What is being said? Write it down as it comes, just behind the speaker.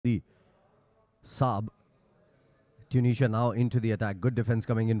the Saab. Tunisia now into the attack. Good defense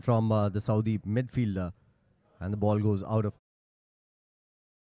coming in from the Saudi midfielder. And the ball goes out of.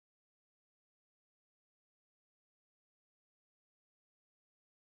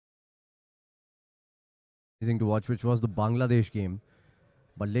 Amazing to watch, which was the Bangladesh game.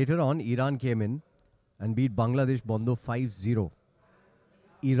 But later on, Iran came in and beat Bangladesh Bondo 5-0.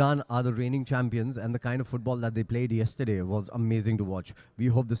 Iran are the reigning champions, and the kind of football that they played yesterday was amazing to watch. We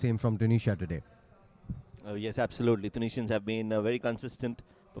hope the same from Tunisia today. Yes, absolutely. Tunisians have been very consistent,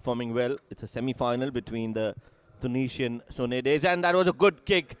 performing well. It's a semi-final between the Tunisian Sonedes, and that was a good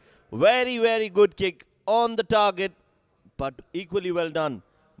kick. Very, very good kick on the target, but equally well done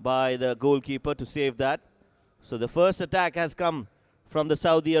by the goalkeeper to save that. So the first attack has come from the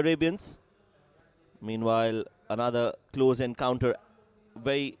Saudi Arabians. Meanwhile, another close encounter,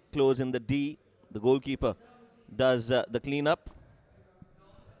 very close in the D. The goalkeeper does the cleanup.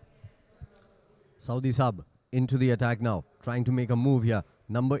 Saudi Sab into the attack now, trying to make a move here.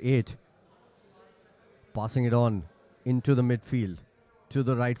 Number 8, passing it on into the midfield, to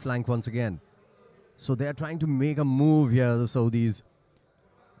the right flank once again. So they're trying to make a move here, the Saudis.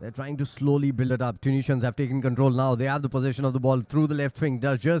 They're trying to slowly build it up. Tunisians have taken control now. They have the possession of the ball through the left wing.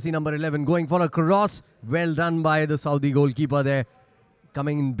 Does jersey number 11 going for a cross. Well done by the Saudi goalkeeper there,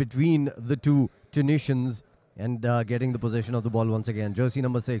 coming in between the two Tunisians and getting the possession of the ball once again. Jersey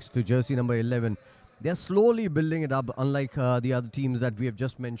number 6 to jersey number 11. They're slowly building it up, unlike the other teams that we have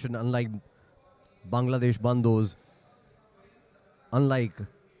just mentioned, unlike Bangladesh Bandos, unlike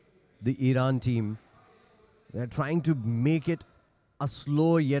the Iran team. They're trying to make it a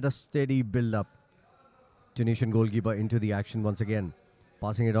slow yet a steady build-up. Tunisian goalkeeper into the action once again,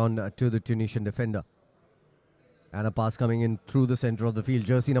 passing it on to the Tunisian defender. And a pass coming in through the center of the field.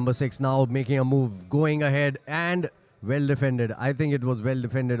 Jersey number 6 now making a move, going ahead, and well defended. I think it was well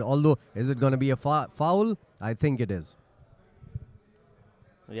defended. Although, is it going to be a foul? I think it is.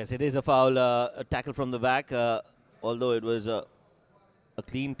 Yes, it is a foul, a tackle from the back, although it was a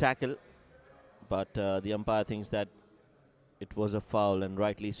clean tackle. But the umpire thinks that it was a foul, and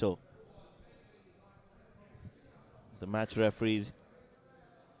rightly so. The match referees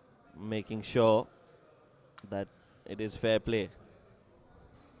making sure that it is fair play.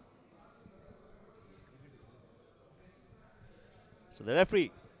 So the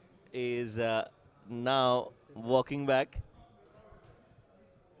referee is now walking back.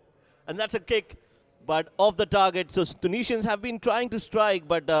 And that's a kick, but off the target. So Tunisians have been trying to strike,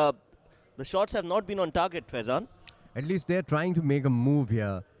 but the shots have not been on target, Faizan. At least they're trying to make a move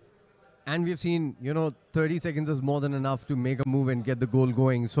here. And we've seen, 30 seconds is more than enough to make a move and get the goal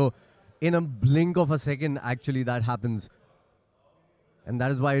going. So in a blink of a second, actually, that happens. And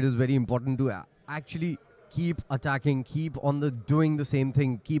that is why it is very important to actually keep attacking, keep on doing the same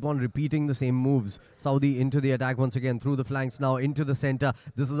thing, keep on repeating the same moves. Saudi into the attack once again, through the flanks now, into the center.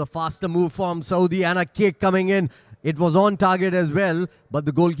 This is a faster move from Saudi, and a kick coming in. It was on target as well, but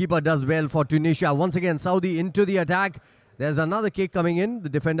the goalkeeper does well for Tunisia. Once again, Saudi into the attack. There's another kick coming in. The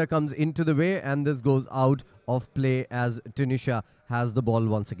defender comes into the way, and this goes out of play as Tunisia has the ball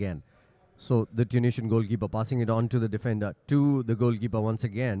once again. So the Tunisian goalkeeper passing it on to the defender, to the goalkeeper once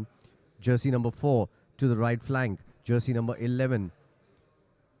again. Jersey number 4 to the right flank. Jersey number 11.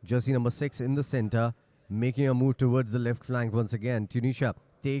 Jersey number 6 in the center, making a move towards the left flank once again. Tunisia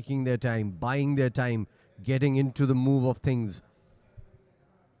taking their time, buying their time, getting into the move of things.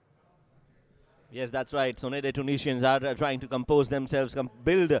 Yes, that's right. Sonede Tunisians are trying to compose themselves,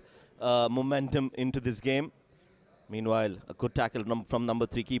 build momentum into this game. Meanwhile, a good tackle from number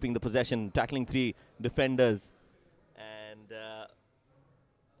 3, keeping the possession, tackling 3 defenders. And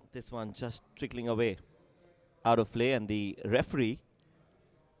this one just trickling away out of play. And the referee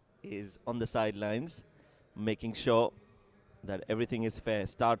is on the sidelines, making sure that everything is fair.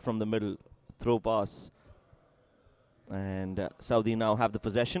 Start from the middle, throw pass. And Saudi now have the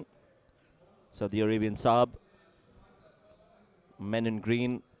possession. Saudi Arabian Saab, men in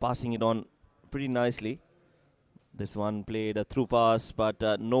green, passing it on pretty nicely. This one played a through pass, but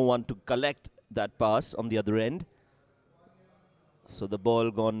no one to collect that pass on the other end. So the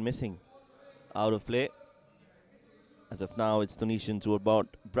ball gone missing, out of play. As of now, it's Tunisians who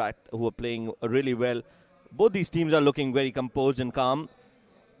are playing really well. Both these teams are looking very composed and calm,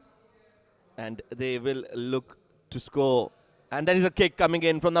 and they will look to score. And there is a kick coming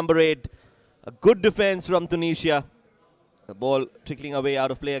in from number 8. A good defense from Tunisia. The ball trickling away out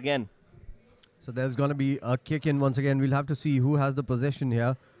of play again. So there's going to be a kick in once again. We'll have to see who has the possession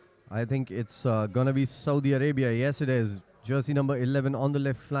here. I think it's going to be Saudi Arabia. Yes, it is. Jersey number 11 on the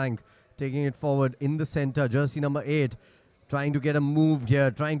left flank, taking it forward in the center. Jersey number 8 trying to get a move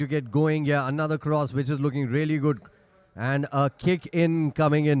here, trying to get going here. Another cross, which is looking really good. And a kick in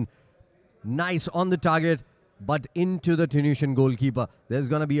coming in. Nice on the target, but into the Tunisian goalkeeper. There's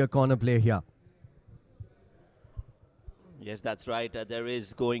going to be a corner play here. Yes, that's right. There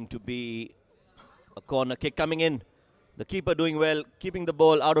is going to be a corner kick coming in. The keeper doing well, keeping the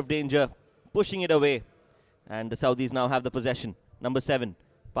ball out of danger, pushing it away. And the Saudis now have the possession. Number 7,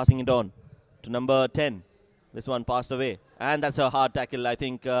 passing it on to number 10. This one passed away. And that's a hard tackle, I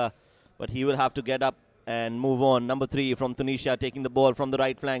think. But he will have to get up and move on. Number 3 from Tunisia, taking the ball from the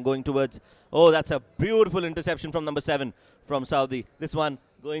right flank, going towards... Oh, that's a beautiful interception from number 7 from Saudi. This one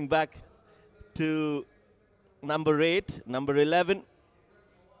going back to number 8, number 11,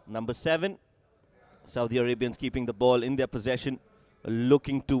 number 7. Saudi Arabians keeping the ball in their possession,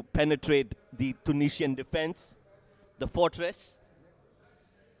 looking to penetrate the Tunisian defense, the fortress.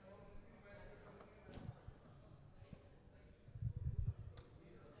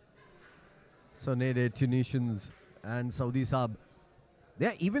 So Nede, Tunisians and Saudi Sab,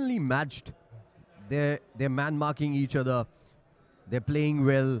 they're evenly matched. They're man-marking each other. They're playing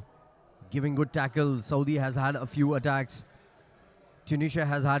well, giving good tackles. Saudi has had a few attacks. Tunisia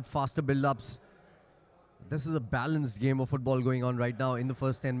has had faster build-ups. This is a balanced game of football going on right now in the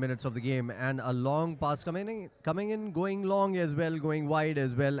first 10 minutes of the game. And a long pass coming in, going long as well, going wide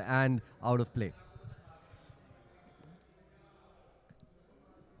as well, and out of play.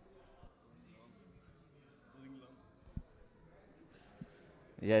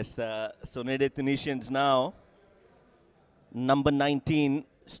 Yes, the Sonede Tunisians now. Number 19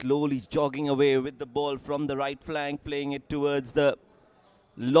 slowly jogging away with the ball from the right flank, playing it towards the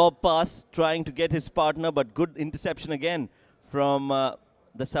lob pass, trying to get his partner, but good interception again from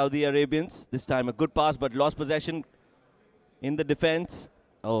the Saudi Arabians. This time a good pass, but lost possession in the defense.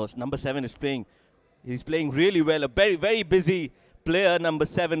 Oh, number 7 is playing. He's playing really well. A very, very busy player, number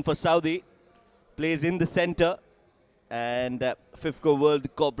 7 for Saudi. Plays in the center. And FIFCO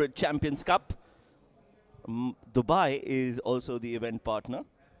World Corporate Champions Cup. Dubai is also the event partner.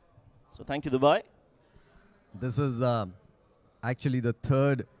 So thank you, Dubai. This is actually the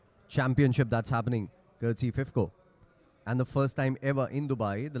 3rd championship that's happening, courtesy FIFCO. And the first time ever in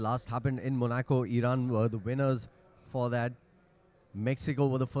Dubai. The last happened in Monaco. Iran were the winners for that. Mexico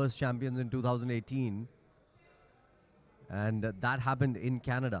were the first champions in 2018. And that happened in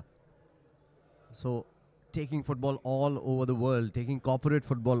Canada. So taking football all over the world, taking corporate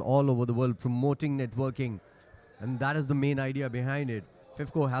football all over the world, promoting networking. And that is the main idea behind it.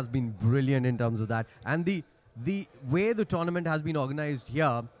 FIFCO has been brilliant in terms of that. And the way the tournament has been organized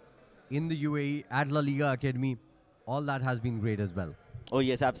here in the UAE at La Liga Academy, all that has been great as well. Oh,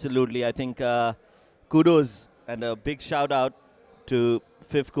 yes, absolutely. I think kudos and a big shout out to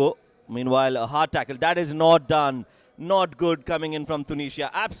FIFCO. Meanwhile, a hard tackle. That is not done. Not good coming in from Tunisia.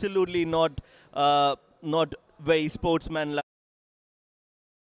 Absolutely not very sportsmanlike.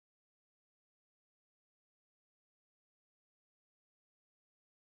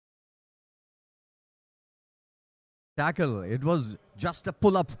 Tackle. It was just a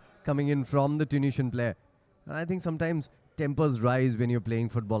pull-up coming in from the Tunisian player. And I think sometimes tempers rise when you're playing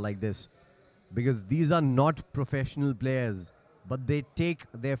football like this, because these are not professional players, but they take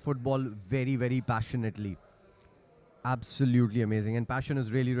their football very, very passionately. Absolutely amazing. And passion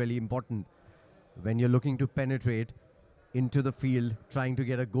is really, really important when you're looking to penetrate into the field, trying to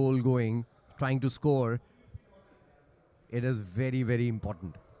get a goal going, trying to score. It is very, very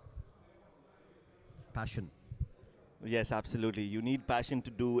important. Passion. Yes, absolutely. You need passion to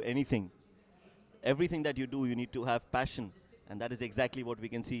do anything. Everything that you do, you need to have passion. And that is exactly what we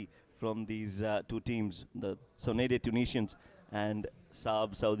can see from these two teams, the Sonede Tunisians and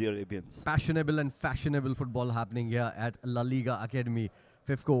Saab Saudi Arabians. Passionable and fashionable football happening here at La Liga Academy,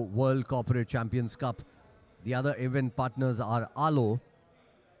 FIFCO World Corporate Champions Cup. The other event partners are Alo.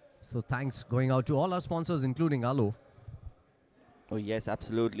 So thanks going out to all our sponsors, including Alo. Oh, yes,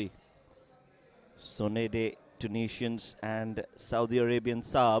 absolutely. Sonede Tunisians and Saudi Arabian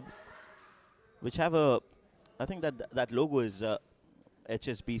Saab, which have I think that logo is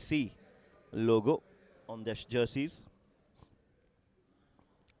HSBC logo on their jerseys.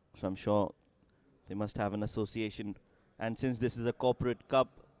 So I'm sure they must have an association. And since this is a corporate cup,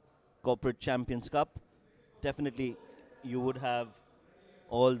 corporate champions cup, definitely you would have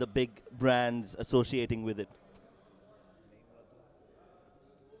all the big brands associating with it.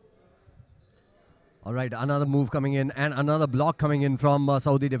 All right, another move coming in and another block coming in from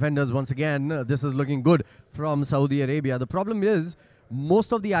Saudi defenders once again. This is looking good from Saudi Arabia. The problem is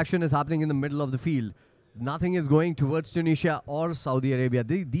most of the action is happening in the middle of the field. Nothing is going towards Tunisia or Saudi Arabia.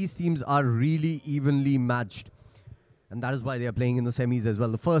 These teams are really evenly matched. and that is why they are playing in the semis as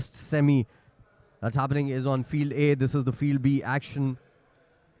well. The first semi that's happening is on field A. This is the field B action,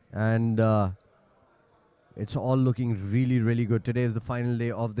 and it's all looking really, really good. Today is the final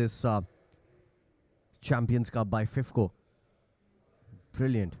day of this Champions Cup by FIFCO.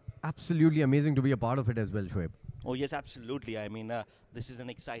 Brilliant. Absolutely amazing to be a part of it as well, Shoaib. Oh, yes, absolutely. I mean, this is an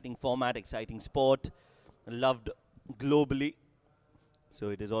exciting format, exciting sport, loved globally. So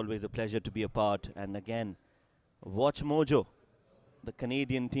it is always a pleasure to be a part. And again, WATCHMOJO, the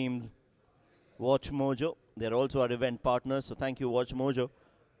Canadian team, WATCHMOJO, they're also our event partners. So thank you, WATCHMOJO,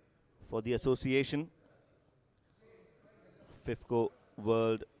 for the association. FIFCO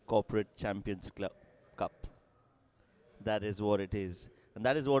World Corporate Champions Cup. That is what it is. And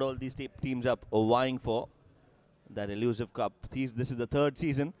that is what all these teams are vying for. That elusive cup. This is the third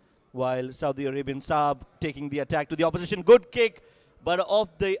season, while Saudi Arabian Saab taking the attack to the opposition. Good kick, but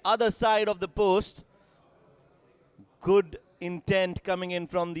off the other side of the post. Good intent coming in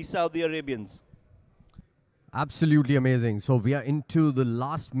from the Saudi Arabians. Absolutely amazing. So we are into the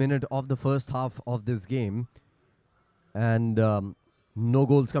last minute of the first half of this game. And no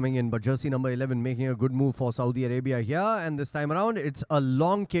goals coming in, but jersey number 11 making a good move for Saudi Arabia here. And this time around, it's a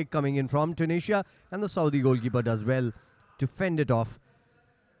long kick coming in from Tunisia, and the Saudi goalkeeper does well to fend it off.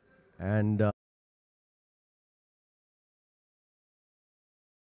 And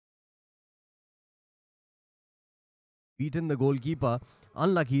beaten the goalkeeper.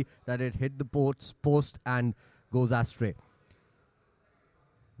 Unlucky that it hit the post and goes astray.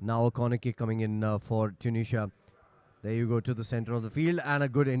 Now a corner kick coming in for Tunisia. There you go to the center of the field, and a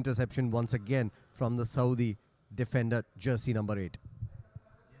good interception once again from the Saudi defender, jersey number 8.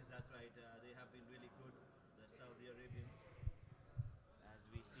 Yes, that's right. They have been really good, the Saudi Arabians. As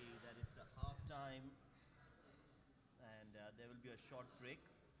we see that it's a half time, and there will be a short break.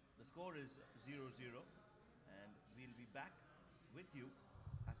 The score is 0-0, and we'll be back with you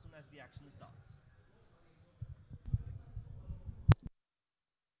as soon as the action starts.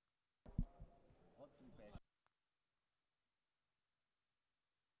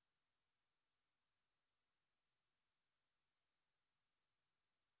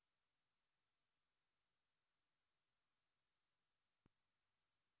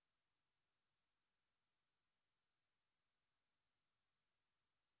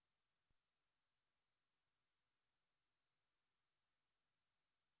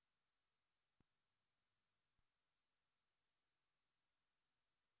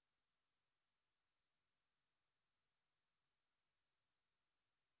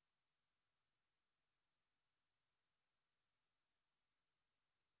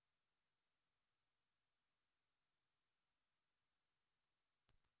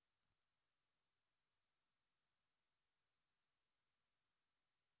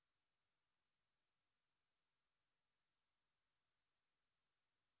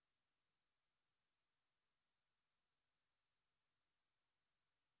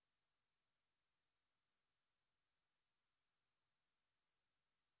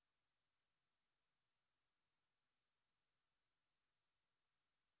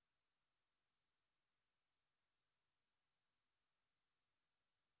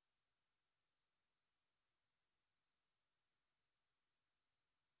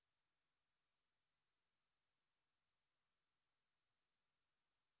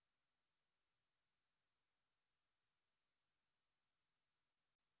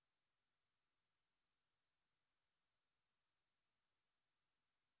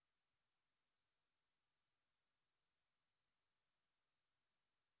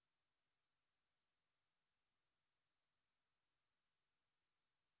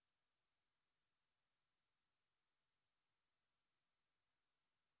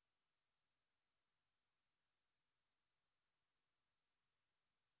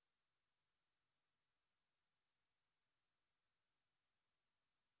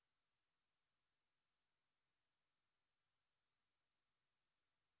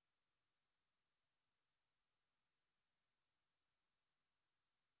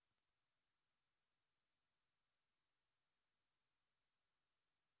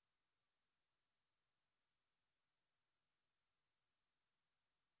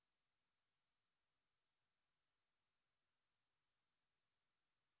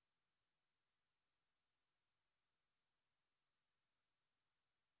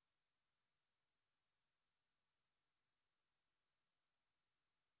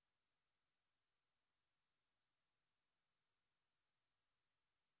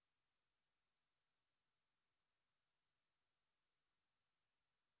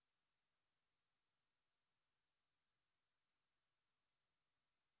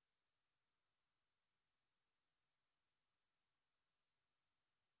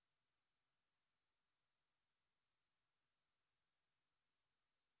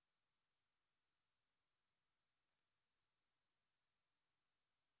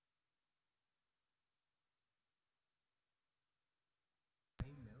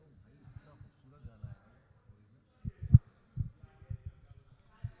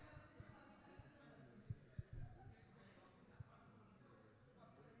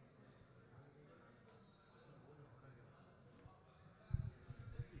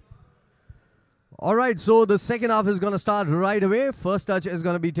 All right, so the second half is going to start right away. First touch is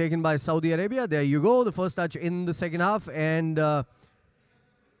going to be taken by Saudi Arabia. There you go, the first touch in the second half. And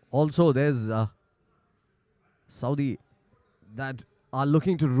also there's Saudi that are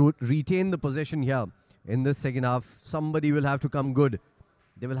looking to retain the possession here in this second half. Somebody will have to come good.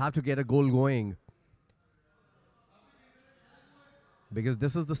 They will have to get a goal going. Because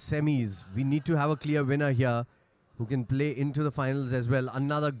this is the semis. We need to have a clear winner here who can play into the finals as well.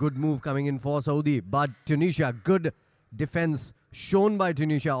 Another good move coming in for Saudi. But Tunisia, good defense shown by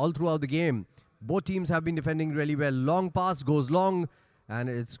Tunisia all throughout the game. Both teams have been defending really well. Long pass goes long, and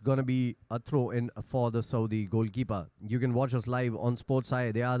it's going to be a throw in for the Saudi goalkeeper. You can watch us live on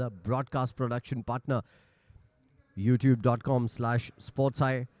SportsEye. They are the broadcast production partner.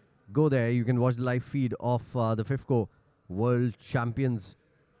 youtube.com/SportsEye. Go there. You can watch the live feed of the FIFCO World Champions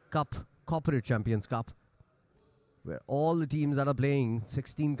Cup, Corporate Champions Cup, where all the teams that are playing,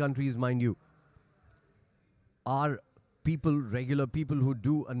 16 countries mind you, are people, regular people who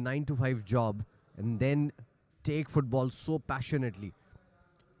do a 9-to-5 job and then take football so passionately.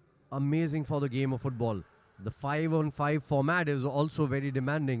 Amazing for the game of football. The 5-on-5 format is also very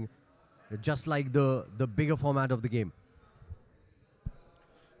demanding, just like the bigger format of the game.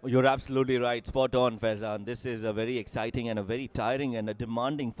 You're absolutely right, spot on, Faizan. This is a very exciting and a very tiring and a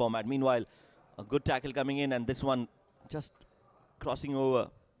demanding format. Meanwhile, a good tackle coming in, and this one just crossing over.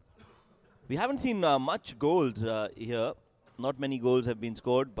 We haven't seen much goals here. Not many goals have been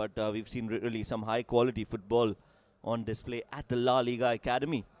scored, but we've seen really some high-quality football on display at the La Liga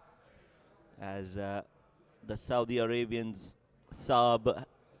Academy. As the Saudi Arabians, Saab,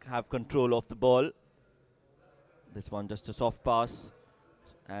 have control of the ball. This one just a soft pass.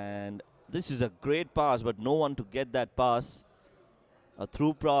 And this is a great pass, but no one to get that pass. A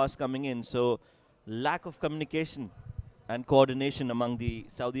through pass coming in, so lack of communication and coordination among the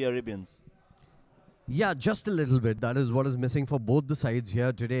Saudi Arabians. Yeah, just a little bit. That is what is missing for both the sides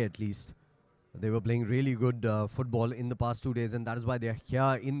here today, at least. They were playing really good football in the past 2 days, and that is why they're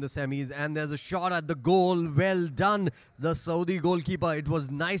here in the semis. And there's a shot at the goal. Well done, the Saudi goalkeeper. It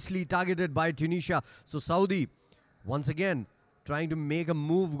was nicely targeted by Tunisia. So Saudi, once again, trying to make a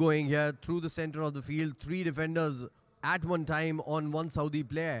move going here through the center of the field. 3 defenders at one time on one Saudi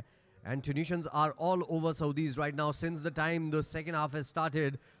player. And Tunisians are all over Saudis right now since the time the second half has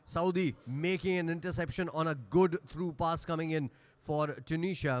started. Saudi making an interception on a good through pass coming in for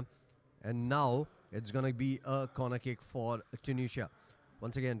Tunisia. And now it's going to be a corner kick for Tunisia.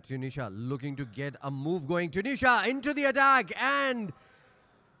 Once again, Tunisia looking to get a move going. Tunisia into the attack and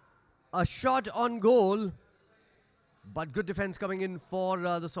a shot on goal. But good defense coming in for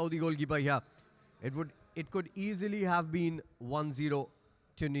the Saudi goalkeeper here. It could easily have been 1-0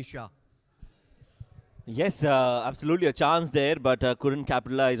 Tunisia. Yes, absolutely a chance there, but couldn't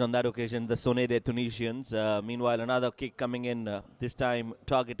capitalize on that occasion, the Sonede Tunisians. Meanwhile, another kick coming in, this time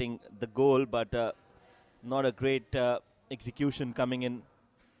targeting the goal, but not a great execution coming in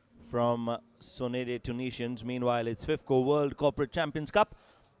from Sonede Tunisians. Meanwhile, it's FIFCO World Corporate Champions Cup,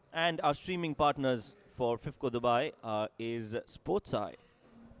 and our streaming partners for FIFCO Dubai is SportsEye.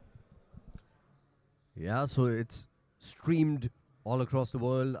 Yeah, so it's streamed all across the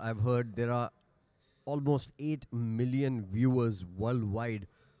world. I've heard there are almost 8 million viewers worldwide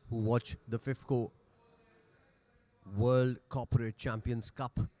who watch the FIFCO World Corporate Champions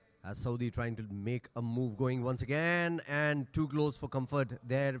Cup, as Saudi trying to make a move going once again, and too close for comfort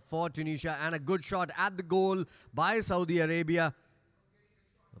there for Tunisia, and a good shot at the goal by Saudi Arabia,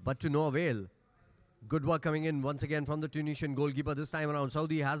 but to no avail. Good work coming in once again from the Tunisian goalkeeper this time around.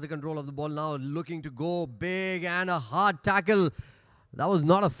 Saudi has the control of the ball now, looking to go big, and a hard tackle. That was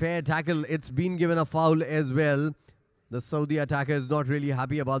not a fair tackle. It's been given a foul as well. The Saudi attacker is not really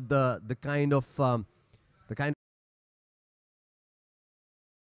happy about the kind of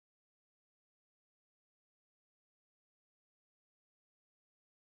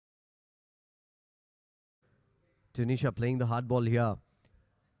Tunisia playing the hard ball here,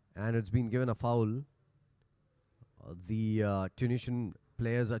 and it's been given a foul. The Tunisian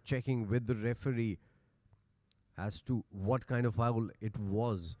players are checking with the referee as to what kind of foul it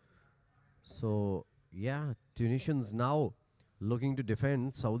was. So, yeah, Tunisians now looking to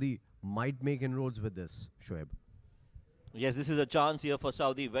defend. Saudi might make inroads with this, Shoaib. Yes, this is a chance here for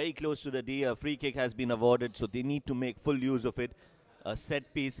Saudi, very close to the D. A free kick has been awarded, so they need to make full use of it. A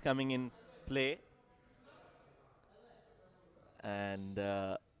set piece coming in play. And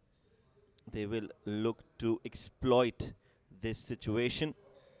they will look to exploit this situation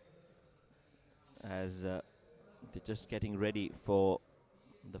as they're just getting ready for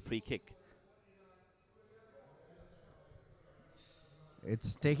the free kick.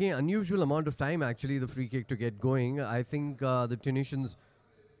 It's taking an unusual amount of time, actually, the free kick to get going. I think the Tunisians,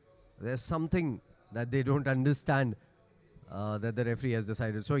 there's something that they don't understand that the referee has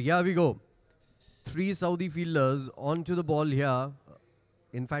decided. So here we go. 3 Saudi fielders onto the ball here.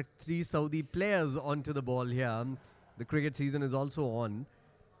 In fact, 3 Saudi players onto the ball here. The cricket season is also on.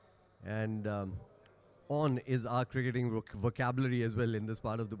 And on is our cricketing vocabulary as well in this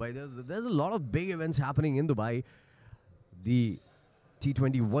part of Dubai. There's a lot of big events happening in Dubai. The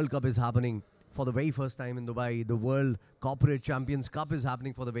T20 World Cup is happening for the very first time in Dubai. The World Corporate Champions Cup is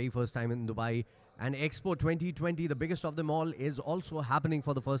happening for the very first time in Dubai. And Expo 2020, the biggest of them all, is also happening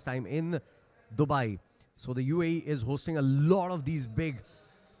for the first time in Dubai. So the UAE is hosting a lot of these big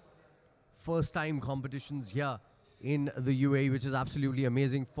first-time competitions here in the UAE, which is absolutely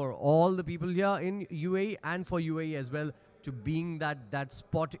amazing for all the people here in UAE and for UAE as well, to being that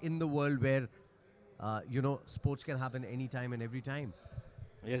spot in the world where, sports can happen anytime and every time.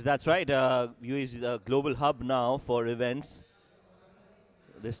 Yes, that's right. UAE is the global hub now for events.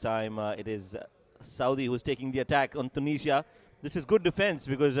 This time it is Saudi who's taking the attack on Tunisia. This is good defense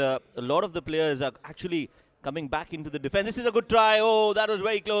because a lot of the players are actually coming back into the defense. This is a good try. Oh, that was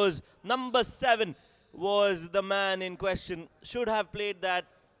very close. Number 7 was the man in question. Should have played that.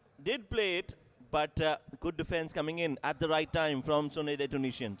 Did play it, but good defense coming in at the right time from the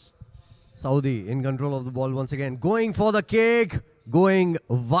Tunisians. Saudi in control of the ball once again. Going for the kick. Going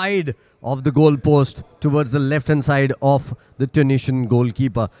wide of the goal post towards the left-hand side of the Tunisian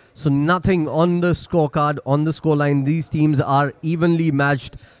goalkeeper. So nothing on the scorecard, on the scoreline. These teams are evenly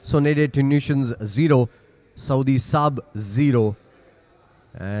matched. Sonede Tunisians 0, Saudi sub 0.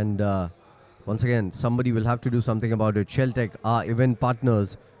 And once again, somebody will have to do something about it. Sheltec are event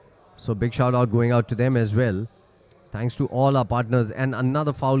partners. So big shout out going out to them as well. Thanks to all our partners. And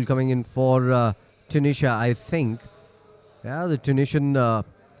another foul coming in for Tunisia, I think. Yeah, the Tunisian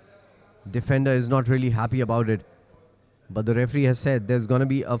defender is not really happy about it. But the referee has said there's going to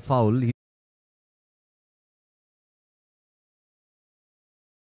be a foul.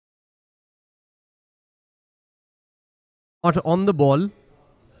 Not on the ball,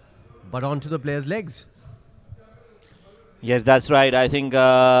 but onto the player's legs. Yes, that's right. I think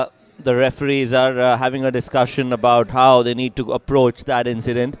the referees are having a discussion about how they need to approach that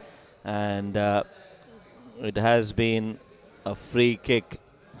incident. And it has been a free kick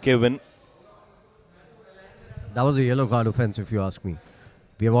given. That was a yellow card offence, if you ask me.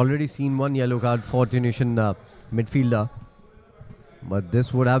 We have already seen one yellow card for Tunisian midfielder. But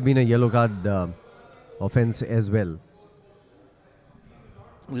this would have been a yellow card offence as well.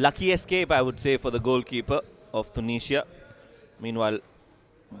 Lucky escape, I would say, for the goalkeeper of Tunisia. Meanwhile,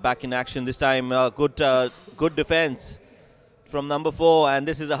 back in action this time. Good defense from number 4. And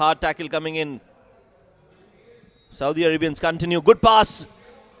this is a hard tackle coming in. Saudi Arabians continue. Good pass.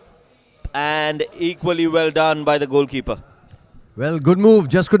 And equally well done by the goalkeeper. Well, good move.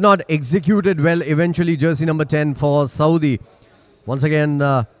 Just could not execute it well. Eventually, jersey number 10 for Saudi. Once again,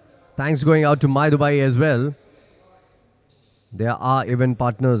 thanks going out to My Dubai as well. There are event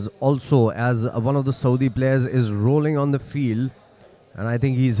partners also, as one of the Saudi players is rolling on the field. And I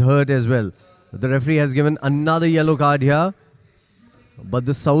think he's hurt as well. The referee has given another yellow card here. But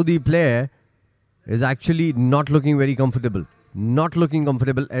the Saudi player is actually not looking very comfortable. Not looking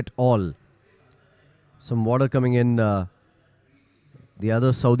comfortable at all. Some water coming in. The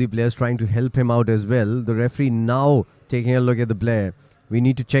other Saudi players trying to help him out as well. The referee now taking a look at the player. We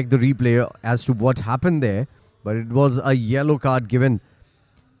need to check the replay as to what happened there. But it was a yellow card given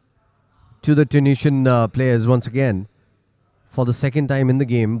to the Tunisian players once again for the second time in the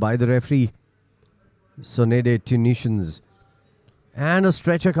game by the referee. Sonede Tunisians. And a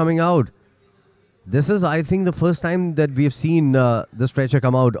stretcher coming out. This is, I think, the first time that we have seen the stretcher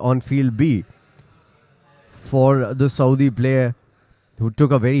come out on field B for the Saudi player who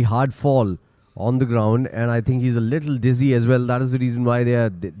took a very hard fall on the ground, and I think he's a little dizzy as well. That is the reason why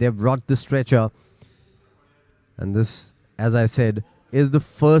they've brought the stretcher. And this, as I said, is the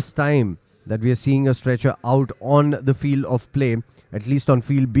first time that we are seeing a stretcher out on the field of play, at least on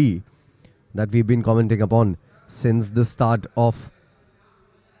field B, that we've been commenting upon since the start of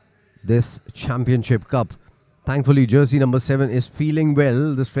this championship cup. Thankfully, jersey number 7 is feeling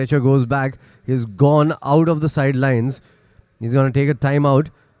well. The stretcher goes back. He's gone out of the sidelines. He's going to take a timeout.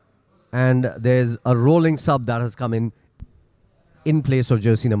 And there's a rolling sub that has come in place of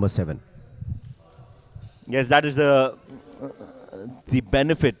jersey number 7. Yes, that is the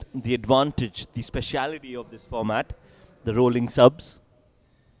benefit, the advantage, the speciality of this format. The rolling subs.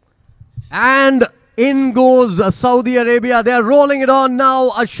 And In goes Saudi Arabia. They're rolling it on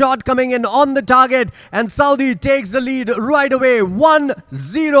now. A shot coming in on the target. And Saudi takes the lead right away.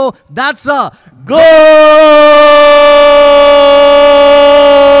 1-0. That's a goal!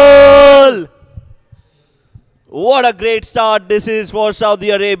 What a great start this is for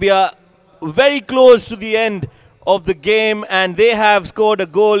Saudi Arabia. Very close to the end of the game. And they have scored a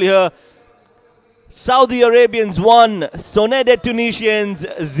goal here. Saudi Arabians 1. Sonede Tunisians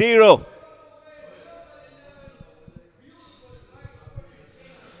 0.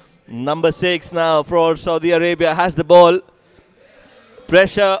 Number 6 now for Saudi Arabia has the ball.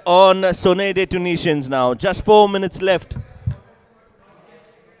 Pressure on Sonede Tunisians now. Just 4 minutes left.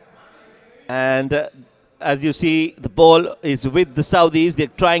 And as you see, the ball is with the Saudis. They're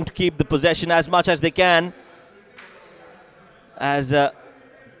trying to keep the possession as much as they can. As a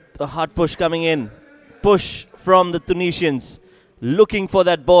hard push coming in. Push from the Tunisians. Looking for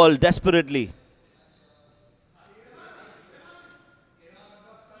that ball desperately.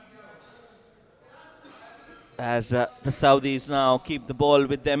 As the Saudis now keep the ball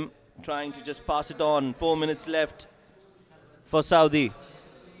with them, trying to just pass it on. 4 minutes left for Saudi.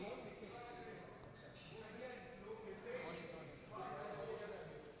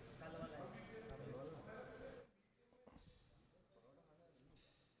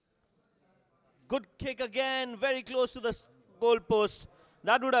 Good kick again, very close to the goal post.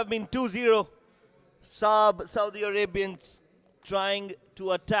 That would have been 2-0. Saudi Arabians trying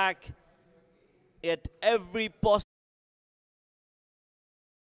to attack at every possible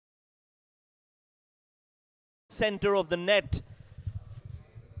center of the net.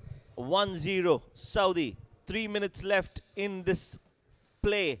 1-0 Saudi. 3 minutes left in this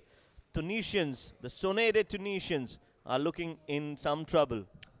play. Tunisians, the Sonede Tunisians, are looking in some trouble.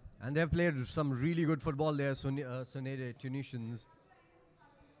 And they've played some really good football there, Sonede Tunisians.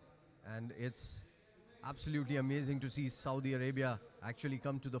 And it's absolutely amazing to see Saudi Arabia actually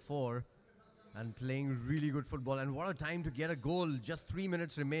come to the fore and playing really good football. And what a time to get a goal. Just 3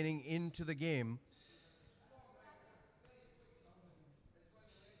 minutes remaining into the game.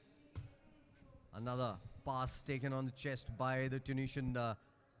 Another pass taken on the chest by the Tunisian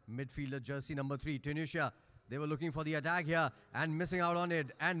midfielder, jersey number 3. Tunisia, they were looking for the attack here and missing out on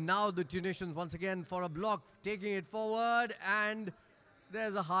it. And now the Tunisians once again for a block, taking it forward. And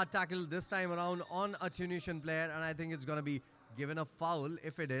there's a hard tackle this time around on a Tunisian player. And I think it's going to be given a foul.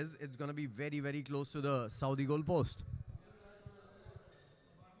 If it is, it's going to be very, very close to the Saudi goal post.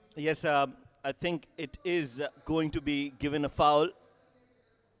 Yes, I think it is going to be given a foul.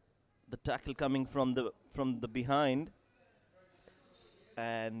 The tackle coming from the behind,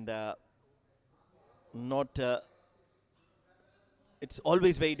 and not. It's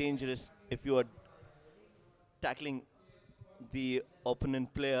always very dangerous if you are tackling the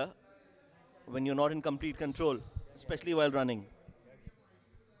opponent player when you're not in complete control, especially while running.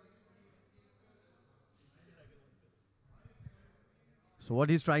 So what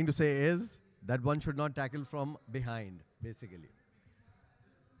he's trying to say is that one should not tackle from behind, basically.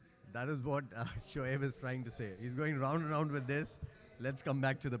 That is what Shoaib is trying to say. He's going round and round with this. Let's come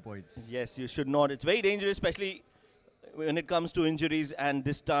back to the point. Yes, you should not. It's very dangerous, especially when it comes to injuries. And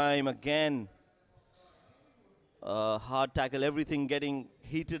this time again, hard tackle, everything getting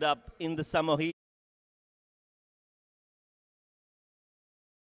heated up in the summer heat.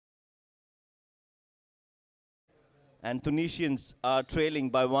 And Tunisians are trailing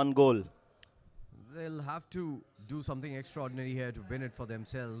by 1 goal. They'll have to do something extraordinary here to win it for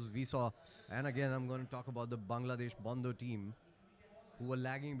themselves. We saw, and again I'm going to talk about the Bangladesh Bondo team who were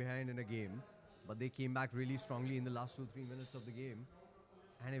lagging behind in a game, but they came back really strongly in the last 2-3 minutes of the game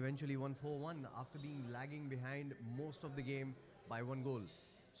and eventually won 4-1 after being lagging behind most of the game by 1 goal.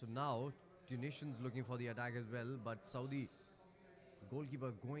 So now Tunisians looking for the attack as well, but Saudi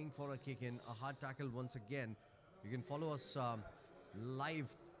goalkeeper going for a kick in, a hard tackle once again. You can follow us live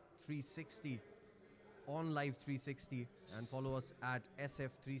 360 on live 360 and follow us at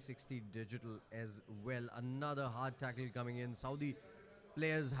SF360 digital as well. Another hard tackle coming in. Saudi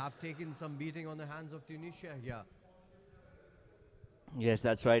players have taken some beating on the hands of Tunisia here. Yes,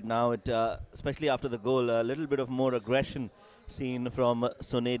 that's right. Now, especially after the goal, a little bit of more aggression seen from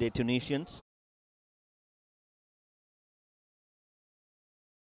Sonede Tunisians.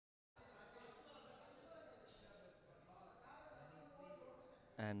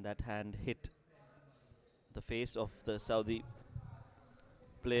 And that hand hit the face of the Saudi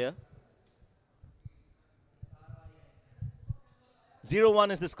player.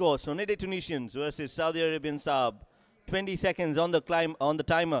 0-1 is the score. Sonede Tunisians versus Saudi Arabian Saab. 20 seconds on the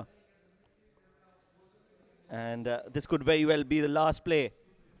timer. And this could very well be the last play.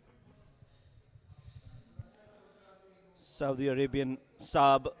 Saudi Arabian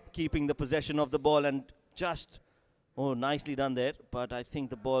sub keeping the possession of the ball and just, oh, nicely done there. But I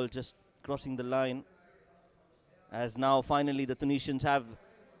think the ball just crossing the line. As now finally the Tunisians have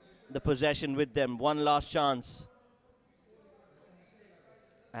the possession with them. One last chance.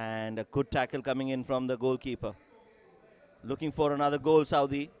 And a good tackle coming in from the goalkeeper. Looking for another goal,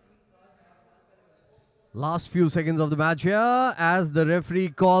 Saudi. Last few seconds of the match here as the referee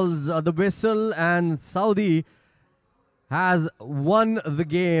calls the whistle, and Saudi has won the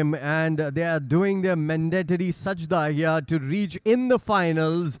game, and they are doing their mandatory sajda here to reach in the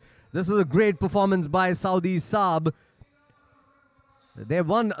finals. This is a great performance by Saudi Saab. They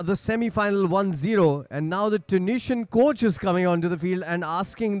won the semi-final 1-0, and now the Tunisian coach is coming onto the field and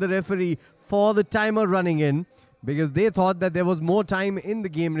asking the referee for the timer running in, because they thought that there was more time in the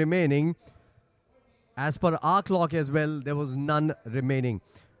game remaining. As per our clock as well, there was none remaining.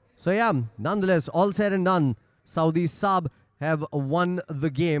 So yeah, nonetheless, all said and done, Saudi Saab have won the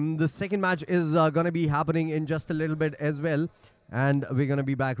game. The second match is going to be happening in just a little bit as well, and we're going to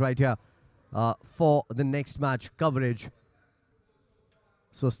be back right here for the next match coverage.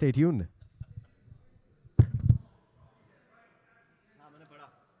 So stay tuned.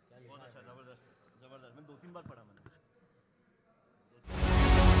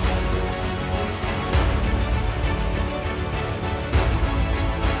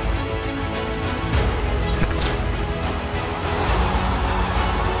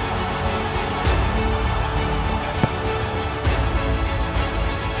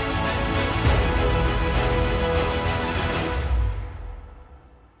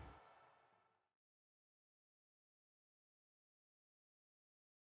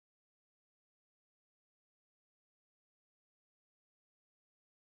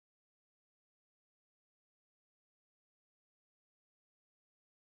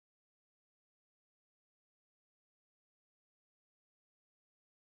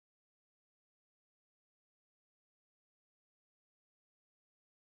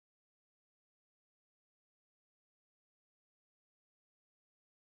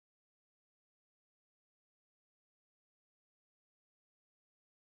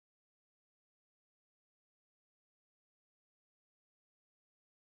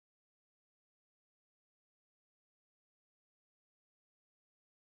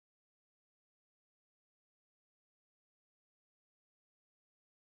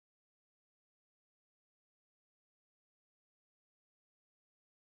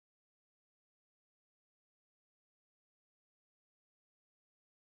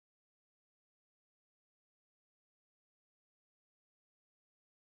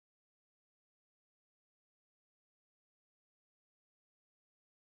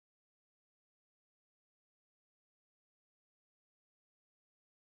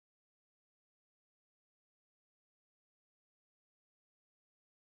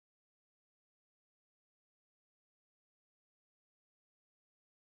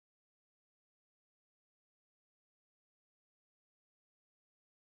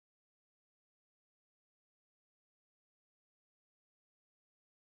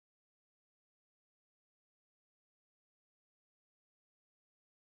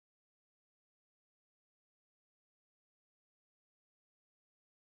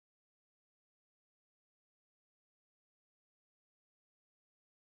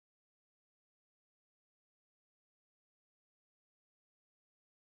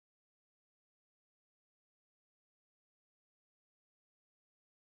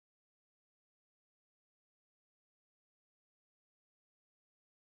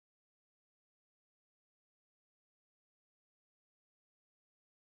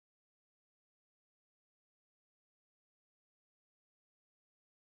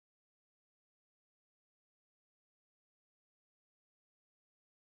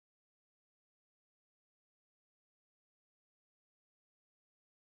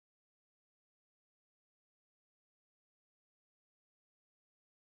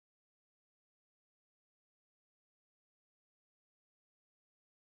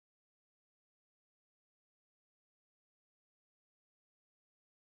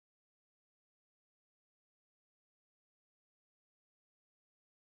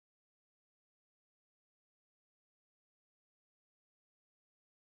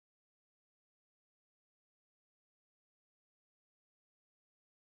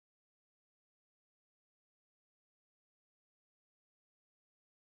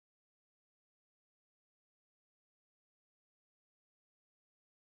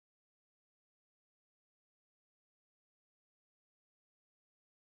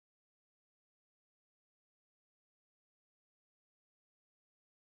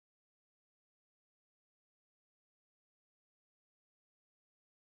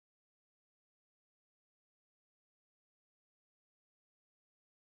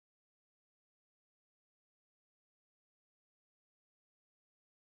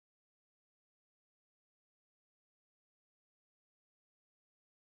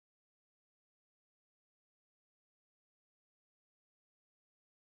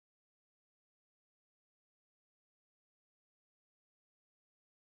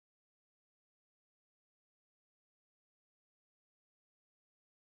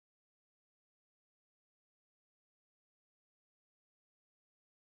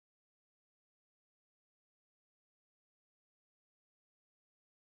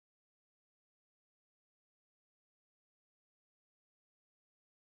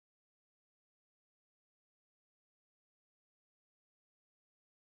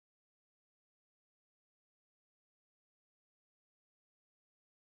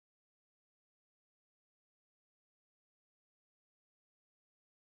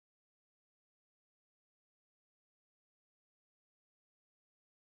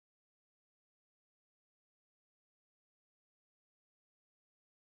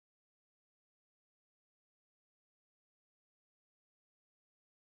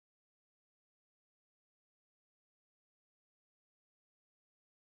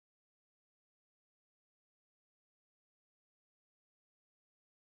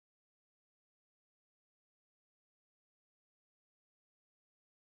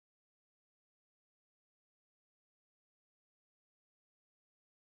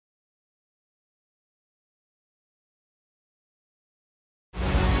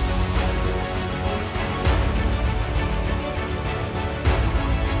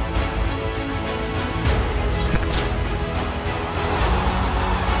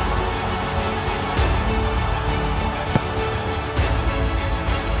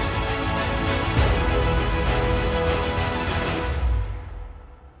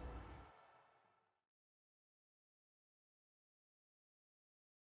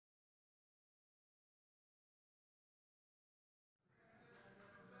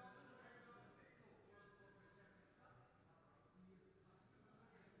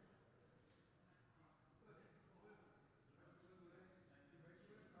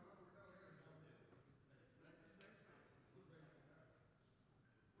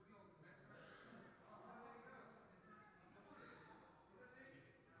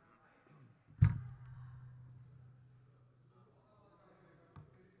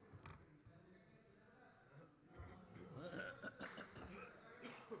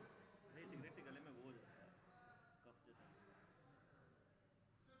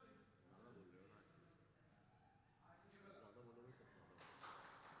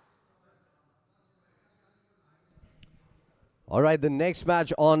 All right, the next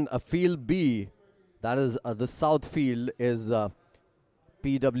match on Field B, that is the South Field, is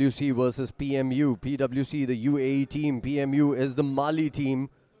PWC versus PMU. PWC, the UAE team. PMU is the Mali team.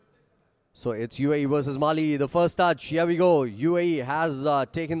 So it's UAE versus Mali. The first touch. Here we go. UAE has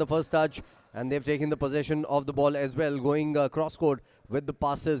taken the first touch, and they've taken the possession of the ball as well, going cross-court with the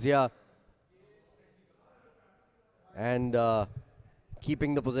passes here. And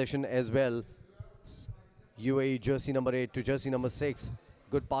keeping the possession as well. UAE jersey number 8 to jersey number 6.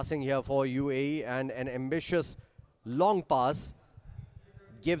 Good passing here for UAE, and an ambitious long pass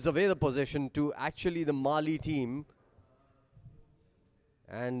gives away the possession to actually the Mali team.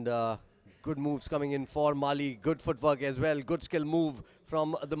 And good moves coming in for Mali. Good footwork as well. Good skill move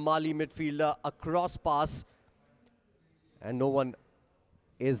from the Mali midfielder. A cross pass. And no one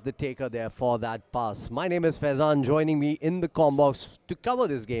is the taker there for that pass. My name is Faizan. Joining me in the comm box to cover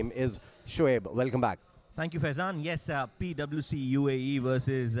this game is Shoaib. Welcome back. Thank you, Faizan. Yes, PWC UAE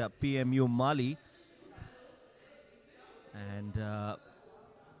versus PMU Mali. And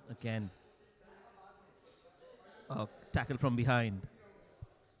again, tackle from behind.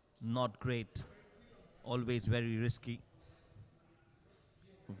 Not great. Always very risky.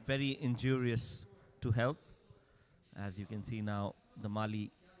 Very injurious to health. As you can see now, the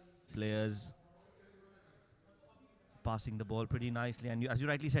Mali players passing the ball pretty nicely. And as you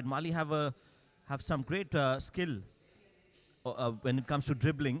rightly said, Mali have some great skill when it comes to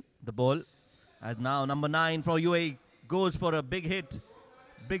dribbling the ball. And now number 9 for UAE goes for a big hit,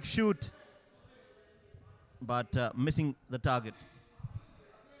 big shoot, but missing the target.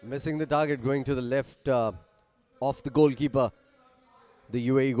 Missing the target, going to the left of the goalkeeper, the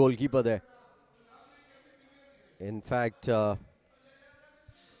UAE goalkeeper there. In fact,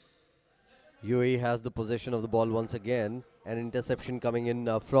 UAE has the possession of the ball once again. An interception coming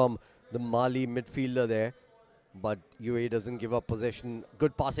in from the Mali midfielder there. But UAE doesn't give up possession.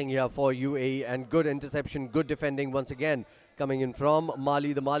 Good passing here for UAE and good interception, good defending once again. Coming in from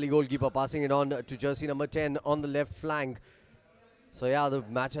Mali, the Mali goalkeeper passing it on to jersey number 10 on the left flank. So yeah, the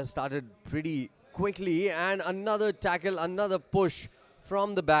match has started pretty quickly, and another tackle, another push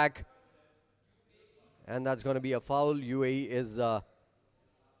from the back. And that's going to be a foul. UAE is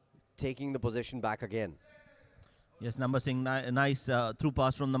taking the possession back again. Yes, number 6, nice through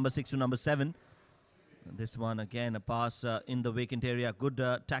pass from number 6 to number 7. This one again, a pass in the vacant area. Good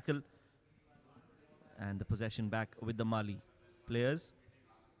tackle. And the possession back with the Mali players.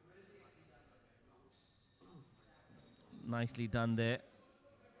 Nicely done there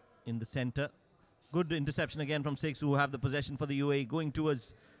in the center. Good interception again from 6, who have the possession for the UAE, going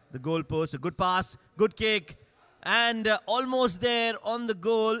towards the goal post. A good pass, good kick, and almost there on the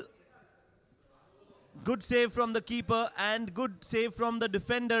goal. Good save from the keeper and good save from the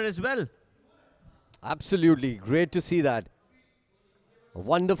defender as well. Absolutely, great to see that. A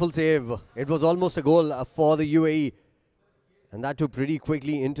wonderful save. It was almost a goal for the UAE, and that too pretty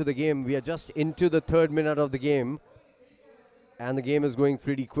quickly into the game. We are just into the 3rd minute of the game, and the game is going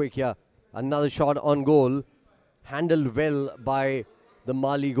pretty quick here. Another shot on goal, handled well by the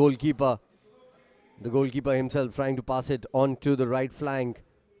Mali goalkeeper. The goalkeeper himself trying to pass it on to the right flank.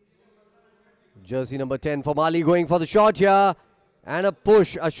 Jersey number 10 for Mali going for the shot here. And a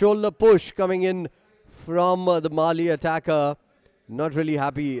push, a shoulder push coming in from the Mali attacker. Not really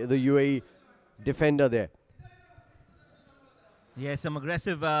happy, the UAE defender there. Yes, some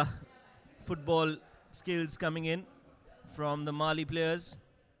aggressive football skills coming in from the Mali players.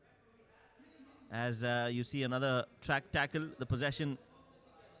 As you see another track tackle, the possession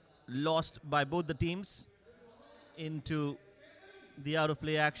lost by both the teams into the out of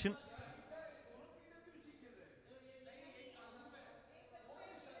play action.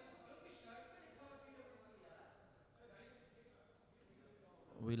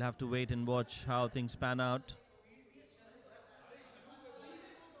 We'll have to wait and watch how things pan out.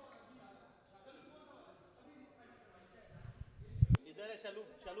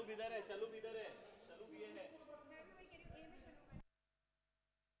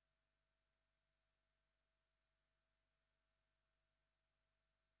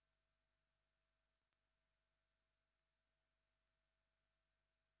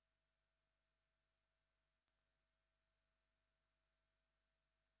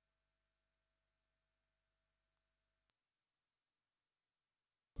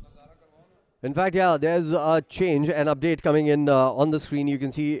 In fact, yeah, there's a change, an update coming in on the screen. You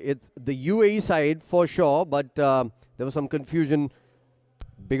can see it's the UAE side for sure, but there was some confusion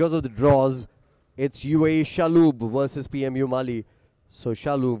because of the draws. It's UAE Shaloub versus PMU Mali. So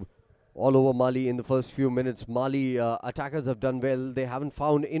Shaloub all over Mali in the first few minutes. Mali attackers have done well. They haven't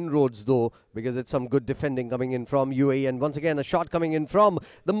found inroads though, because it's some good defending coming in from UAE. And once again, a shot coming in from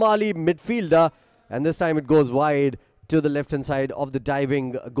the Mali midfielder. And this time it goes wide to the left-hand side of the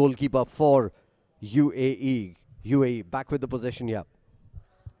diving goalkeeper for UAE. UAE back with the possession here.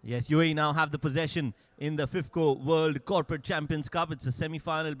 Yes, UAE now have the possession in the FIFCO World Corporate Champions Cup. It's a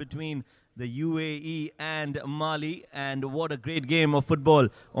semi-final between the UAE and Mali, and what a great game of football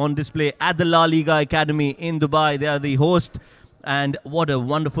on display at the La Liga Academy in Dubai. They are the host, and what a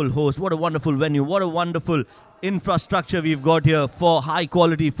wonderful host, what a wonderful venue, what a wonderful infrastructure we've got here for high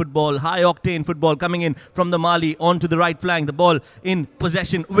quality football, high octane football coming in from the Mali onto the right flank. The ball in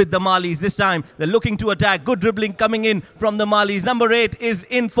possession with the Malis. This time they're looking to attack. Good dribbling coming in from the Malis. Number 8 is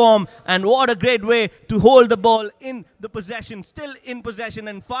in form, and what a great way to hold the ball in the possession, still in possession,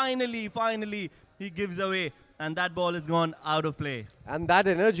 and finally he gives away, and that ball is gone out of play. And that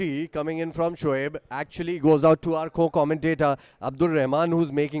energy coming in from Shoaib actually goes out to our co-commentator Abdul Rahman,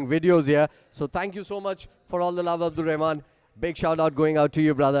 who's making videos here. So thank you so much for all the love, Abdul Rahman. Big shout out going out to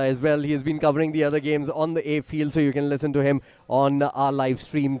you, brother, as well. He has been covering the other games on the A field, so you can listen to him on our live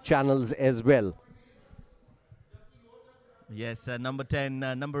stream channels as well. Yes, number 10,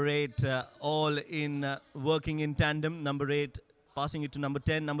 number 8, all in working in tandem. Number 8 passing it to number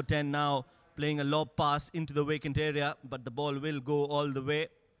 10. Number 10 now playing a lob pass into the vacant area, but the ball will go all the way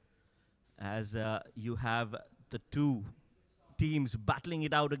as you have the two teams battling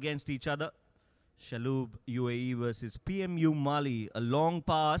it out against each other. Shaloub UAE versus PMU Mali. A long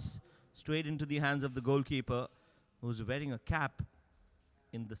pass straight into the hands of the goalkeeper, who's wearing a cap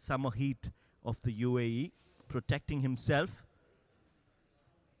in the summer heat of the UAE, protecting himself.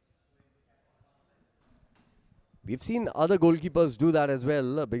 We've seen other goalkeepers do that as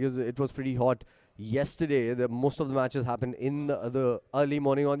well, because it was pretty hot yesterday. Most of the matches happened in the early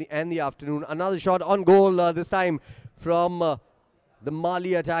morning and the afternoon. Another shot on goal, this time from the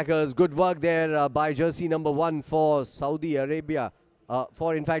Mali attackers. Good work there by jersey number 1 for Saudi Arabia,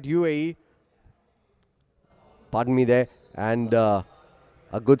 for in fact UAE. Pardon me there. And a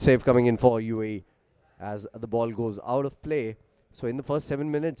good save coming in for UAE as the ball goes out of play. So in the first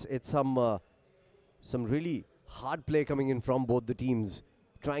 7 minutes, it's some really hard play coming in from both the teams,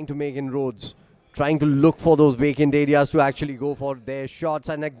 trying to make inroads, trying to look for those vacant areas to actually go for their shots.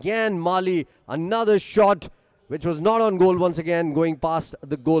 And again, Mali, another shot which was not on goal, once again going past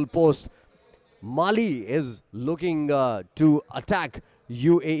the goal post. Mali is looking to attack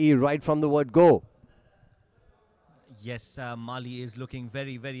UAE right from the word go. Yes, Mali is looking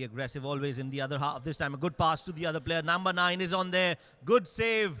very, very aggressive, always in the other half. This time a good pass to the other player. Number 9 is on there. Good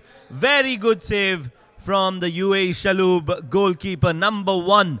save, very good save from the UAE Shaloub goalkeeper. Number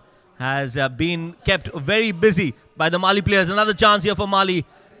 1 has been kept very busy by the Mali players. Another chance here for Mali,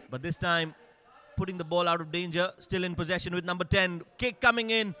 but this time putting the ball out of danger. Still in possession with number 10. Kick coming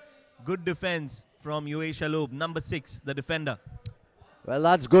in. Good defense from UAE Shaloub. Number 6, the defender. Well,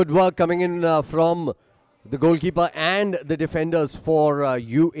 that's good work coming in from the goalkeeper and the defenders for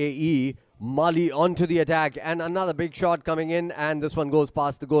UAE. Mali onto the attack, and another big shot coming in, and this one goes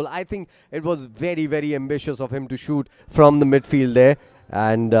past the goal. I think it was very, very ambitious of him to shoot from the midfield there,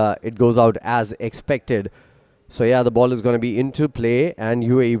 and it goes out as expected. So yeah, the ball is going to be into play, and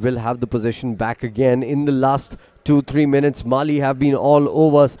UAE will have the possession back again in the last 2-3 minutes. Mali have been all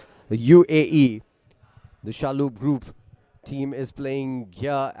over UAE. The Shaloub group team is playing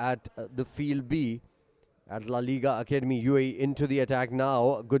here at the field B at La Liga Academy. UAE into the attack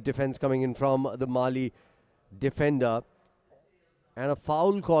now. Good defense coming in from the Mali defender, and a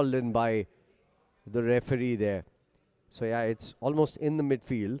foul called in by the referee there. So yeah, it's almost in the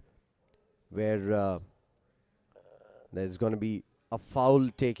midfield where there's going to be a foul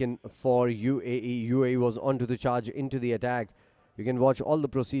taken for UAE. UAE was onto the charge, into the attack. You can watch all the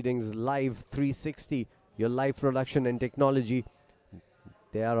proceedings live 360, your live production and technology.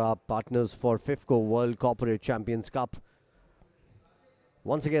 They are our partners for FIFCO World Corporate Champions Cup.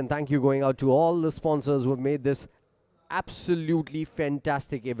 Once again, thank you going out to all the sponsors who have made this absolutely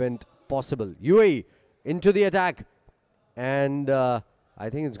fantastic event possible. UAE into the attack, and I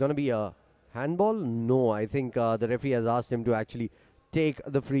think it's going to be a handball. No, I think the referee has asked him to actually take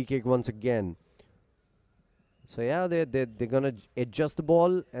the free kick once again. So yeah, they're going to adjust the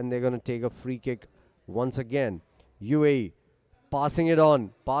ball, and they're going to take a free kick once again. UAE passing it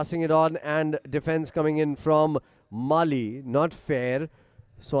on, and defense coming in from Mali. Not fair.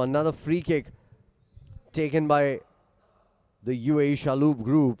 So another free kick taken by the UAE Shaloub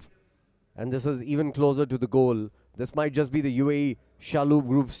group, and this is even closer to the goal. This might just be the UAE Shaloub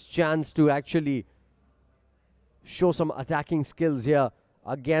group's chance to actually show some attacking skills here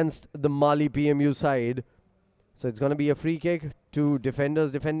against the Mali PMU side. So it's going to be a free kick, two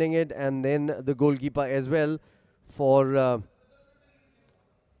defenders defending it, and then the goalkeeper as well for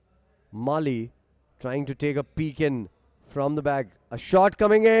Mali trying to take a peek in from the back. A shot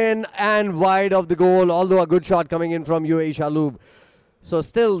coming in and wide of the goal, although a good shot coming in from UAE Shalub. So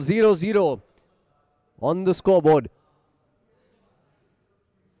still 0-0 on the scoreboard.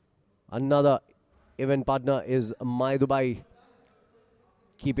 Another event partner is My Dubai,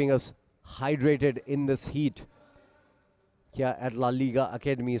 keeping us hydrated in this heat here at La Liga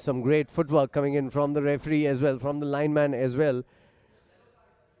Academy. Some great footwork coming in from the referee as well, from the lineman as well.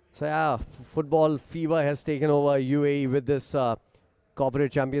 So yeah, football fever has taken over UAE with this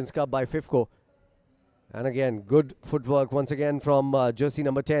Corporate Champions Cup by FIFCO. And again, good footwork once again from jersey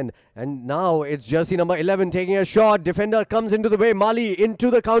number 10. And now it's jersey number 11 taking a shot. Defender comes into the way. Mali into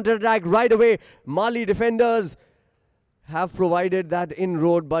the counter-attack right away. Mali defenders have provided that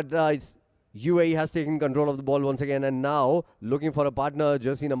inroad, but UAE has taken control of the ball once again. And now looking for a partner.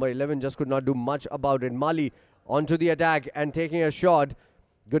 Jersey number 11 just could not do much about it. Mali onto the attack and taking a shot.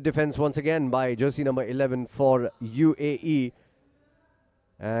 Good defense once again by jersey number 11 for UAE.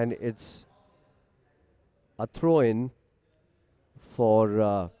 And it's a throw-in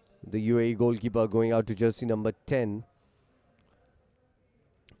for the UAE goalkeeper going out to jersey number 10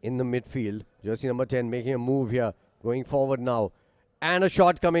 in the midfield. Jersey number 10 making a move here, going forward now. And a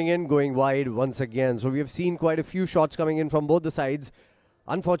shot coming in, going wide once again. So we have seen quite a few shots coming in from both the sides.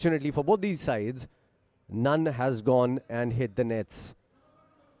 Unfortunately for both these sides, none has gone and hit the nets.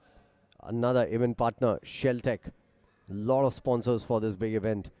 Another event partner, Sheltech. A lot of sponsors for this big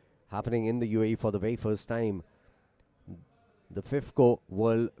event happening in the UAE for the very first time. The FIFCO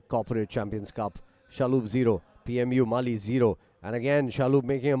World Corporate Champions Cup. Shalub 0, PMU Mali 0. And again, Shalub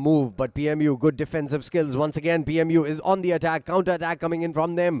making a move, but PMU, good defensive skills. Once again, PMU is on the attack. Counter-attack coming in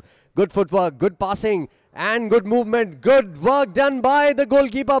from them. Good footwork, good passing, and good movement. Good work done by the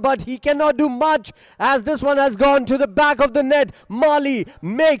goalkeeper, but he cannot do much as this one has gone to the back of the net. Mali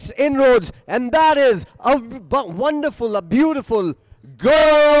makes inroads, and that is a wonderful, a beautiful goal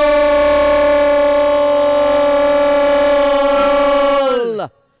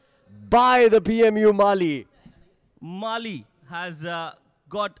by the PMU Mali. Mali has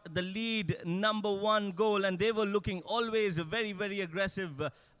got the lead, #1 goal, and they were looking always very, very aggressive,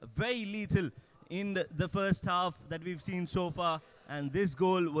 very lethal in the first half that we've seen so far. And this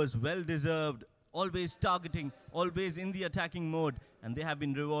goal was well deserved, always targeting, always in the attacking mode, and they have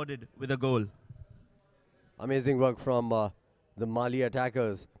been rewarded with a goal. Amazing work from the Mali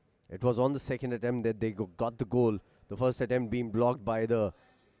attackers. It was on the second attempt that they got the goal. The first attempt being blocked by the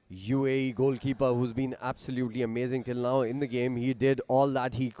UAE goalkeeper, who's been absolutely amazing till now in the game. He did all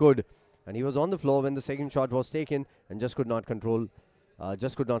that he could, and he was on the floor when the second shot was taken and just could not control,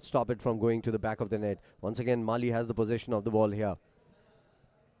 just could not stop it from going to the back of the net. Once again, Mali has the possession of the ball here.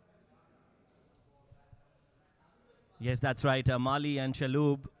 Yes, that's right. Mali and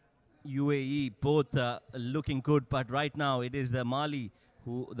Shalub, UAE, both looking good, but right now it is the Mali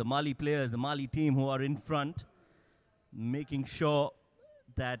players, the Mali team who are in front, making sure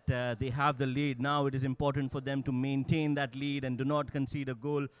that they have the lead. Now it is important for them to maintain that lead and do not concede a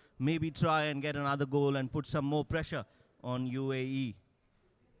goal. Maybe try and get another goal and put some more pressure on UAE.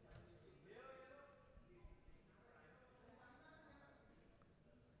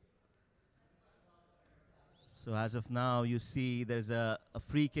 So as of now, you see there's a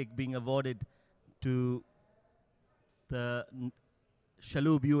free kick being awarded to the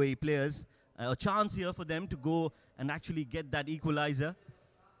Shalub UAE players. A chance here for them to go and actually get that equalizer.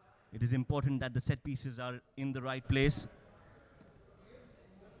 It is important that the set pieces are in the right place.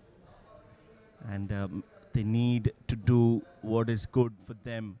 And they need to do what is good for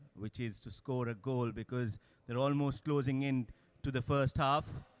them, which is to score a goal, because they're almost closing in to the first half.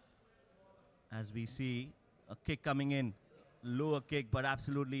 As we see a kick coming in, lower kick, but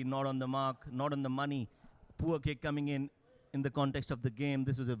absolutely not on the mark, not on the money. Poor kick coming in the context of the game.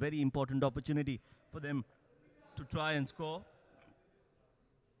 This was a very important opportunity for them to try and score,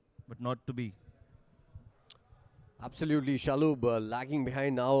 but not to be. Absolutely, Shalub lagging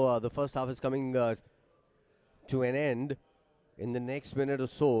behind now. The first half is coming to an end. In the next minute or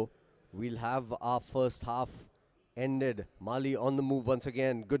so, we'll have our first half ended. Mali on the move once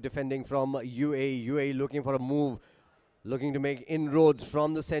again. Good defending from UAE. UAE looking for a move, looking to make inroads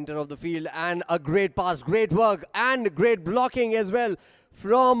from the center of the field. And a great pass, great work, and great blocking as well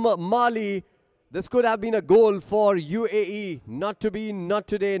from Mali. This could have been a goal for UAE. Not to be, not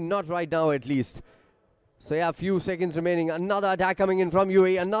today, not right now at least. So yeah, a few seconds remaining. Another attack coming in from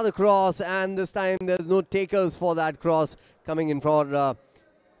UAE. Another cross, and this time there's no takers for that cross coming in for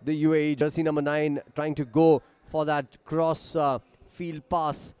the UAE. Jersey number 9 trying to go for that cross field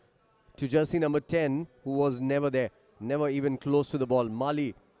pass to jersey number 10, who was never there, never even close to the ball.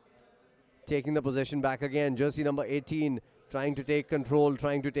 Mali taking the possession back again. Jersey number 18 trying to take control,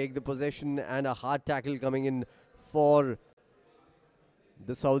 trying to take the possession, and a hard tackle coming in for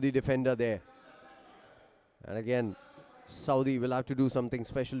the Saudi defender there. And again, Saudi will have to do something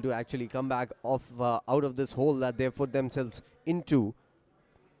special to actually come back off out of this hole that they've put themselves into.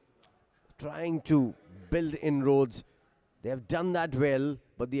 Trying to build inroads. They have done that well,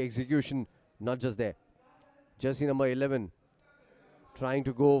 but the execution not just there. Jersey number 11 trying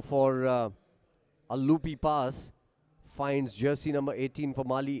to go for a loopy pass. Finds jersey number 18 for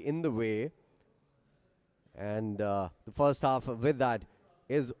Mali in the way. And the first half with that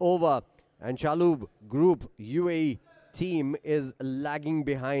is over. And Chalub Group UAE team is lagging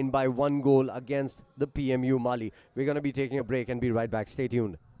behind by 1 goal against the PMU Mali. We're going to be taking a break and be right back. Stay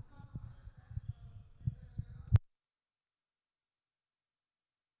tuned.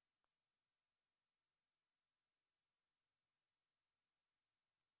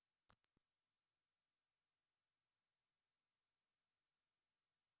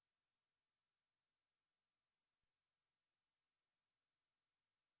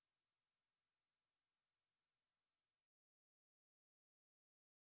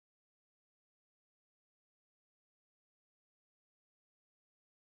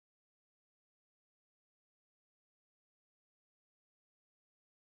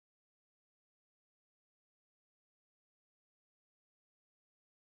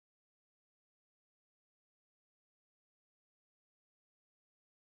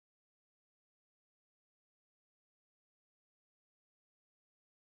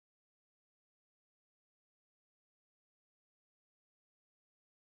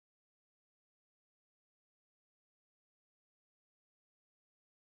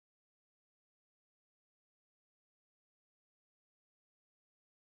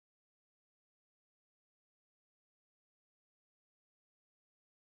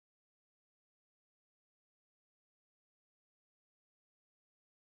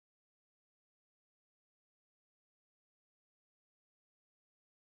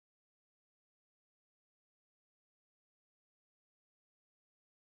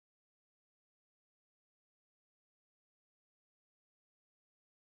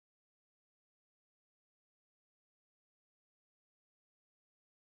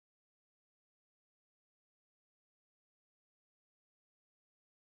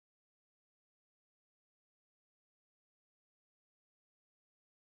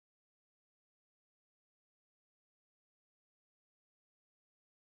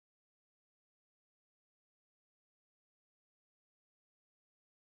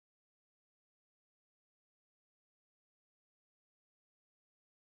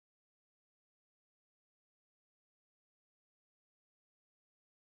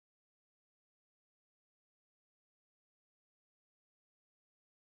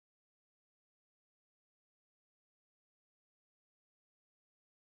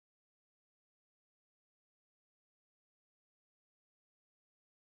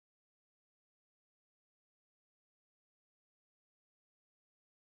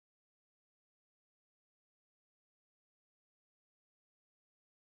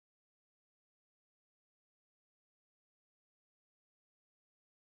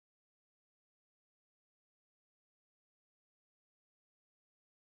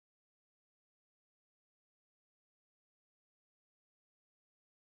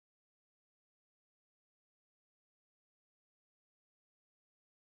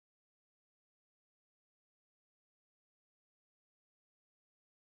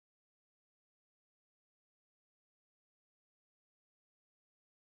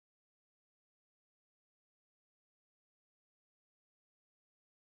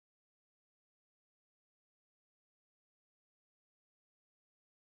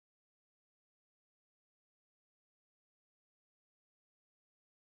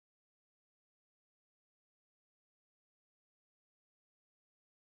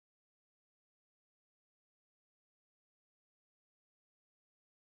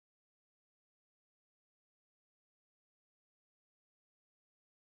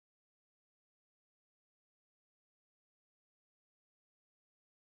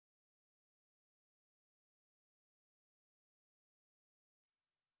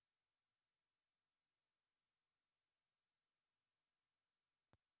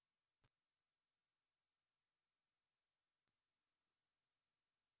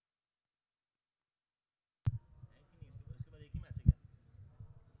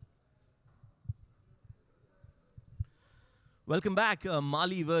 Welcome back.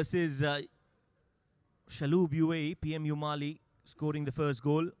 Mali versus Shaloub UAE, PMU Mali scoring the first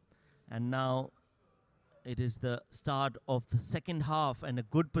goal. And now it is the start of the second half and a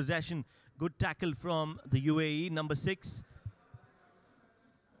good possession, good tackle from the UAE, number 6.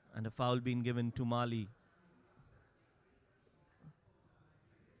 And a foul being given to Mali.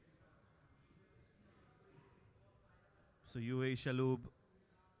 So UAE Shaloub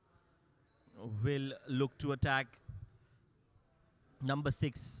will look to attack. Number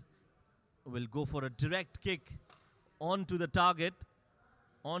 6 will go for a direct kick onto the target,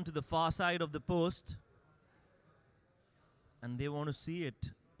 onto the far side of the post. And they want to see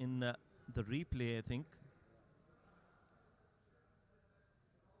it in the replay, I think.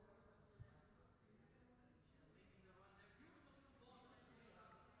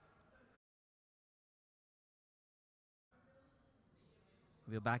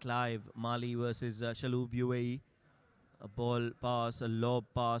 We're back live. Mali versus Shaloub UAE. A ball pass, a lob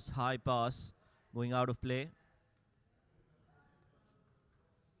pass, high pass, going out of play.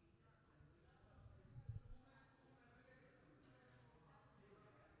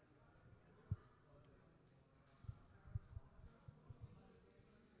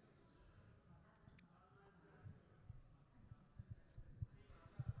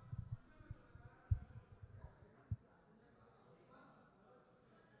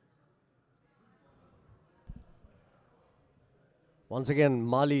 Once again,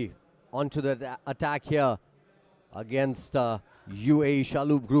 Mali onto the attack here against UAE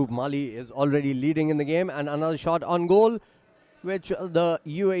Shaloub group. Mali is already leading in the game, and another shot on goal, which the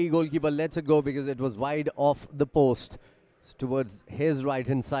UAE goalkeeper lets it go because it was wide off the post towards his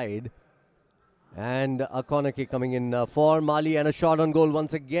right-hand side. And a corner kick coming in for Mali, and a shot on goal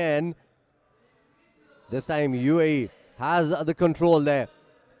once again. This time UAE has the control there.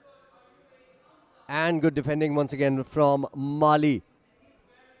 And good defending once again from Mali.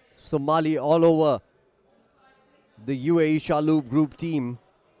 So Mali all over the UAE Shaloub group team.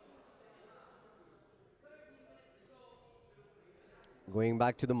 Going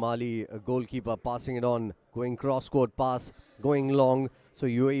back to the Mali goalkeeper, passing it on, going cross-court pass, going long. So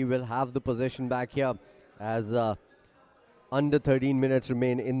UAE will have the possession back here as under 13 minutes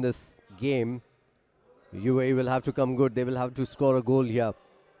remain in this game. UAE will have to come good. They will have to score a goal here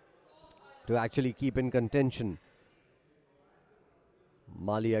to actually keep in contention.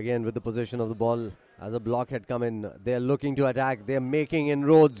 Mali again with the possession of the ball as a block had come in. They're looking to attack. They're making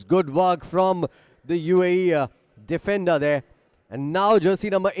inroads. Good work from the UAE defender there. And now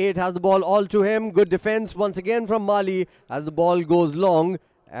jersey number 8 has the ball all to him. Good defense once again from Mali as the ball goes long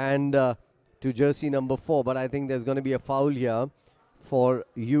and to jersey number 4. But I think there's going to be a foul here for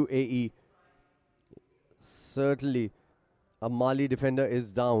UAE. Certainly a Mali defender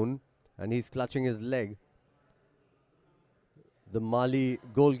is down and he's clutching his leg. The Mali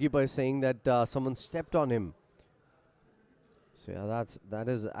goalkeeper is saying that someone stepped on him. So yeah, that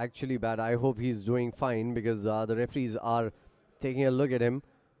is actually bad. I hope he's doing fine because the referees are taking a look at him.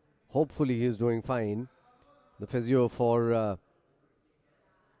 Hopefully he's doing fine. The physio for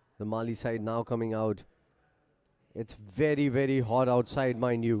the Mali side now coming out. It's very, very hot outside,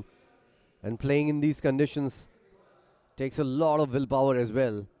 mind you. And playing in these conditions takes a lot of willpower as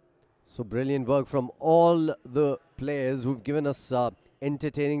well. So brilliant work from all the players who've given us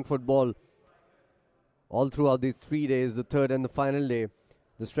entertaining football all throughout these 3 days, the third and the final day.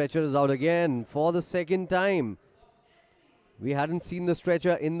 The stretcher is out again for the second time. We hadn't seen the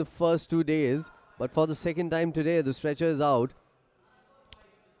stretcher in the first 2 days, but for the second time today, the stretcher is out.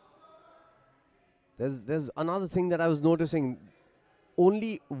 There's another thing that I was noticing.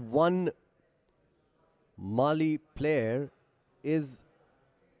 Only one Mali player is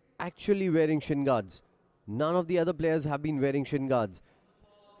actually wearing shin guards. None of the other players have been wearing shin guards,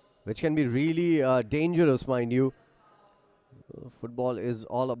 which can be really dangerous, mind you. Football is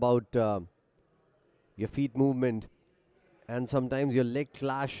all about your feet movement, and sometimes your legs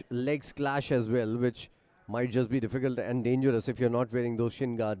clash as well, which might just be difficult and dangerous if you're not wearing those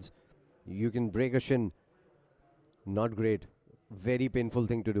shin guards. You can break a shin. Not great. Very painful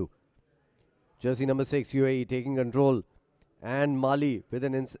thing to do. Jersey number 6, UAE taking control. And Mali with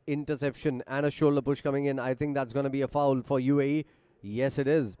an interception and a shoulder push coming in. I think that's going to be a foul for UAE. Yes, it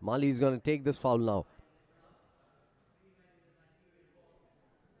is. Mali is going to take this foul now.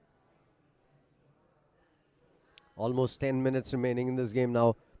 Almost 10 minutes remaining in this game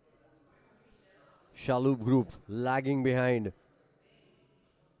now. Shaloub group lagging behind.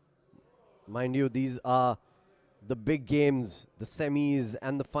 Mind you, these are the big games, the semis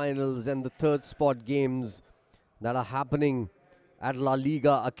and the finals and the third spot games that are happening at La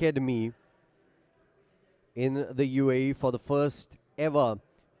Liga Academy. in the UAE for the first ever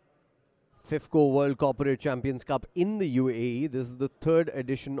FIFCO World Corporate Champions Cup in the UAE. This is the third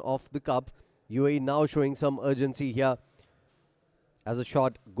edition of the cup. UAE now showing some urgency here as a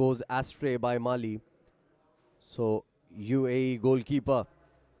shot goes astray by Mali. So UAE goalkeeper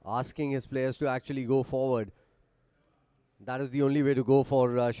asking his players to actually go forward. That is the only way to go for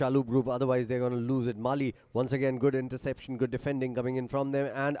Shalhoub Group, otherwise they're going to lose it. Mali, once again, good interception, good defending coming in from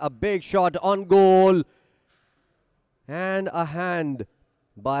them, and a big shot on goal. And a hand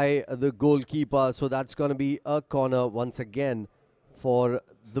by the goalkeeper, so that's going to be a corner once again for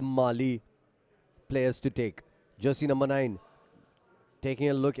the Mali players to take. Jersey number 9 taking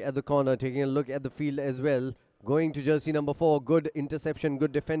a look at the corner, taking a look at the field as well. Going to jersey number 4, good interception,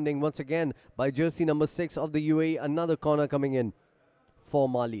 good defending once again by jersey number 6 of the UAE. Another corner coming in for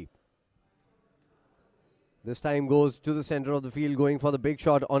Mali. This time goes to the center of the field, going for the big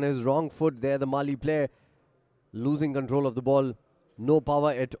shot on his wrong foot there. The Mali player losing control of the ball. No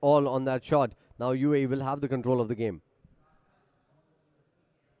power at all on that shot. Now UAE will have the control of the game.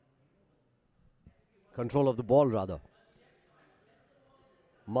 Control of the ball rather.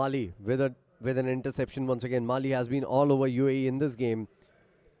 Mali with an interception once again. Mali has been all over UAE in this game,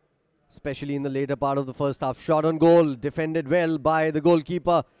 especially in the later part of the first half. Shot on goal, defended well by the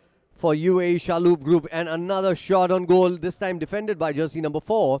goalkeeper for UAE Shalhoub Group, and another shot on goal, this time defended by jersey number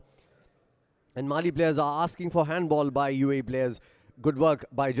 4. And Mali players are asking for handball by UAE players. Good work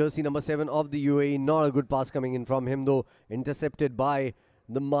by jersey number 7 of the UAE. Not a good pass coming in from him though. Intercepted by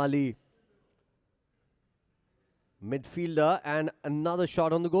the Mali midfielder, and another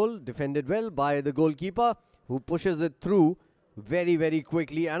shot on the goal, defended well by the goalkeeper, who pushes it through very, very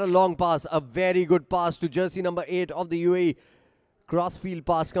quickly, and a long pass, a very good pass to jersey number 8 of the UAE. Crossfield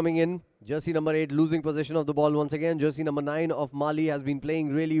pass coming in. Jersey number 8 losing possession of the ball once again. Jersey number 9 of Mali has been playing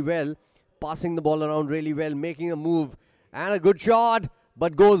really well, passing the ball around really well, making a move, and a good shot,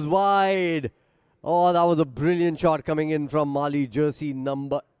 but goes wide. Oh, that was a brilliant shot coming in from Mali. Jersey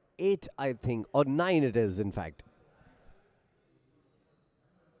number 8, I think, or 9 it is, in fact.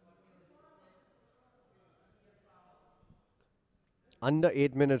 Under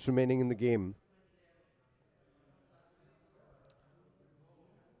 8 minutes remaining in the game.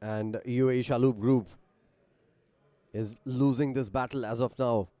 And UAE Shalhoub Group is losing this battle as of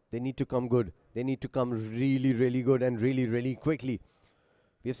now. They need to come good. They need to come really, really good and really, really quickly.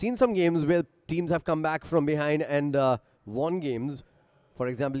 We've seen some games where teams have come back from behind and won games. For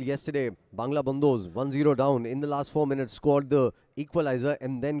example, yesterday, Bangla Bandhos 1-0 down in the last 4 minutes, scored the equalizer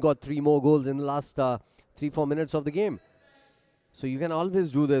and then got 3 more goals in the last 3-4 minutes of the game. So you can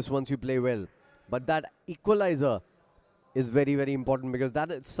always do this once you play well. But that equalizer is very, very important, because that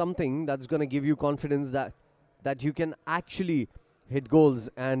is something that's going to give you confidence that you can actually hit goals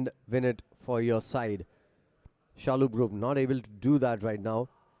and win it for your side. Shalhoub Group not able to do that right now,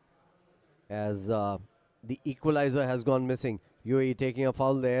 as the equalizer has gone missing. UAE taking a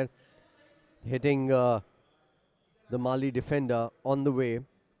foul there, hitting the Mali defender on the way.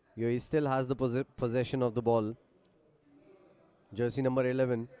 UAE still has the possession of the ball. Jersey number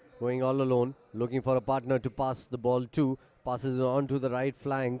 11 going all alone, looking for a partner to pass the ball to. Passes it on to the right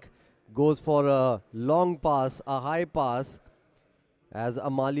flank. Goes for a long pass, a high pass, as a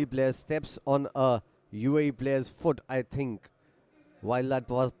Mali player steps on a UAE player's foot, I think, while that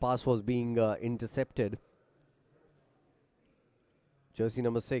pass was being intercepted. Jersey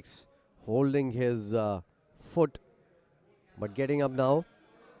number 6 holding his foot, but getting up now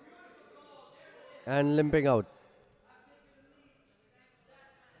and limping out.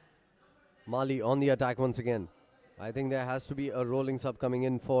 Mali on the attack once again. I think there has to be a rolling sub coming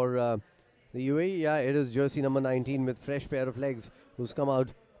in for the UAE. Yeah, it is jersey number 19 with fresh pair of legs who's come out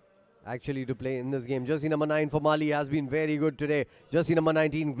actually to play in this game. Jersey number 9 for Mali has been very good today. Jersey number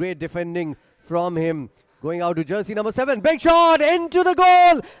 19, great defending from him. Going out to jersey number 7. Big shot into the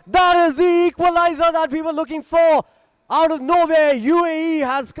goal. That is the equalizer that we were looking for. Out of nowhere, UAE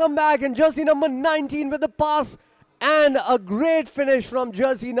has come back, and jersey number 19 with the pass and a great finish from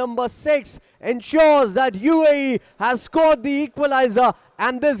jersey number 6 ensures that UAE has scored the equalizer,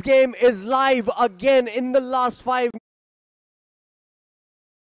 and this game is live again in the last 5 minutes.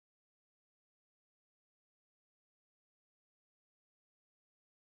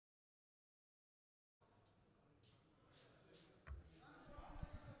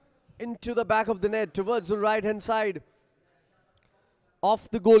 Into the back of the net towards the right hand side of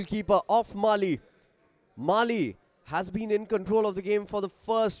the goalkeeper of Mali. Mali has been in control of the game for the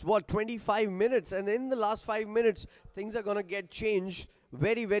first 25 minutes, and in the last 5 minutes things are going to get changed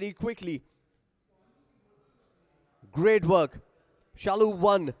very, very quickly. Great work. Shalhoub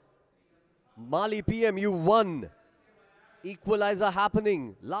 1, Mali PMU 1. Equalizer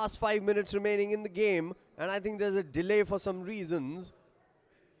happening. Last 5 minutes remaining in the game. And I think there's a delay for some reasons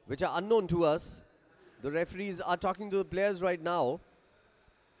which are unknown to us. The referees are talking to the players right now.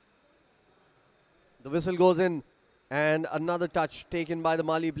 The whistle goes in and another touch taken by the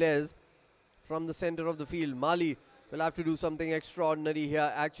Mali players from the center of the field. Mali will have to do something extraordinary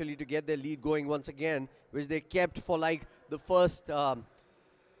here actually to get their lead going once again, which they kept for like the first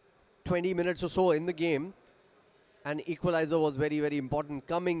 20 minutes or so in the game. And equalizer was very, very important,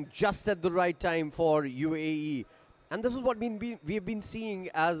 coming just at the right time for UAE. And this is what we've been seeing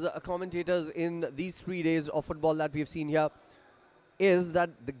as commentators in these 3 days of football that we've seen here, is that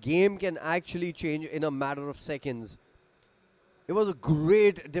the game can actually change in a matter of seconds. It was a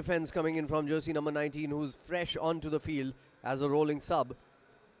great defense coming in from jersey number 19, who's fresh onto the field as a rolling sub.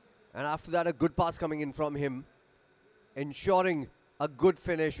 And after that, a good pass coming in from him, ensuring a good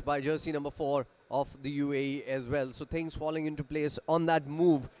finish by jersey number 4 of the UAE as well. So things falling into place on that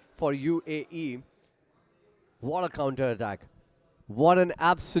move for UAE. What a counter-attack. What an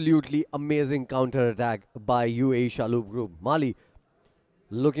absolutely amazing counter-attack by UAE Shaloub Group. Mali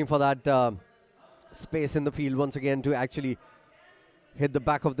looking for that space in the field once again to actually hit the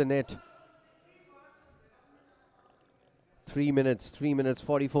back of the net. 3 minutes,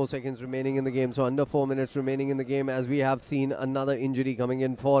 44 seconds remaining in the game. So under 4 minutes remaining in the game, as we have seen another injury coming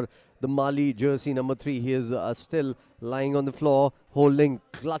in for the Mali jersey number 3. He is still lying on the floor,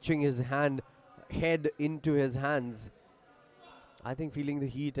 clutching his head into his hands. I think feeling the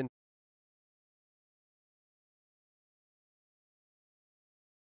heat and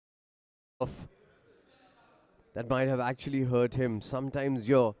that might have actually hurt him. Sometimes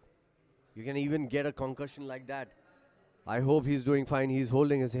you can even get a concussion like that. I hope he's doing fine. He's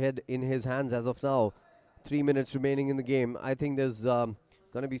holding his head in his hands as of now. 3 minutes remaining in the game. I think there's going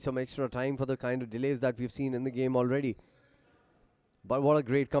to be some extra time for the kind of delays that we've seen in the game already. But what a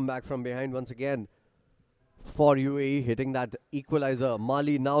great comeback from behind once again for UAE, hitting that equalizer.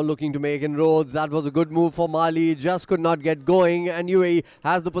 Mali now looking to make inroads. That was a good move for Mali. Just could not get going. And UAE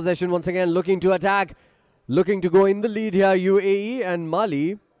has the possession once again, looking to attack. Looking to go in the lead here, UAE. And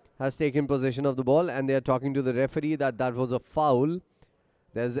Mali has taken possession of the ball, and they are talking to the referee that was a foul.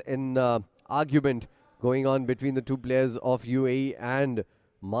 There's an argument going on between the two players of UAE and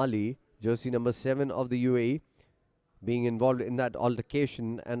Mali. Jersey number 7 of the UAE being involved in that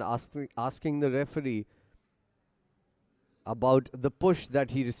altercation and asking the referee about the push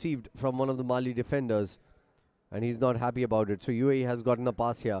that he received from one of the Mali defenders, and he's not happy about it. So UAE has gotten a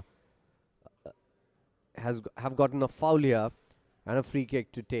pass here, have gotten a foul here, and a free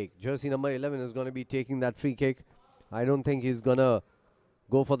kick to take. Jersey number 11 is going to be taking that free kick. I don't think he's going to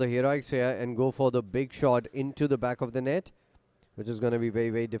go for the heroics here and go for the big shot into the back of the net, which is going to be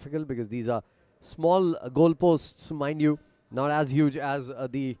very, very difficult because these are small goalposts, mind you, not as huge as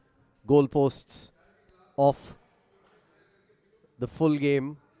the goalposts of the full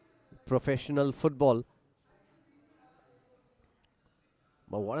game professional football.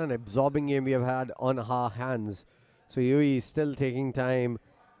 But what an absorbing game we have had on our hands. So UAE is still taking time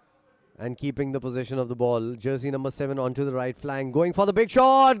and keeping the possession of the ball. Jersey number 7 onto the right flank, going for the big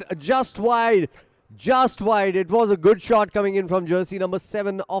shot, just wide, just wide. It was a good shot coming in from jersey number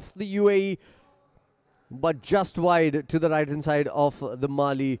 7 of the UAE, but just wide to the right hand side of the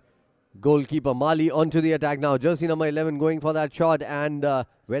Mali goalkeeper. Mali onto the attack now. Jersey number 11 going for that shot, and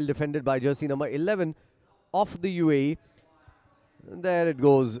well defended by jersey number 11 of the UAE. And there it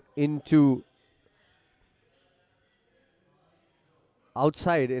goes into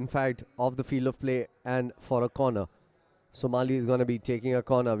outside, in fact, of the field of play and for a corner. So Mali is going to be taking a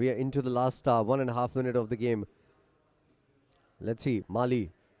corner. We are into the last 1.5 minute of the game. Let's see.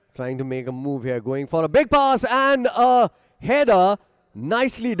 Mali trying to make a move here, going for a big pass and a header.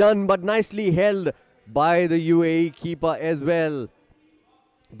 Nicely done, but nicely held by the UAE keeper as well.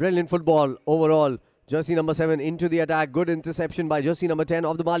 Brilliant football overall. Jersey number 7 into the attack. Good interception by jersey number 10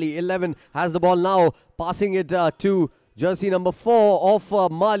 of the Mali. 11 has the ball now, passing it to jersey number 4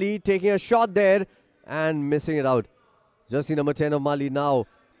 of Mali, taking a shot there and missing it out. Jersey number 10 of Mali now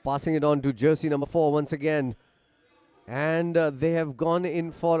passing it on to jersey number 4 once again. And they have gone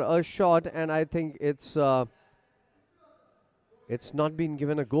in for a shot, and I think it's not been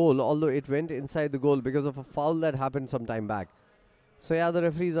given a goal, although it went inside the goal because of a foul that happened some time back. So yeah, the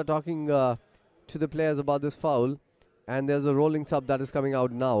referees are talking to the players about this foul, and there's a rolling sub that is coming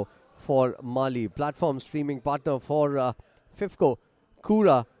out now for Mali. Platform streaming partner for FIFCO,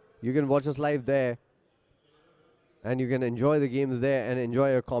 Kura. You can watch us live there, and you can enjoy the games there and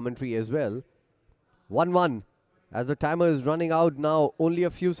enjoy your commentary as well. 1-1 As the timer is running out now, only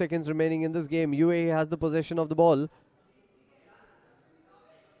a few seconds remaining in this game. UAE has the possession of the ball.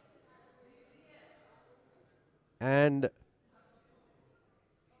 And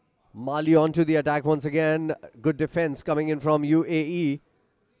Mali onto the attack once again. Good defense coming in from UAE.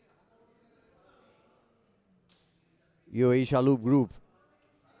 UAE Shaloub group.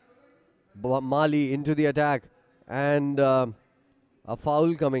 Mali into the attack. And a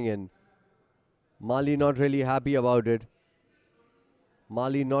foul coming in. Mali not really happy about it.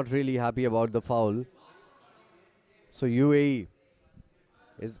 Mali not really happy about the foul. So UAE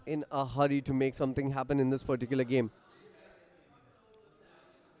is in a hurry to make something happen in this particular game.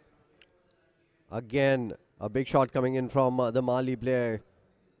 Again, a big shot coming in from the Mali player.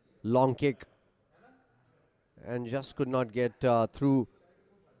 Long kick. And just could not get through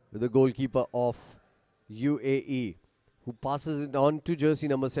the goalkeeper of UAE, who passes it on to jersey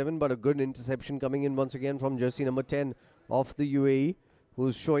number 7, but a good interception coming in once again from jersey number 10 of the UAE,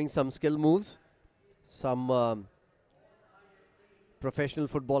 who's showing some skill moves. Some professional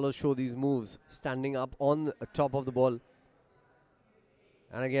footballers show these moves, standing up on the top of the ball.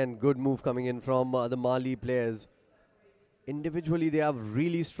 And again, good move coming in from the Mali players. Individually, they are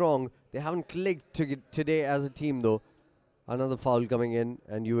really strong. They haven't clicked today as a team, though. Another foul coming in,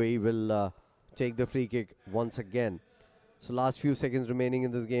 and UAE will take the free kick once again. So last few seconds remaining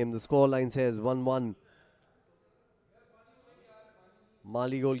in this game. The scoreline says 1-1.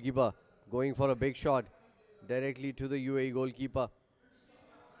 Mali goalkeeper going for a big shot directly to the UAE goalkeeper.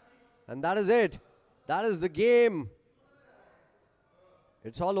 And that is it. That is the game.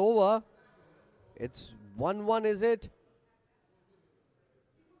 It's all over. It's 1-1, is it?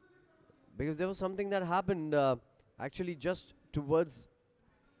 Because there was something that happened actually just towards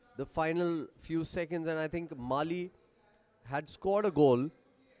the final few seconds, and I think Mali had scored a goal,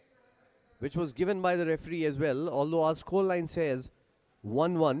 which was given by the referee as well, although our scoreline says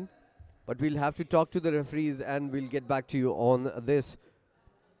 1-1. But we'll have to talk to the referees and we'll get back to you on this.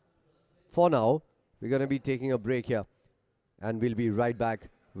 For now, we're going to be taking a break here, and we'll be right back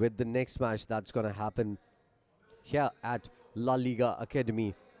with the next match that's going to happen here at La Liga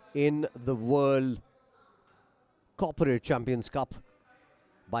Academy in the World Corporate Champions Cup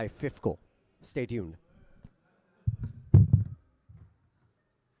by FIFCO. Stay tuned.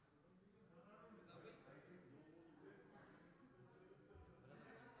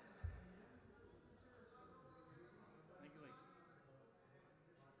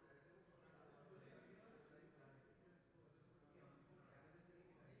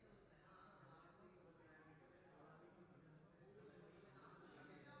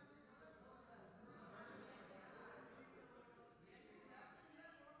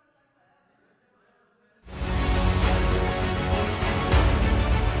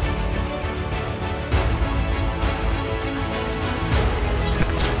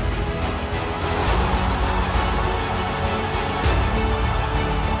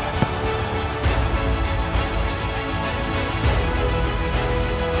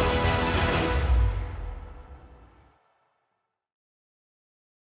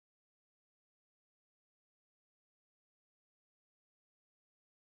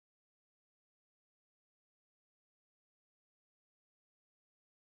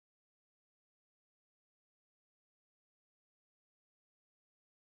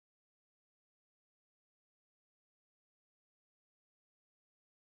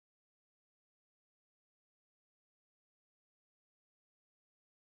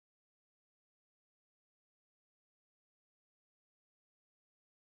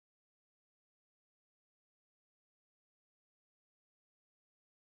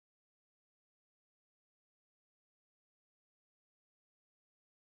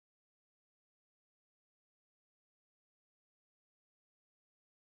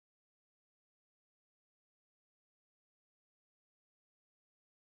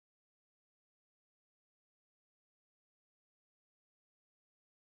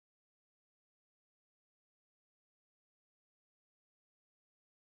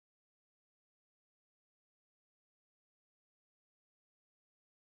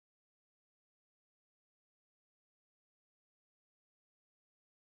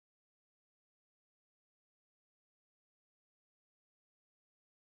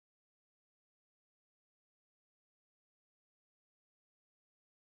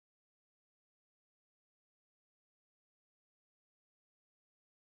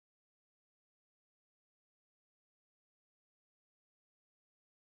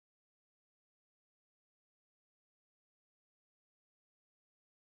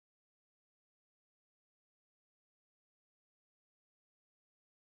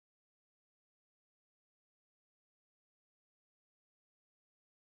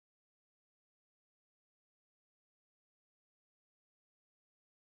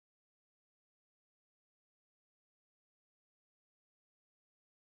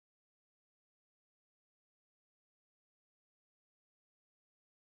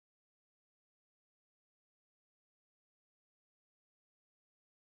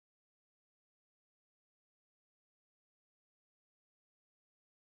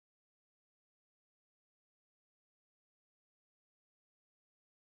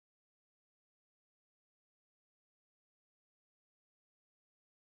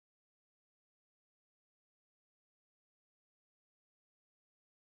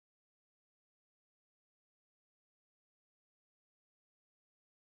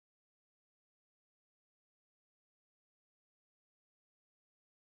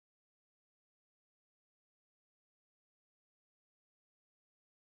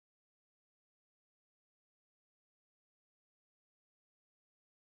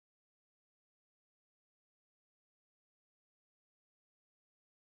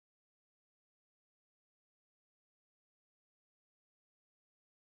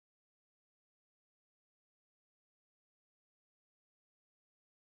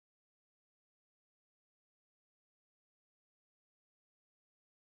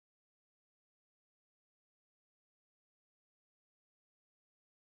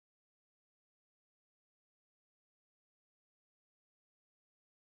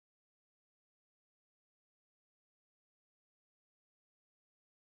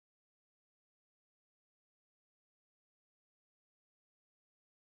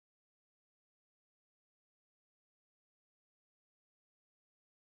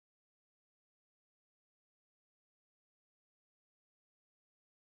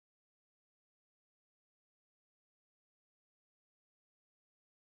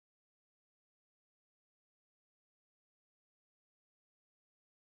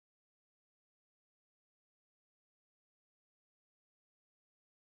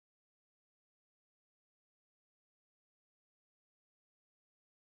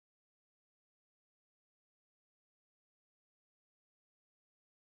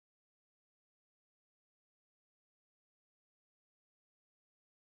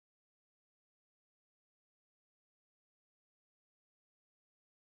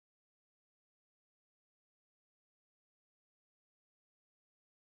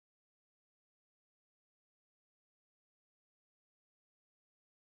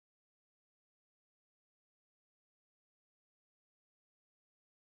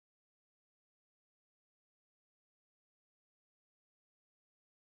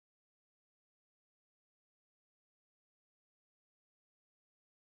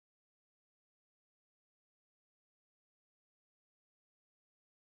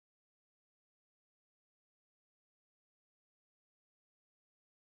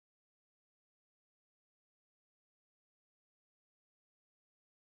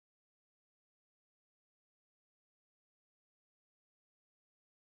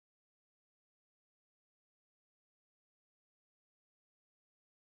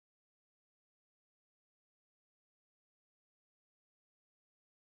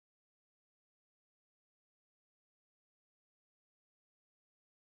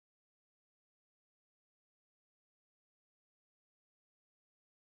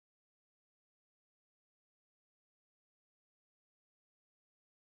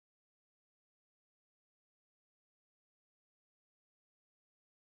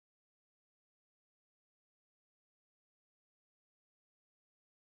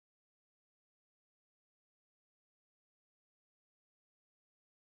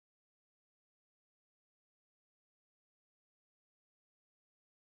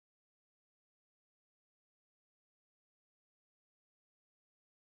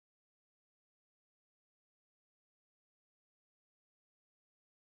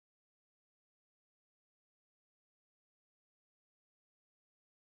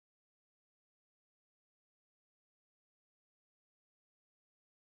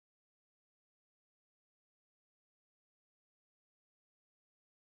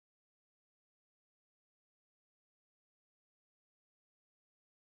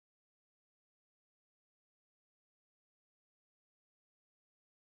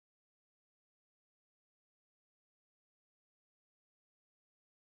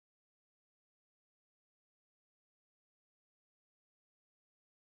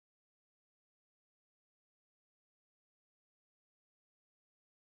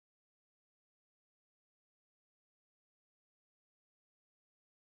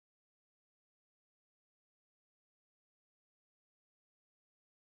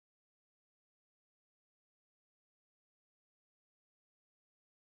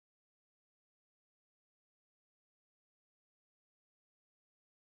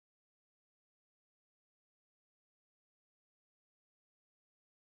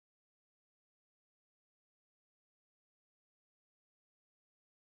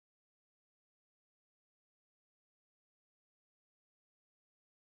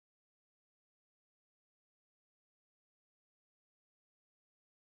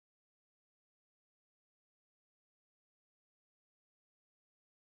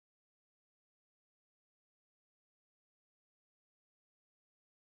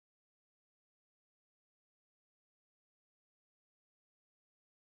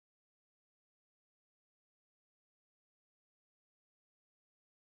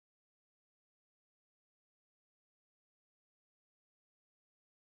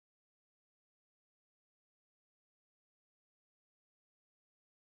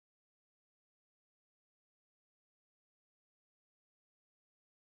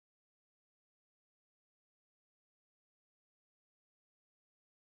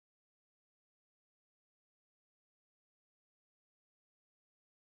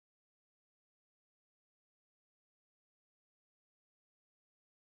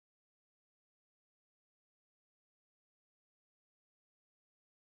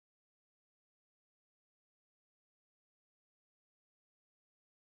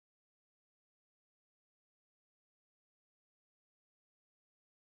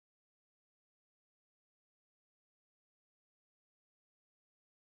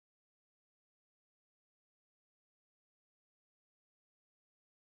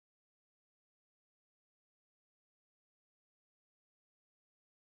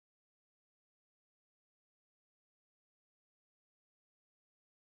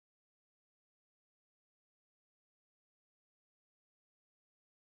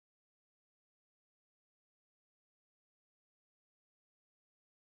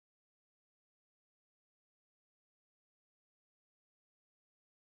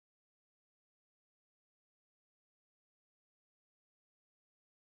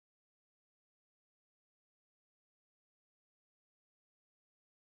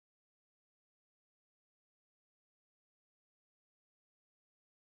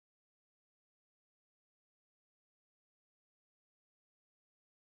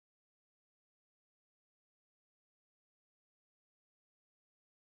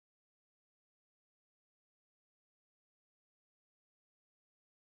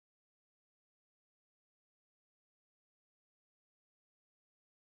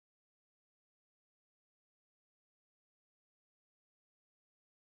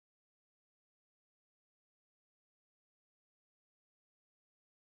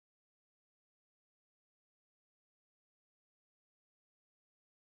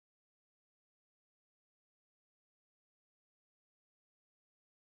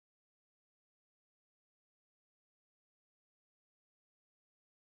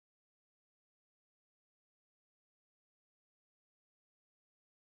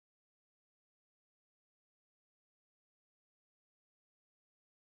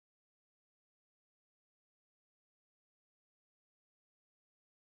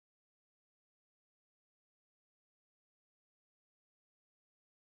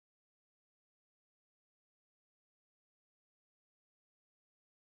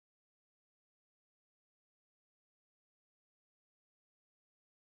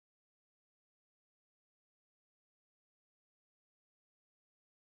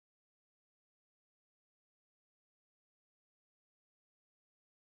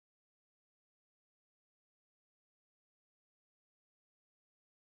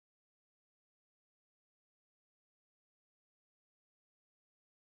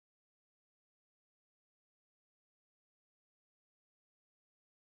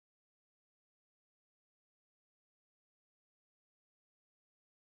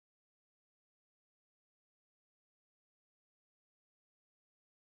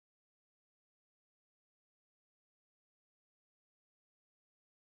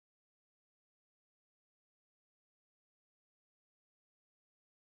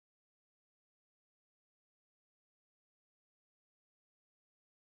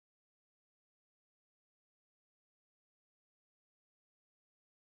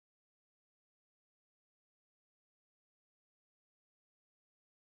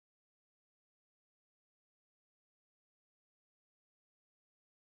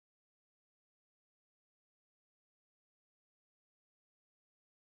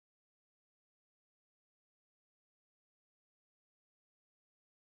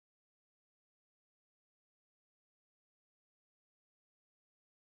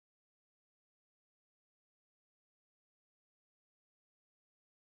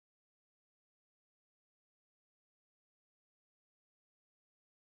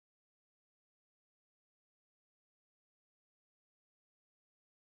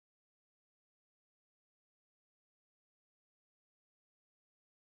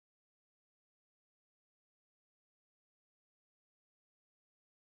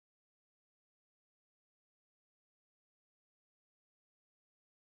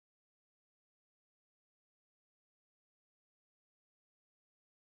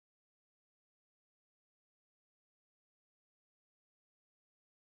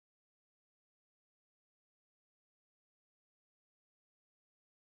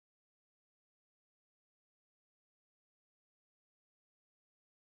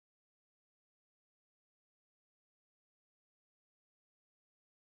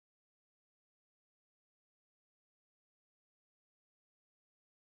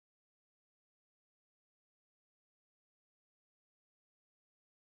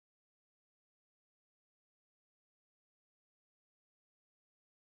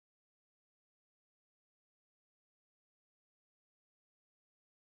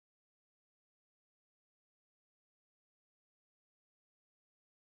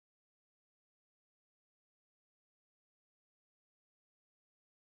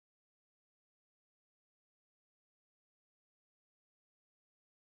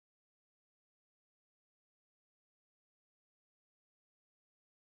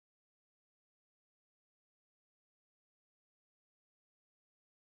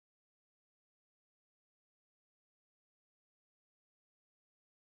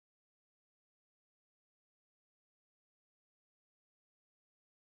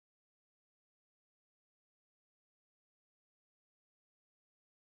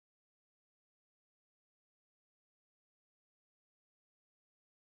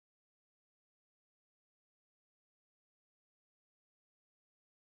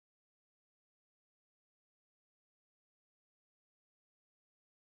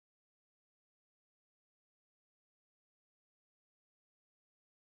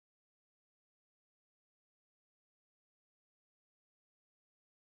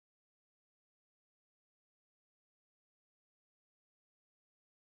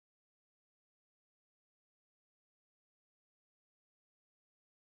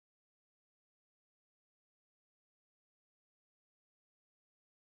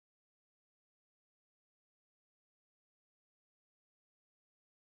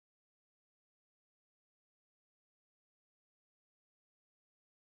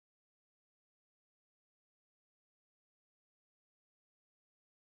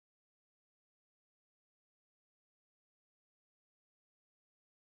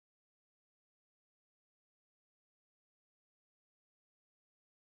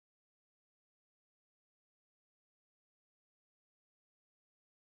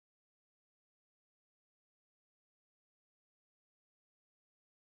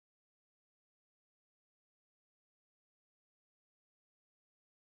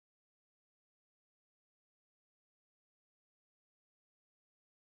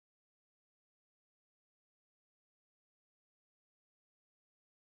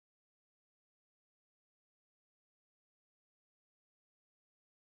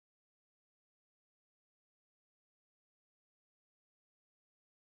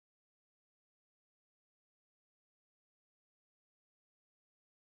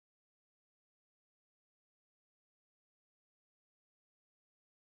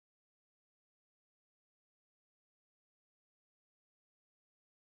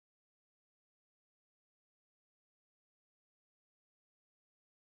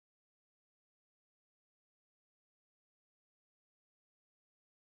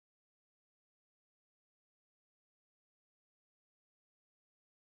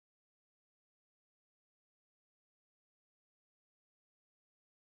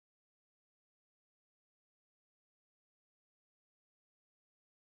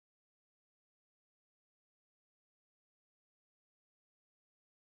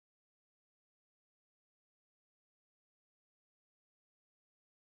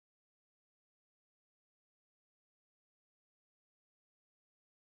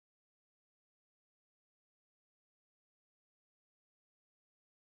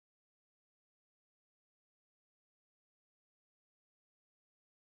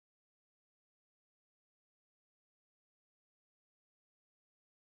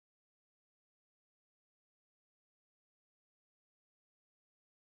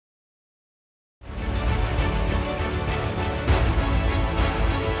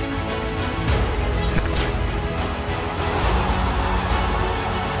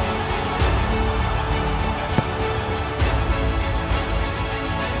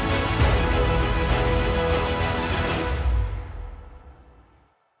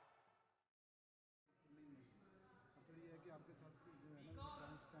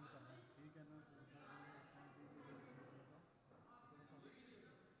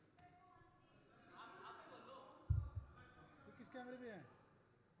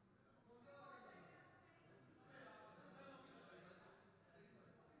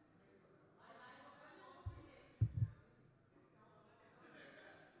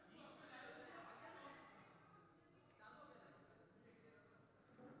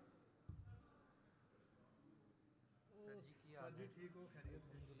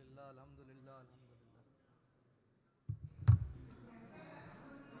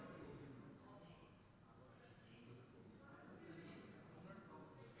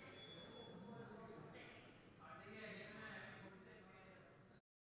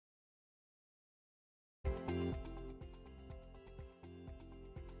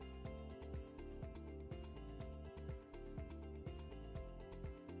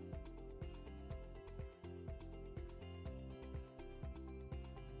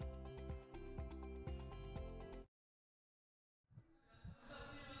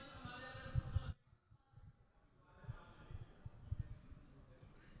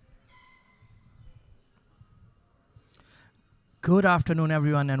 Good afternoon,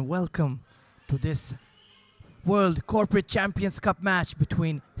 everyone, and welcome to this World Corporate Champions Cup match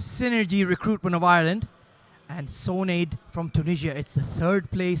between Synergy Recruitment of Ireland and Sonaid from Tunisia. It's the third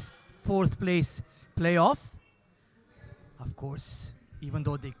place, fourth place playoff. Of course, even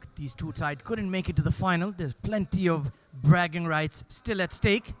though these two sides couldn't make it to the final, there's plenty of bragging rights still at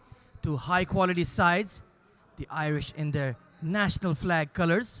stake to high-quality sides. The Irish in their national flag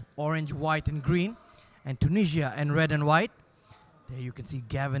colors, orange, white, and green, and Tunisia in red and white. There you can see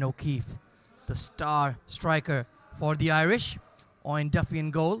Gavin O'Keefe, the star striker for the Irish. Owen Duffy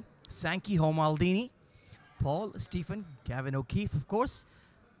in goal. Sankey Homaldini. Paul, Stephen, Gavin O'Keefe, of course.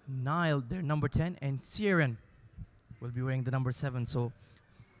 Niall, their number 10. And Ciaran will be wearing the number 7. So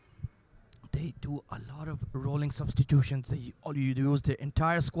they do a lot of rolling substitutions. They use their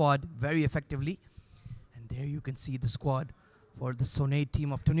entire squad very effectively. And there you can see the squad for the Sonaid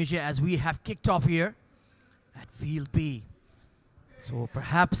team of Tunisia as we have kicked off here at Field B. So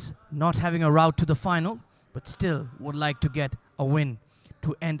perhaps not having a route to the final, but still would like to get a win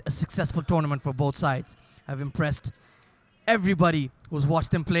to end a successful tournament for both sides. Have impressed everybody who's watched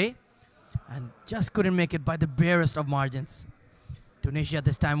them play and just couldn't make it by the barest of margins. Tunisia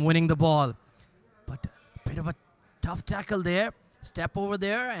this time winning the ball, but a bit of a tough tackle there. Step over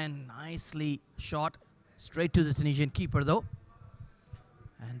there and nicely shot straight to the Tunisian keeper though.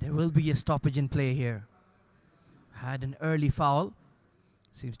 And there will be a stoppage in play here. Had an early foul.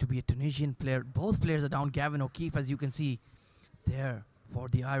 Seems to be a Tunisian player. Both players are down. Gavin O'Keefe, as you can see there for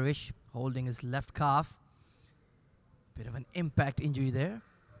the Irish, holding his left calf. Bit of an impact injury there.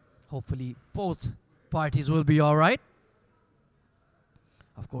 Hopefully both parties will be all right.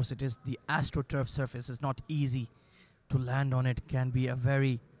 Of course, it is the AstroTurf surface. It's not easy to land on it. Can be a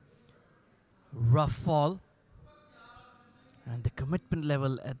very rough fall. And the commitment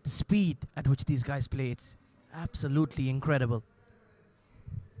level at the speed at which these guys play, it's absolutely incredible.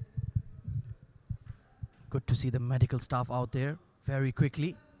 Good to see the medical staff out there very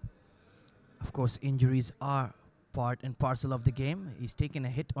quickly. Of course, injuries are part and parcel of the game. He's taken a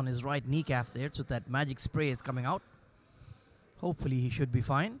hit on his right kneecap there, so that magic spray is coming out. Hopefully he should be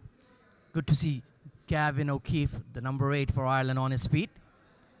fine. Good to see Gavin O'Keefe, the number 8 for Ireland, on his feet.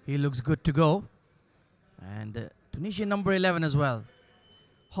 He looks good to go. And Tunisian number 11 as well.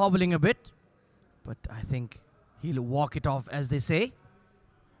 Hobbling a bit, but I think he'll walk it off, as they say.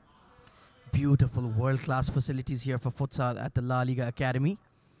 Beautiful world-class facilities here for futsal at the La Liga Academy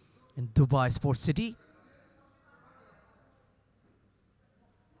in Dubai Sports City.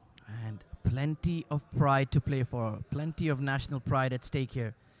 And plenty of pride to play for, plenty of national pride at stake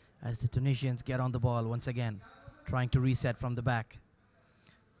here as the Tunisians get on the ball once again, trying to reset from the back.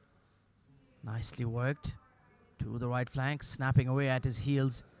 Nicely worked to the right flank, snapping away at his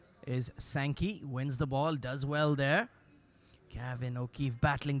heels is Sankey, wins the ball, does well there. Gavin O'Keefe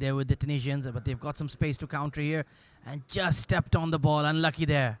battling there with the Tunisians, but they've got some space to counter here and just stepped on the ball, unlucky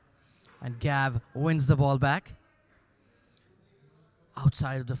there. And Gav wins the ball back.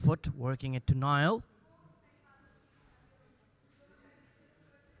 Outside of the foot, working it to Niall.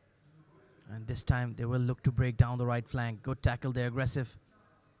 And this time they will look to break down the right flank. Good tackle there, aggressive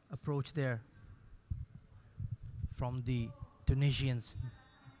approach there from the Tunisians.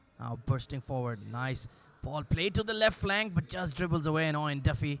 Now bursting forward, nice ball played to the left flank, but just dribbles away, and Owen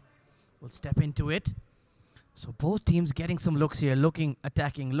Duffy will step into it. So both teams getting some looks here, looking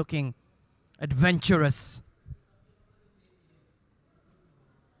attacking, looking adventurous.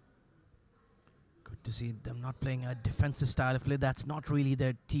 Good to see them not playing a defensive style of play. That's not really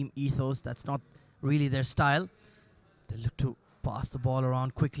their team ethos. That's not really their style. They look to pass the ball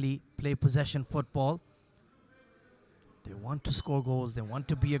around quickly, play possession football. They want to score goals. They want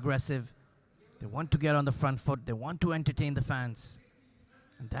to be aggressive. They want to get on the front foot. They want to entertain the fans.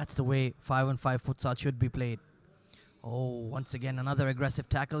 And that's the way 5-on-5 futsal should be played. Oh, once again, another aggressive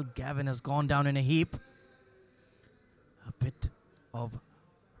tackle. Gavin has gone down in a heap. A bit of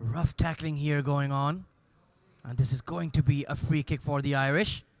rough tackling here going on. And this is going to be a free kick for the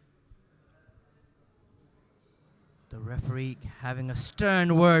Irish. The referee having a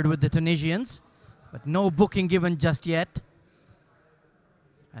stern word with the Tunisians, but no booking given just yet.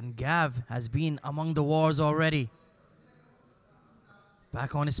 And Gav has been among the wars already.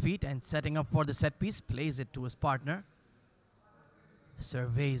 Back on his feet and setting up for the set piece, plays it to his partner.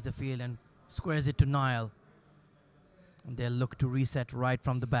 Surveys the field and squares it to Niall. And they'll look to reset right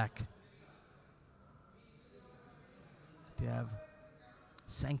from the back. They have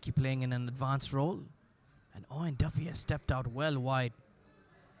Sankey playing in an advanced role. And Owen Duffy has stepped out well wide.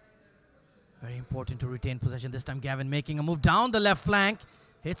 Very important to retain possession. This time Gavin making a move down the left flank.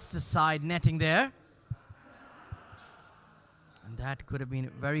 Hits the side netting there. And that could have been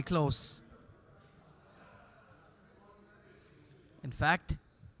very close. In fact,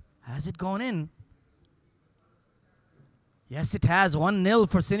 has it gone in? Yes, it has. 1-0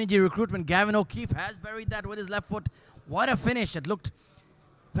 for Synergy Recruitment. Gavin O'Keefe has buried that with his left foot. What a finish. It looked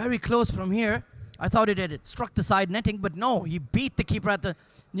very close from here. I thought it had struck the side netting, but no, he beat the keeper at the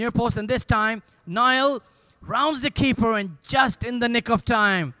near post. And this time, Niall rounds the keeper, and just in the nick of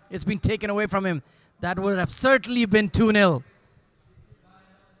time, it's been taken away from him. That would have certainly been 2-0.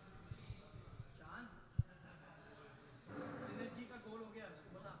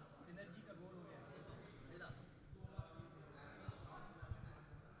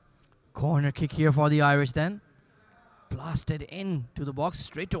 Corner kick here for the Irish then. Blasted into the box,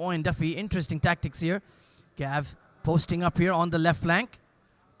 straight to Owen Duffy. Interesting tactics here. Gav posting up here on the left flank,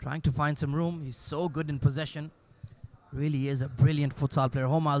 trying to find some room. He's so good in possession. Really is a brilliant futsal player.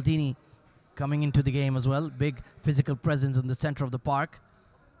 Home Aldini coming into the game as well. Big physical presence in the center of the park.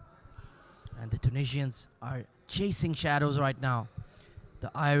 And the Tunisians are chasing shadows right now.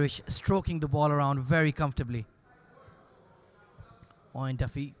 The Irish stroking the ball around very comfortably. Owen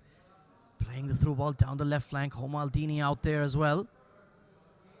Duffy playing the through ball down the left flank. Home Aldini out there as well.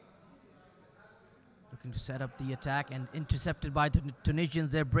 Looking to set up the attack and intercepted by the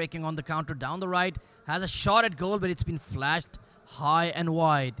Tunisians. They're breaking on the counter down the right. Has a shot at goal, but it's been flashed high and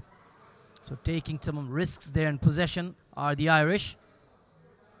wide. So taking some risks there in possession are the Irish.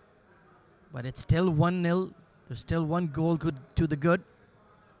 But it's still 1-0. There's still one goal good to the good.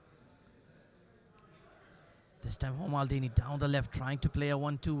 This time Home Aldini down the left, trying to play a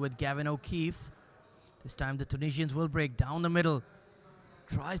 1-2 with Gavin O'Keefe. This time the Tunisians will break down the middle.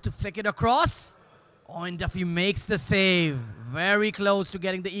 Tries to flick it across. Owen Duffy makes the save. Very close to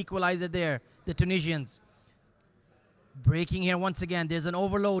getting the equalizer there, the Tunisians. Breaking here once again. There's an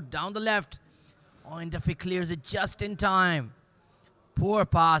overload down the left. Owen Duffy clears it just in time. Poor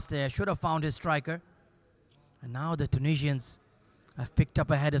pass there. Should have found his striker. And now the Tunisians have picked up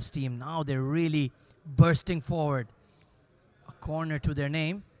a head of steam. Now they're really bursting forward. A corner to their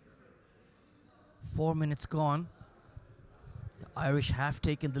name. 4 minutes gone. The Irish have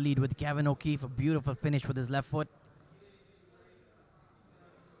taken the lead with Gavin O'Keefe. A beautiful finish with his left foot.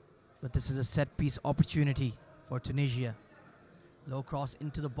 But this is a set piece opportunity for Tunisia. Low cross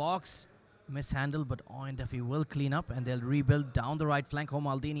into the box. Mishandled, but Owen Duffy will clean up and they'll rebuild down the right flank. Home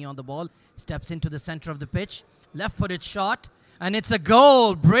Aldini on the ball. Steps into the center of the pitch. Left-footed shot. And it's a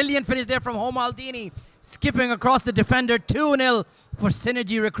goal. Brilliant finish there from Home Aldini. Skipping across the defender. 2-0 for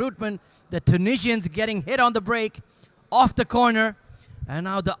Synergy Recruitment. The Tunisians getting hit on the break. Off the corner. And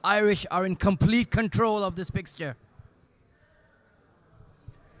now the Irish are in complete control of this fixture.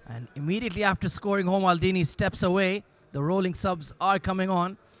 And immediately after scoring, Home Aldini steps away. The rolling subs are coming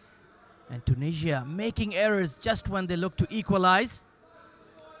on. And Tunisia making errors just when they look to equalize.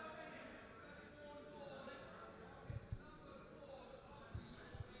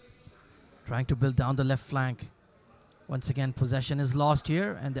 Trying to build down the left flank. Once again, possession is lost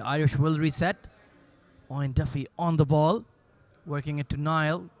here, and the Irish will reset. Owen Duffy on the ball, working it to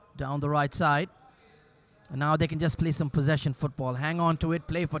Niall down the right side. And now they can just play some possession football. Hang on to it,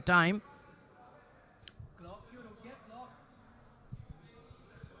 play for time.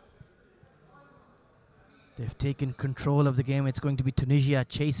 They've taken control of the game. It's going to be Tunisia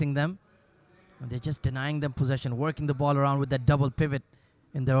chasing them. And they're just denying them possession, working the ball around with that double pivot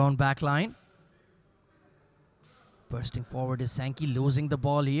in their own back line. Bursting forward is Sankey, losing the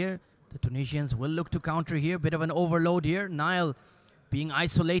ball here. The Tunisians will look to counter here. Bit of an overload here. Niall being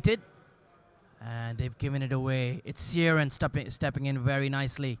isolated. And they've given it away. It's Sieran stepping in very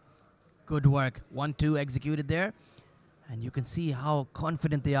nicely. Good work. 1-2 executed there. And you can see how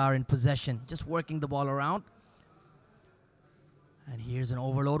confident they are in possession, just working the ball around. And here's an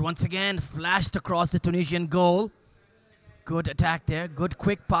overload once again, flashed across the Tunisian goal. Good attack there, good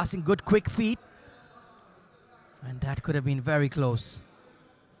quick passing, good quick feet. And that could have been very close.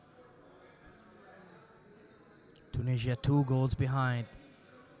 Tunisia 2 goals behind.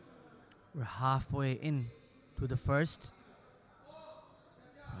 We're halfway in to the first.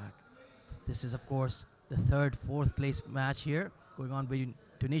 This is, of course, the third, fourth place match here going on between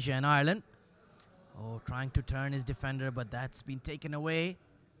Tunisia and Ireland. Oh, trying to turn his defender, but that's been taken away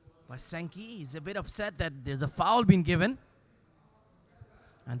by Senki. He's a bit upset that there's a foul being given.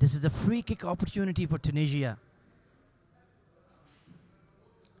 And this is a free kick opportunity for Tunisia.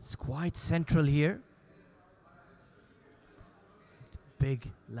 It's quite central here.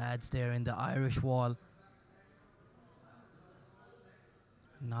 Big lads there in the Irish wall.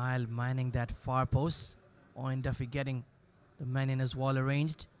 Niall manning that far post. Owen Duffy getting the men in his wall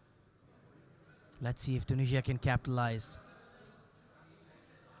arranged. Let's see if Tunisia can capitalize.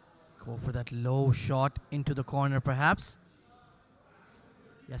 Go for that low shot into the corner perhaps.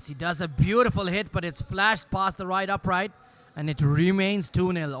 Yes, he does a beautiful hit, but it's flashed past the right upright and it remains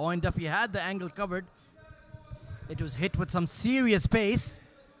 2-0. Owen Duffy had the angle covered. It was hit with some serious pace.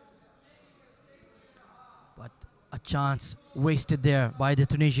 But a chance wasted there by the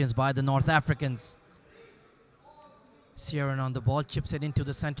Tunisians, by the North Africans. Sieran on the ball, chips it into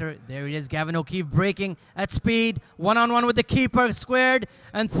the center. There it is, Gavin O'Keefe breaking at speed. One-on-one with the keeper, squared,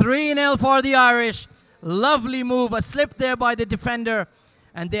 and 3-0 for the Irish. Lovely move, a slip there by the defender,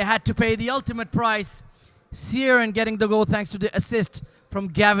 and they had to pay the ultimate price. Sieran getting the goal thanks to the assist from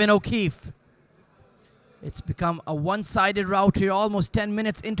Gavin O'Keefe. It's become a one-sided rout here, almost 10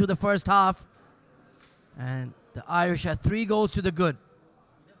 minutes into the first half. And the Irish have 3 goals to the good.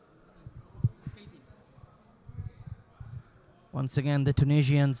 Once again, the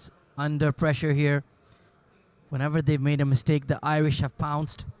Tunisians under pressure here. Whenever they've made a mistake, the Irish have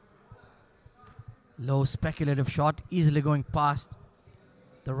pounced. Low speculative shot, easily going past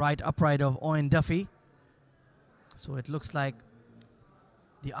the right upright of Owen Duffy. So it looks like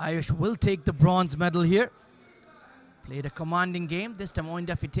the Irish will take the bronze medal here. Played a commanding game. This time Owen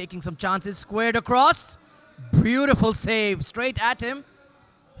Duffy taking some chances. Squared across. Beautiful save. Straight at him.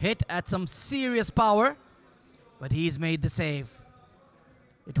 Hit at some serious power. But he's made the save.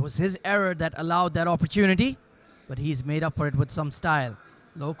 It was his error that allowed that opportunity. But he's made up for it with some style.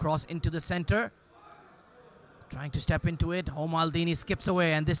 Low cross into the center. Trying to step into it. Homaldini skips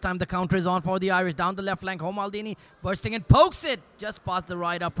away. And this time the counter is on for the Irish. Down the left flank. Homaldini bursting and pokes it. Just past the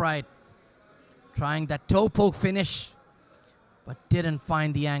right upright. Trying that toe poke finish. But didn't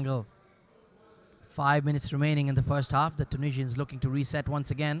find the angle. 5 minutes remaining in the first half. The Tunisians looking to reset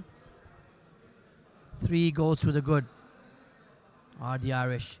once again. 3 goals to the good are the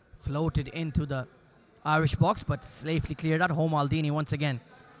Irish. Floated into the Irish box, but safely cleared out. Homaldini once again.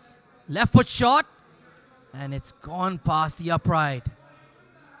 Left foot shot. And it's gone past the upright.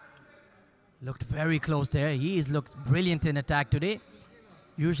 Looked very close there. He's looked brilliant in attack today.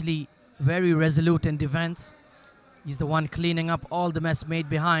 Usually very resolute in defense. He's the one cleaning up all the mess made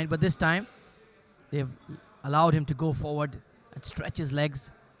behind. But this time, they've allowed him to go forward and stretch his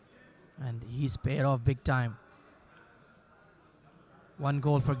legs. And he's paid off big time. 1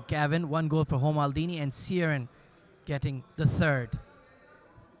 goal for Gavin, 1 goal for Homaldini, and Sieran getting the third.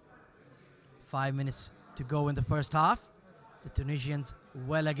 5 minutes to go in the first half. The Tunisians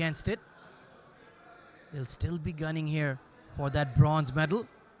well against it. They'll still be gunning here for that bronze medal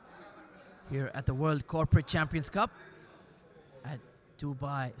here at the World Corporate Champions Cup at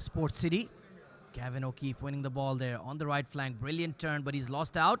Dubai Sports City. Gavin O'Keefe winning the ball there on the right flank. Brilliant turn, but he's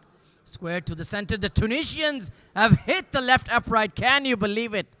lost out. Squared to the center. The Tunisians have hit the left upright. Can you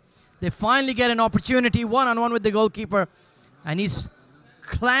believe it? They finally get an opportunity one-on-one with the goalkeeper, and he's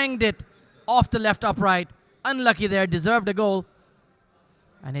clanged it off the left upright. Unlucky there, deserved a goal.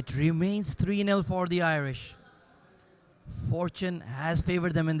 And it remains 3-0 for the Irish. Fortune has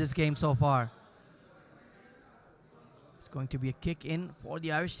favored them in this game so far. It's going to be a kick in for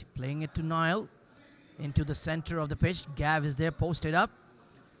the Irish. Playing it to Niall. Into the center of the pitch. Gav is there, posted up.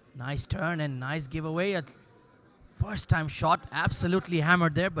 Nice turn and nice giveaway. A first time shot, absolutely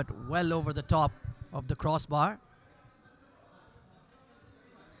hammered there, but well over the top of the crossbar.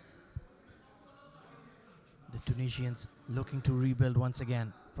 The Tunisians looking to rebuild once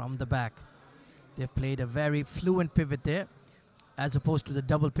again from the back. They've played a very fluent pivot there, as opposed to the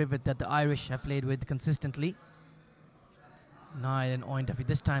double pivot that the Irish have played with consistently. Niall and Owen Duffy.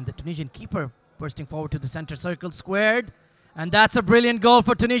 This time the Tunisian keeper bursting forward to the center circle, squared. And that's a brilliant goal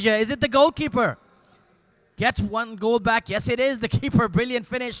for Tunisia. Is it the goalkeeper? get one goal back. Yes, it is. The keeper, brilliant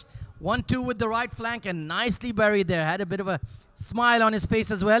finish. 1-2 with the right flank and nicely buried there. Had a bit of a smile on his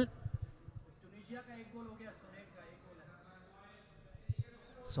face as well.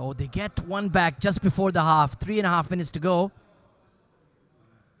 So they get one back just before the half. 3.5 minutes to go.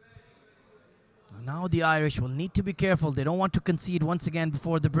 Now the Irish will need to be careful. They don't want to concede once again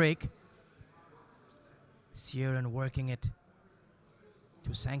before the break. Sheeran working it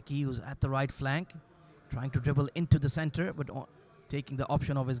to Sankey, who's at the right flank, trying to dribble into the center, but taking the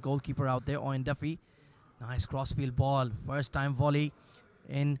option of his goalkeeper out there, Owen Duffy. Nice crossfield ball, first time volley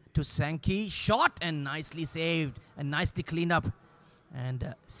into Sankey. Shot and nicely saved and nicely cleaned up.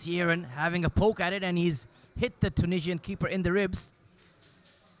 And Sheeran having a poke at it, and he's hit the Tunisian keeper in the ribs.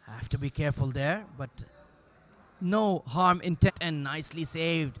 Have to be careful there, but no harm intent, and nicely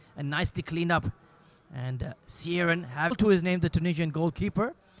saved and nicely cleaned up. And Sheeran having to his name, the Tunisian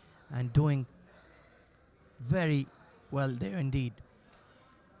goalkeeper, and doing very well there indeed.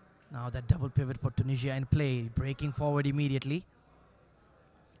 Now that double pivot for Tunisia in play, breaking forward immediately.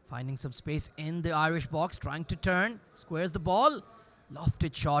 Finding some space in the Irish box, trying to turn, squares the ball.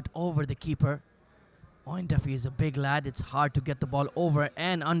 Lofted shot over the keeper. Owen Duffy is a big lad. It's hard to get the ball over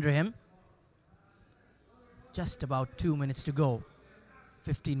and under him. Just about 2 minutes to go.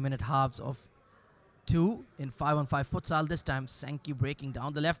 15-minute halves of 2 in 5-on-5 futsal. This time Sankey breaking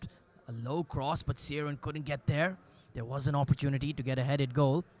down the left. A low cross, but Sheeran couldn't get there. There was an opportunity to get a headed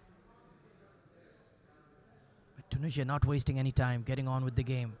goal. But Tunisia not wasting any time, getting on with the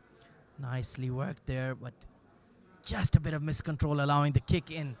game. Nicely worked there, but just a bit of miscontrol, allowing the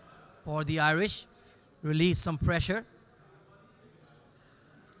kick in for the Irish. Relieve some pressure.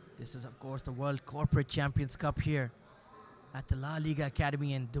 This is, of course, the World Corporate Champions Cup here at the La Liga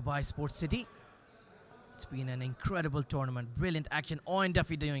Academy in Dubai Sports City. It's been an incredible tournament. Brilliant action. Owen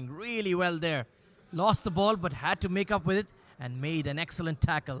Duffy doing really well there. Lost the ball, but had to make up with it and made an excellent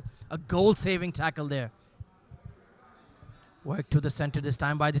tackle. A goal-saving tackle there. Worked to the center this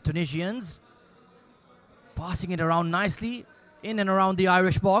time by the Tunisians. Passing it around nicely in and around the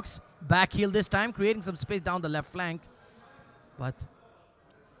Irish box. Back heel this time, creating some space down the left flank. But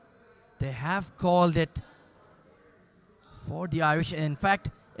they have called it for the Irish. And in fact,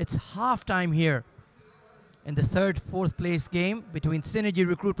 it's half-time here in the fourth place game between Synergy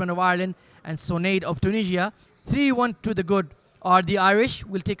Recruitment of Ireland and Sonaid of Tunisia. 3-1 to the good are the Irish.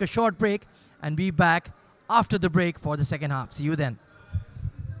 We'll take a short break and be back after the break for the second half. See you then.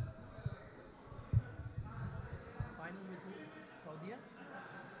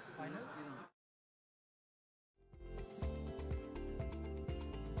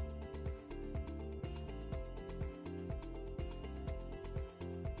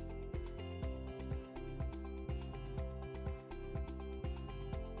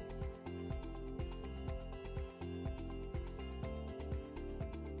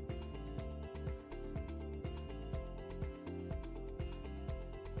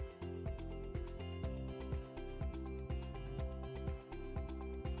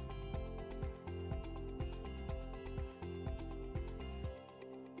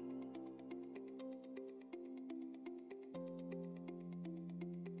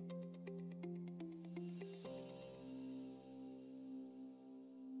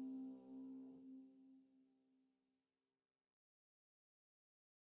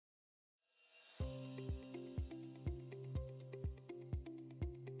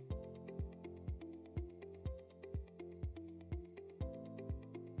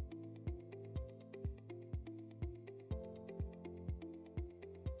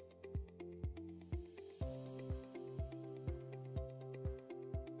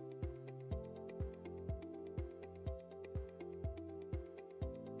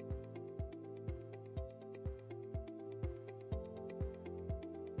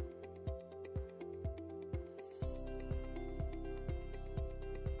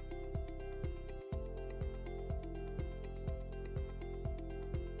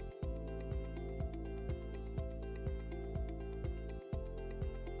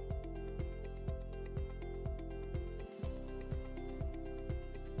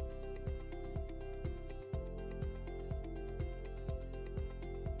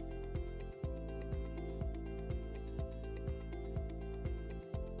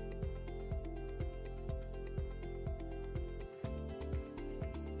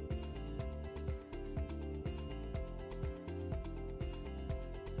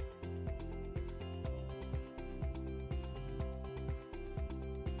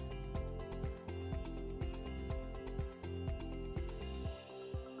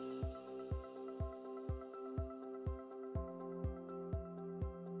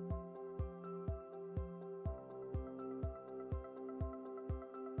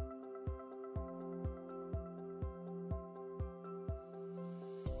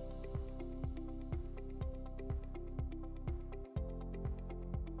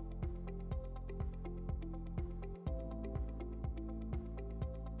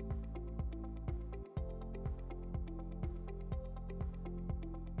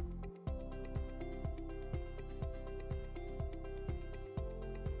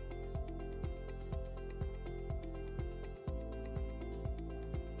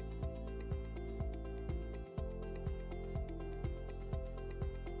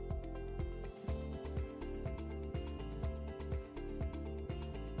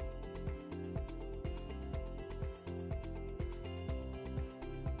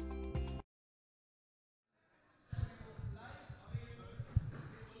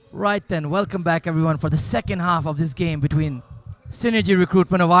 Right then, welcome back everyone for the second half of this game between Synergy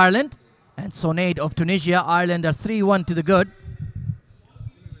Recruitment of Ireland and Sonaid of Tunisia. Ireland are 3-1 to the good.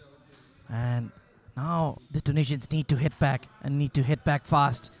 And now the Tunisians need to hit back and need to hit back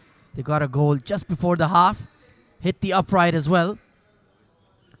fast. They got a goal just before the half, hit the upright as well.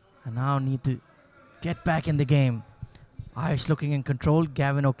 And now need to get back in the game. Irish looking in control.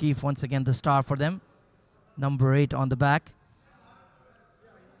 Gavin O'Keefe once again the star for them. Number 8 on the back.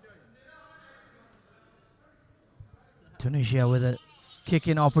 Tunisia with a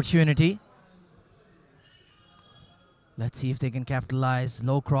kick-in opportunity. Let's see if they can capitalize.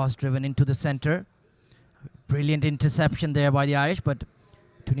 Low cross driven into the center. Brilliant interception there by the Irish, but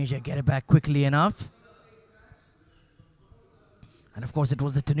Tunisia get it back quickly enough. And of course it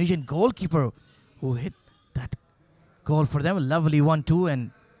was the Tunisian goalkeeper who hit that goal for them. A lovely 1-2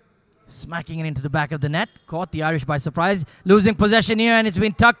 and smacking it into the back of the net. Caught the Irish by surprise. Losing possession here and it's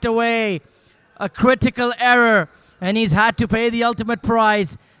been tucked away. A critical error. And he's had to pay the ultimate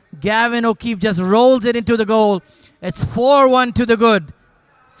price. Gavin O'Keefe just rolls it into the goal. It's 4-1 to the good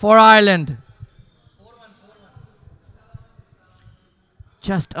for Ireland.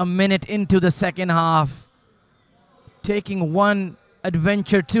 Just a minute into the second half. Taking one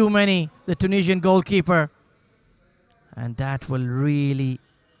adventure too many, the Tunisian goalkeeper. And that will really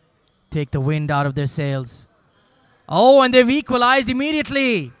take the wind out of their sails. Oh, and they've equalized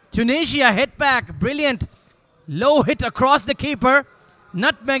immediately. Tunisia hit back. Brilliant. Low hit across the keeper,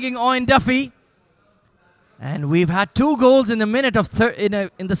 nutmegging Owen Duffy. And we've had 2 goals in the minute of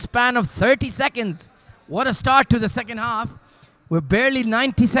in the span of 30 seconds. What a start to the second half. We're barely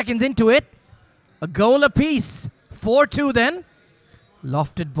 90 seconds into it. A goal apiece. 4-2 then.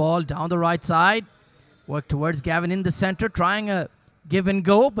 Lofted ball down the right side. Work towards Gavin in the center, trying a give and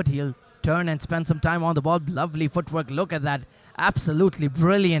go, but he'll turn and spend some time on the ball. Lovely footwork. Look at that. Absolutely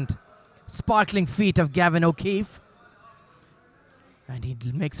brilliant. Sparkling feet of Gavin O'Keefe. And he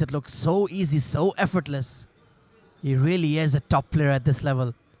makes it look so easy, so effortless. He really is a top player at this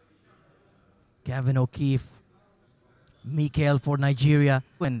level. Gavin O'Keefe. Mikael for Nigeria.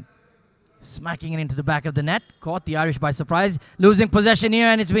 And smacking it into the back of the net. Caught the Irish by surprise. Losing possession here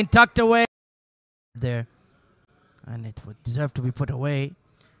and it's been tucked away. There. And it would deserve to be put away.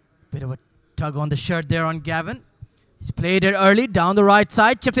 Bit of a tug on the shirt there on Gavin. He's played it early, down the right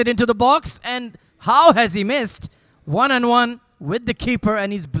side, chips it into the box, and how has he missed? 1-on-1 with the keeper,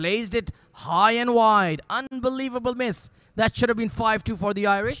 and he's blazed it high and wide. Unbelievable miss. That should have been 5-2 for the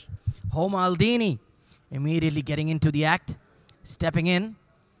Irish. Home Aldini immediately getting into the act, stepping in,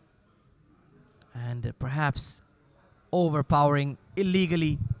 and perhaps overpowering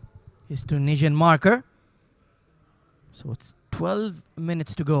illegally his Tunisian marker. So it's 12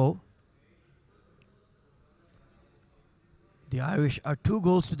 minutes to go. The Irish are 2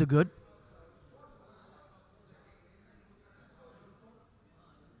 goals to the good.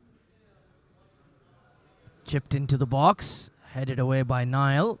 Chipped into the box, headed away by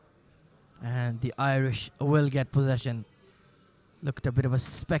Niall. And the Irish will get possession. Looked a bit of a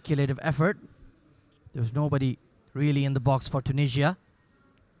speculative effort. There was nobody really in the box for Tunisia.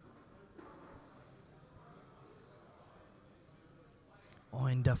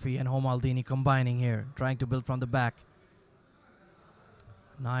 Owen Duffy and Home Aldini combining here, trying to build from the back.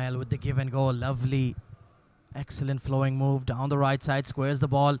 Niall with the give and go. Lovely, excellent flowing move down the right side. Squares the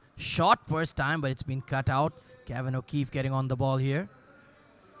ball. Shot first time, but it's been cut out. Gavin O'Keefe getting on the ball here.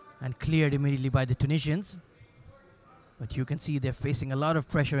 And cleared immediately by the Tunisians. But you can see they're facing a lot of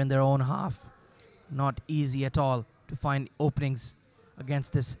pressure in their own half. Not easy at all to find openings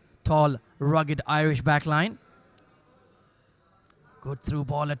against this tall, rugged Irish backline. Good through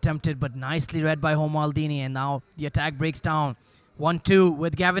ball attempted, but nicely read by Home Aldini. And now the attack breaks down. 1-2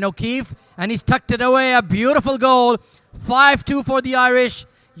 with Gavin O'Keefe, and he's tucked it away. A beautiful goal. 5-2 for the Irish.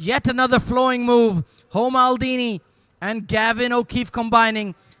 Yet another flowing move. Home Aldini and Gavin O'Keefe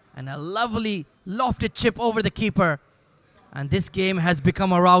combining, and a lovely lofted chip over the keeper. And this game has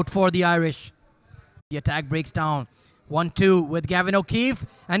become a rout for the Irish. The attack breaks down. 1-2 with Gavin O'Keefe,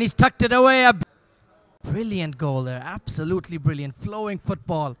 and he's tucked it away. A brilliant goal there. Absolutely brilliant. Flowing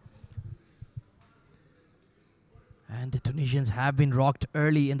football. And the Tunisians have been rocked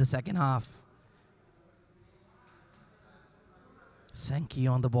early in the second half.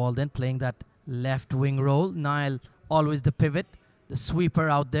 Senki on the ball then, playing that left wing role. Niall always the pivot, the sweeper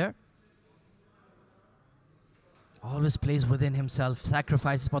out there. Always plays within himself,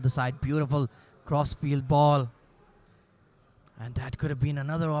 sacrifices for the side. Beautiful cross-field ball. And that could have been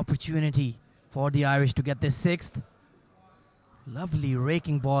another opportunity for the Irish to get their 6th. Lovely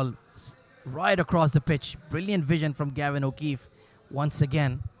raking ball right across the pitch. Brilliant vision from Gavin O'Keefe once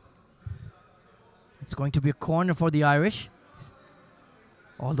again. It's going to be a corner for the Irish.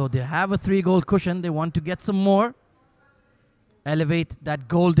 Although they have a 3-goal cushion, they want to get some more. Elevate that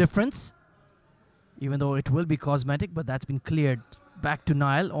goal difference. Even though it will be cosmetic, but that's been cleared. Back to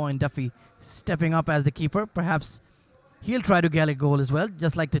Niall. Owen Duffy stepping up as the keeper. Perhaps he'll try to get a goal as well,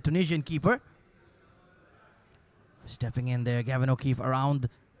 just like the Tunisian keeper. Stepping in there, Gavin O'Keefe around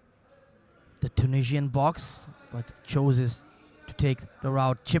the Tunisian box, but chooses to take the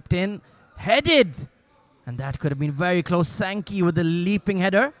route. Chipped in, headed, and that could have been very close. Sankey with the leaping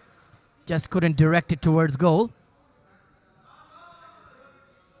header, just couldn't direct it towards goal.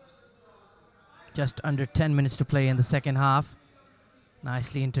 Just under 10 minutes to play in the second half.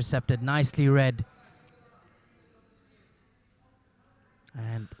 Nicely intercepted, nicely read.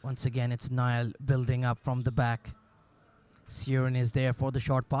 And once again, it's Niall building up from the back. Sheeran is there for the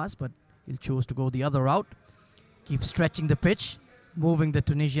short pass, but he'll choose to go the other route. Keep stretching the pitch, moving the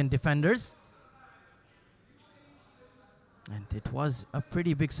Tunisian defenders. And it was a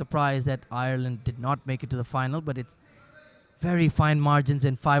pretty big surprise that Ireland did not make it to the final, but it's very fine margins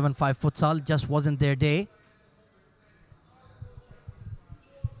in 5-on-5 futsal. Just wasn't their day.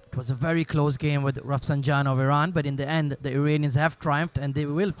 It was a very close game with Rafsanjan of Iran, but in the end, the Iranians have triumphed and they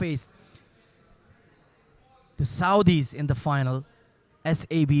will face the Saudis in the final.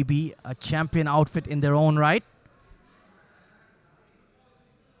 SABB, a champion outfit in their own right.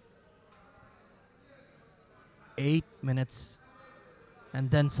 Eight minutes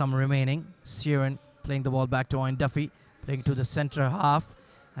and then some remaining. Sheeran playing the ball back to Owen Duffy, playing to the center half,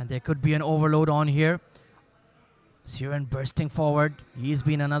 and there could be an overload on here. Sheeran bursting forward. He's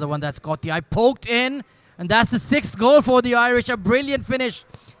been another one that's caught the eye. Poked in, and that's the 6th goal for the Irish. A brilliant finish.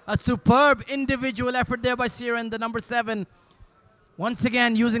 A superb individual effort there by Sheeran, the number 7. Once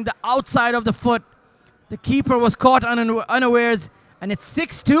again, using the outside of the foot. The keeper was caught unawares, and it's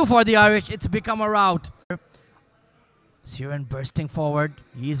 6-2 for the Irish. It's become a rout. Sheeran bursting forward.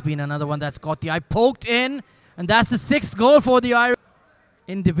 He's been another one that's caught the eye. Poked in, and that's the 6th goal for the Irish.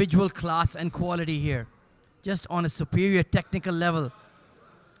 Individual class and quality here. Just on a superior technical level.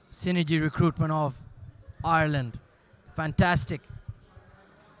 Synergy recruitment of Ireland. Fantastic.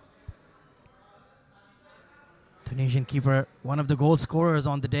 Tunisian keeper, one of the goal scorers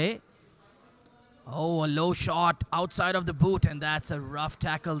on the day. Oh, a low shot outside of the boot, and that's a rough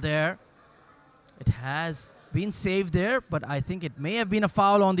tackle there. It has been saved there, but I think it may have been a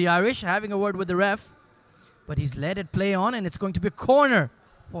foul on the Irish. Having a word with the ref, but he's let it play on, and it's going to be a corner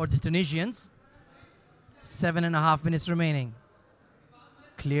for the Tunisians. 7.5 minutes remaining.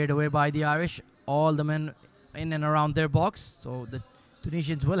 Cleared away by the Irish. All the men in and around their box, so the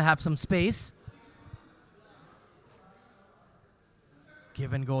Tunisians will have some space.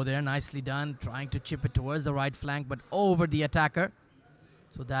 Give and go there, nicely done. Trying to chip it towards the right flank, but over the attacker.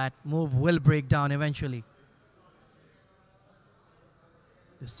 So that move will break down eventually.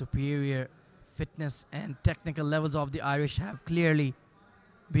 The superior fitness and technical levels of the Irish have clearly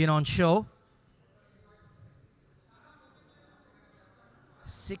been on show.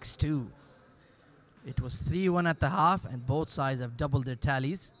 6-2. It was 3-1 at the half, and both sides have doubled their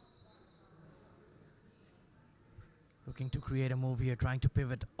tallies. Looking to create a move here, trying to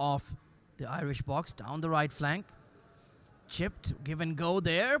pivot off the Irish box, down the right flank. Chipped, give and go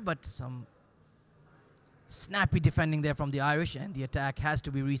there, but some snappy defending there from the Irish, and the attack has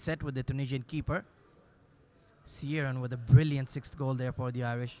to be reset with the Tunisian keeper. Sheeran with a brilliant 6th goal there for the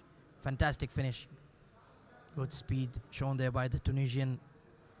Irish. Fantastic finish. Good speed shown there by the Tunisian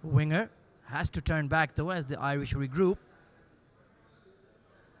winger. Has to turn back though as the Irish regroup.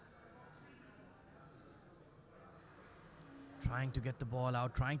 Trying to get the ball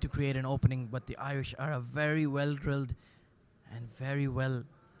out, trying to create an opening, but the Irish are a very well drilled and very well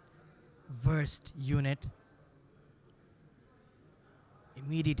versed unit.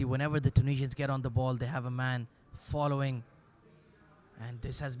 Immediately, whenever the Tunisians get on the ball, they have a man following. And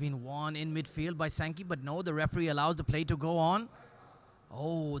this has been won in midfield by Sankey, but no, the referee allows the play to go on.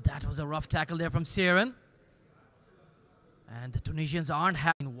 Oh, that was a rough tackle there from Sheeran. And the Tunisians aren't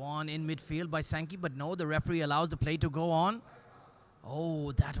having won in midfield by Sankey, but no, the referee allows the play to go on.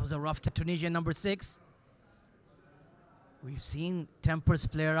 Oh, that was a rough Tunisian number 6. We've seen tempers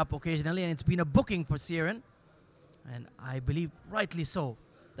flare up occasionally, and it's been a booking for Sheeran. And I believe rightly so.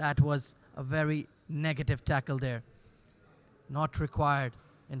 That was a very negative tackle there. Not required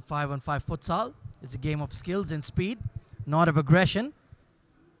in 5-on-5 futsal. It's a game of skills and speed, not of aggression.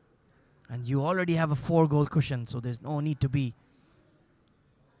 And you already have a 4-goal cushion, so there's no need to be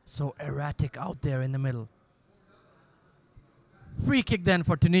so erratic out there in the middle. Free kick then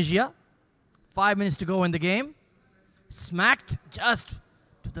for Tunisia. 5 minutes to go in the game. Smacked just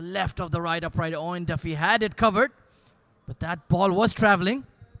to to the left of the right upright. Owen Duffy had it covered, but that ball was traveling.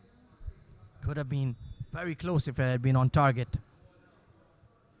 Could have been very close if it had been on target.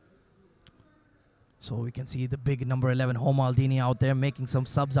 So we can see the big number 11 Homaldini out there making some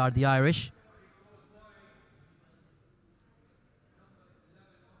subs are the Irish.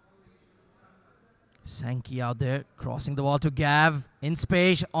 Sankey out there crossing the ball to Gav in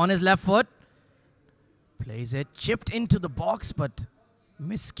space on his left foot. Plays it, chipped into the box but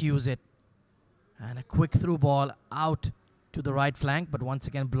miscues it. And a quick through ball out to the right flank, but once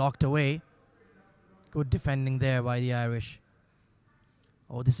again blocked away. Good defending there by the Irish.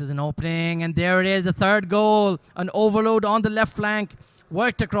 Oh, this is an opening, and there it is, the third goal. An overload on the left flank,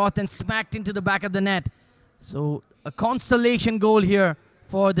 worked across and smacked into the back of the net. So a consolation goal here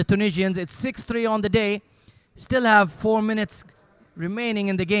for the Tunisians. It's 6-3 on the day. Still have 4 minutes remaining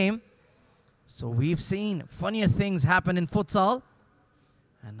in the game. So we've seen funnier things happen in futsal.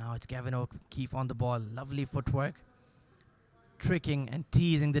 And now it's Gavin O'Keefe on the ball. Lovely footwork. Tricking and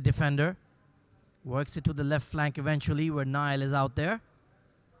teasing the defender. Works it to the left flank eventually where Niall is out there.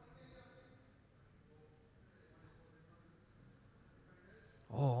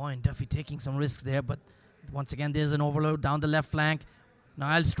 Oh, and Duffy taking some risks there, but once again there's an overload down the left flank.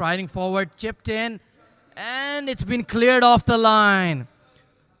 Niall striding forward, chipped in, and it's been cleared off the line.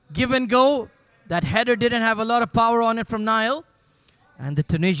 Give and go. That header didn't have a lot of power on it from Niall, and the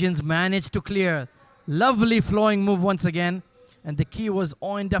Tunisians managed to clear. Lovely flowing move once again, and the key was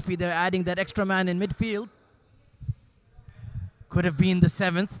Owen Duffy there adding that extra man in midfield. Could have been the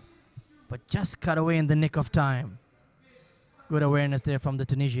 7th, but just cut away in the nick of time. Good awareness there from the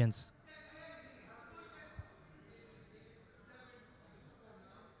Tunisians.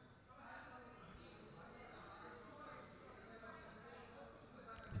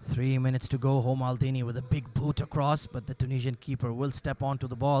 Three minutes to go. Homaldini with a big boot across, but the Tunisian keeper will step onto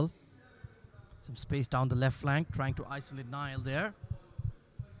the ball. Some space down the left flank, trying to isolate Niall there.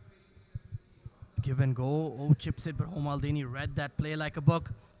 Give and go. Oh, chips it, but Homaldini read that play like a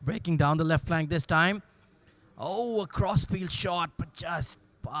book. Breaking down the left flank this time. Oh, a crossfield shot, but just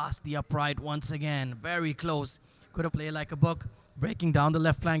past the upright once again. Very close. Could have played like a book. Breaking down the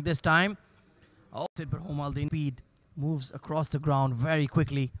left flank this time. Oh, but Homaldini speed moves across the ground very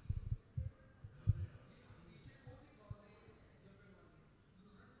quickly.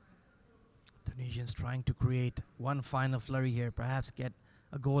 Tunisians trying to create one final flurry here. Perhaps get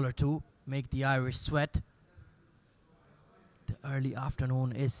a goal or two. Make the Irish sweat. The early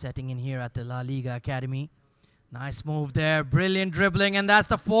afternoon is setting in here at the La Liga Academy. Nice move there, brilliant dribbling, and that's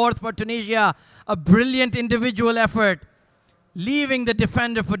the 4th for Tunisia. A brilliant individual effort, leaving the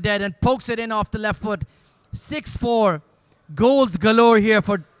defender for dead and pokes it in off the left foot. 6-4, goals galore here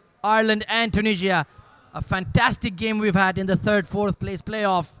for Ireland and Tunisia. A fantastic game we've had in the 3rd, 4th place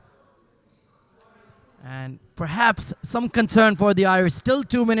playoff. And perhaps some concern for the Irish. Still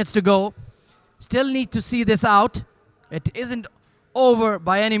 2 minutes to go. Still need to see this out. It isn't over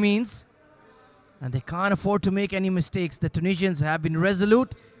by any means. And they can't afford to make any mistakes. The Tunisians have been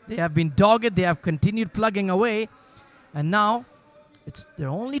resolute. They have been dogged. They have continued plugging away. And now, they're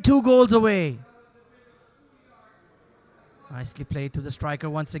only 2 goals away. Nicely played to the striker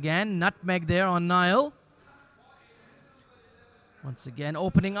once again. Nutmeg there on Niall. Once again,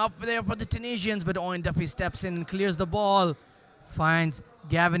 opening up there for the Tunisians. But Owen Duffy steps in and clears the ball. Finds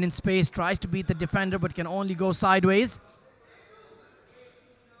Gavin in space. Tries to beat the defender, but can only go sideways.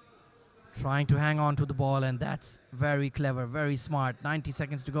 Trying to hang on to the ball, and that's very clever, very smart. 90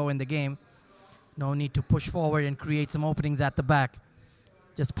 seconds to go in the game. No need to push forward and create some openings at the back.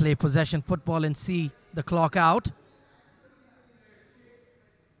 Just play possession football and see the clock out.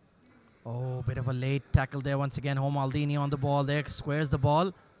 Oh, bit of a late tackle there once again. Homaldini on the ball there, squares the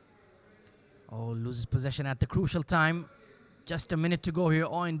ball. Oh, loses possession at the crucial time. Just a minute to go here.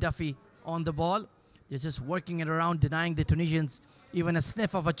 Owen Duffy on the ball. They're just working it around, denying the Tunisians even a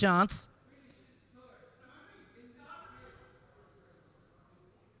sniff of a chance.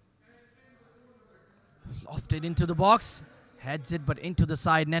 Lofted into the box, heads it but into the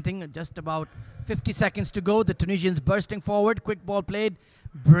side netting. Just about 50 seconds to go. The Tunisians bursting forward, quick ball played.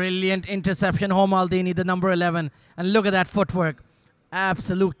 Brilliant interception, Homaldini, the number 11. And look at that footwork,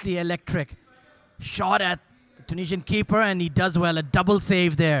 absolutely electric. Shot at the Tunisian keeper, and he does well. A double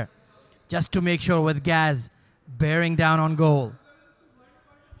save there, just to make sure with Gaz bearing down on goal.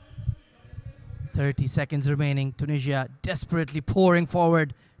 30 seconds remaining. Tunisia desperately pouring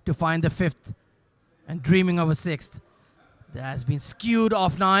forward to find the 5th. And dreaming of a 6th. That has been skewed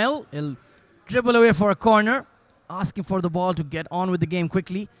off Niall. He'll dribble away for a corner, asking for the ball to get on with the game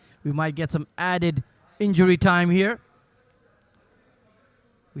quickly. We might get some added injury time here.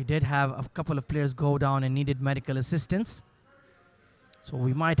 We did have a couple of players go down and needed medical assistance. So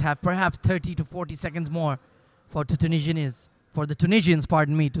we might have perhaps 30 to 40 seconds more for the Tunisians,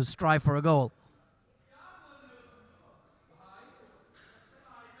 pardon me, to strive for a goal.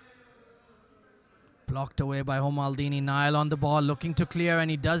 Blocked away by Homaldini. Nile on the ball, looking to clear, and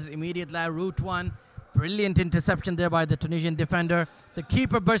he does immediately. Route one. Brilliant interception there by the Tunisian defender. The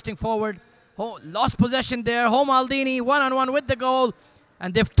keeper bursting forward. Lost possession there. Homaldini one-on-one with the goal.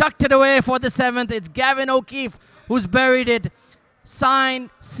 And they've tucked it away for the 7th. It's Gavin O'Keefe who's buried it.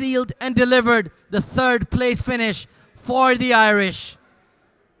 Signed, sealed, and delivered the 3rd place finish for the Irish.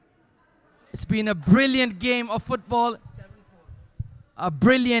 It's been a brilliant game of football. A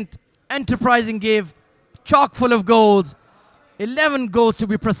brilliant, enterprising game, chock full of goals. 11 goals to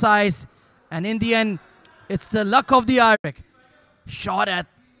be precise. And in the end, it's the luck of the Irish. Shot at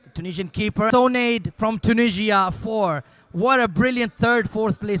the Tunisian keeper. Sonaid from Tunisia 4. What a brilliant 3rd,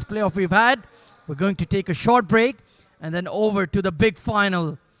 4th place playoff we've had. We're going to take a short break and then over to the big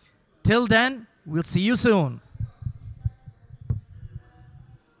final. Till then, we'll see you soon.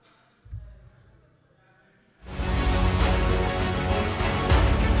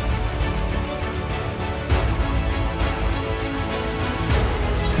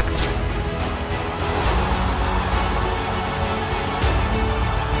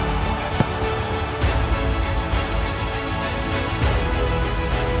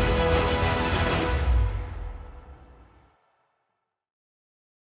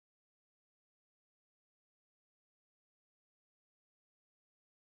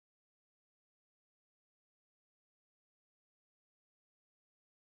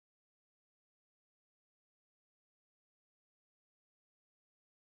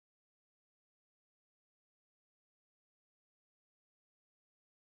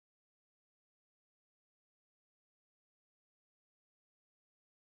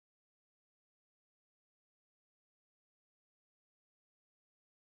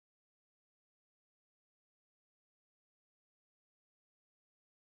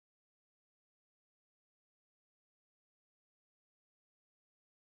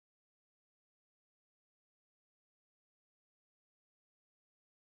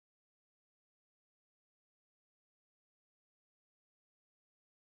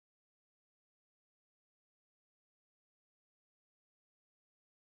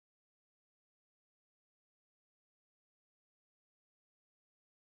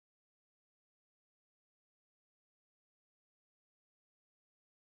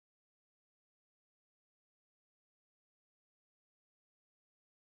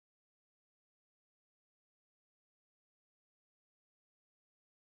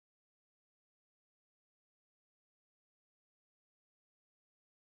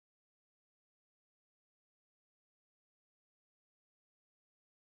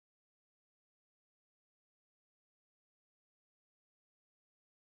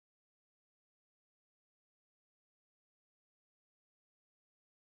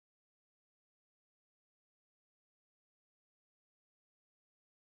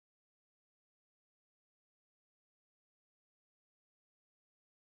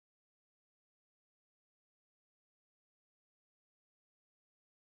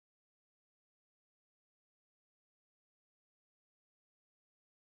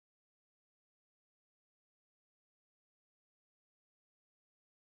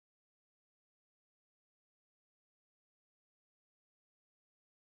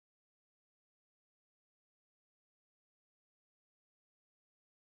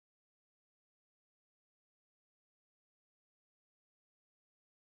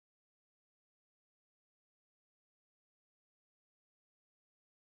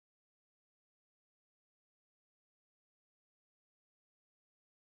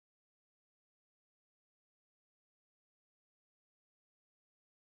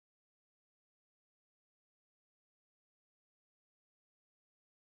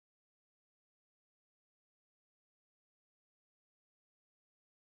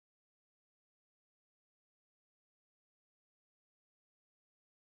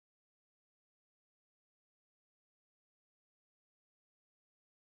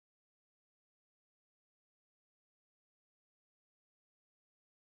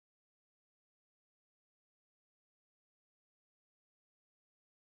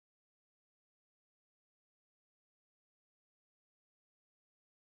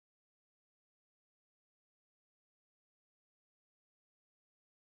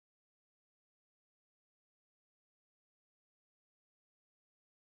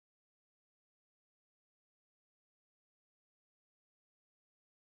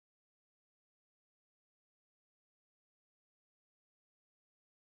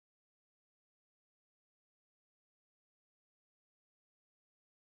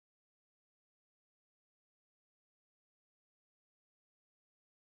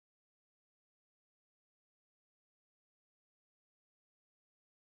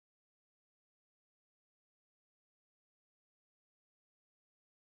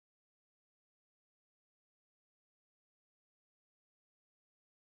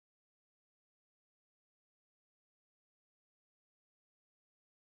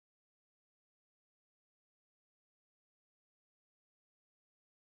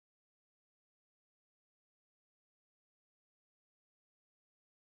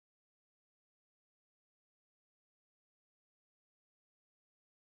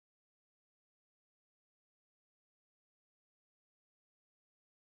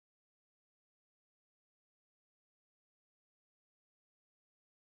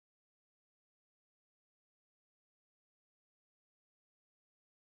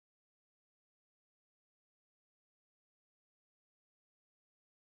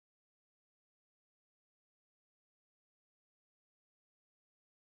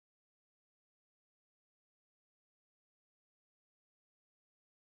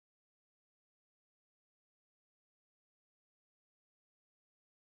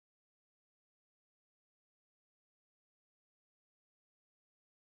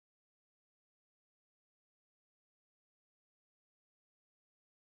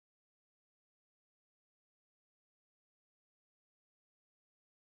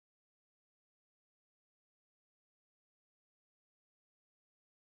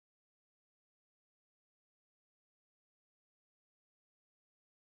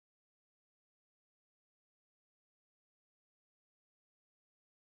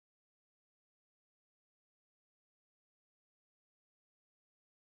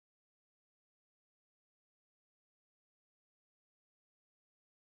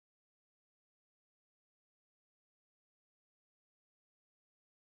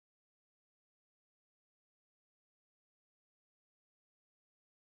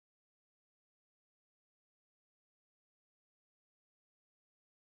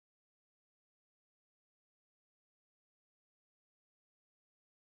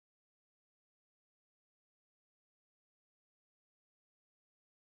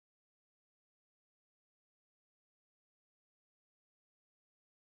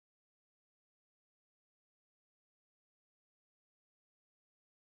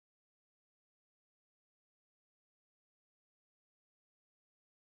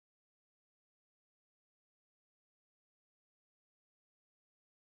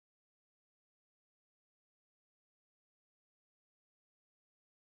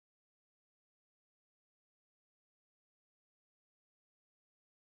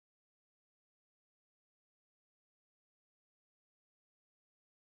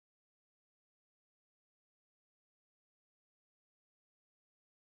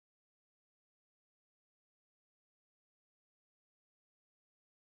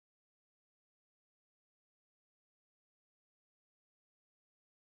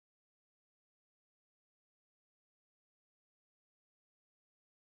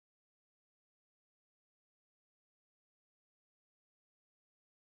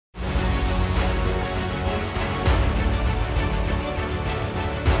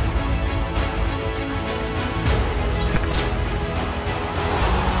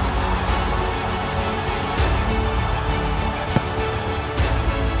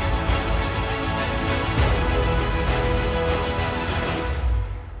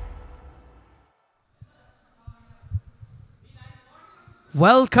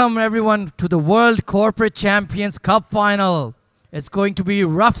 Welcome everyone to the World Corporate Champions Cup final. It's going to be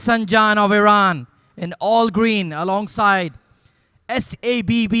Rafsanjan of Iran in all green alongside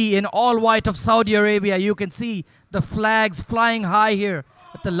SABB in all white of Saudi Arabia. You can see the flags flying high here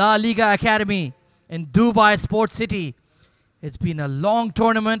at the La Liga Academy in Dubai Sports City. It's been a long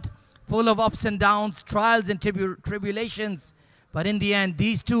tournament full of ups and downs, trials and tribulations. But in the end,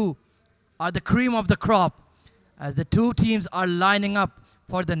 these two are the cream of the crop as the two teams are lining up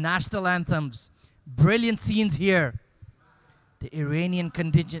for the national anthems. Brilliant scenes here. The Iranian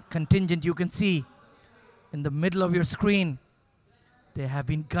contingent you can see in the middle of your screen. They have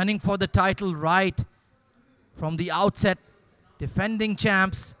been gunning for the title right from the outset, defending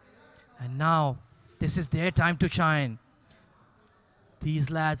champs, and now this is their time to shine. These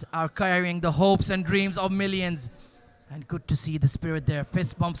lads are carrying the hopes and dreams of millions, and good to see the spirit there.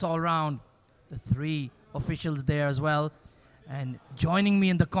 Fist bumps all around. The three officials there as well. And joining me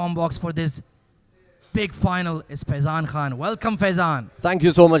in the comm box for this big final is Faizan Khan. Welcome, Faizan. Thank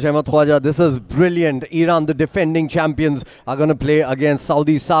you so much, Ahmed Khwaja. This is brilliant. Iran, the defending champions, are going to play against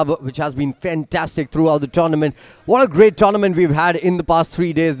Saudi Sab, which has been fantastic throughout the tournament. What a great tournament we've had in the past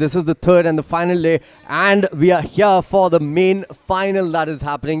 3 days. This is the third and the final day, and we are here for the main final that is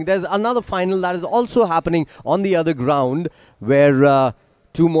happening. There's another final that is also happening on the other ground where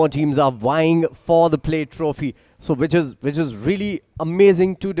two more teams are vying for the plate trophy. So which is really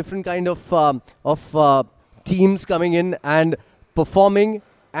amazing. Two different kind of teams coming in and performing,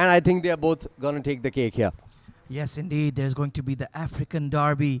 and I think they are both going to take the cake here. Yes, indeed. There's going to be the African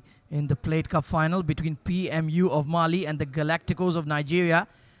derby in the Plate Cup final between PMU of Mali and the Galacticos of Nigeria.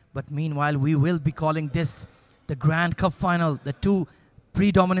 But meanwhile, we will be calling this the Grand Cup final. The two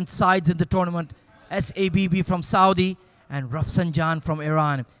predominant sides in the tournament, SABB from Saudi and Rafsanjan from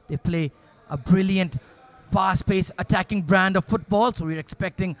Iran. They play a brilliant, fast-paced, attacking brand of football, so we're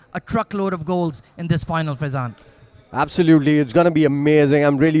expecting a truckload of goals in this final, Faizan. Absolutely, it's going to be amazing.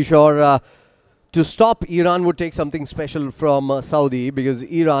 I'm really sure to stop Iran would take something special from Saudi, because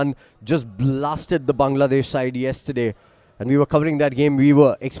Iran just blasted the Bangladesh side yesterday, and we were covering that game. We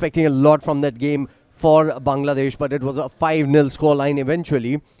were expecting a lot from that game for Bangladesh, but it was a 5-0 scoreline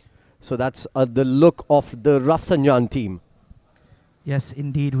eventually. So that's the look of the Rafsanjan team. Yes,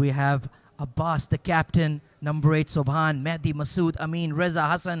 indeed. We have Abbas, the captain, number 8, Subhan, Mehdi, Masood, Amin, Reza,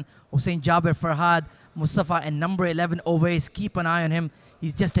 Hassan, Hussein, Jabir, Farhad, Mustafa, and number 11, Owais. Keep an eye on him.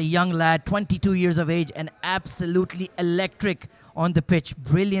 He's just a young lad, 22 years of age, and absolutely electric on the pitch.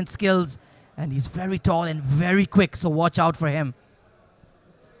 Brilliant skills, and he's very tall and very quick, so watch out for him.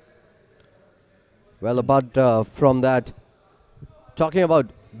 Well, about from that, talking about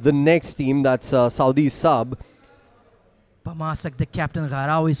the next team, that's Saudi Sab. Bamasak, the captain,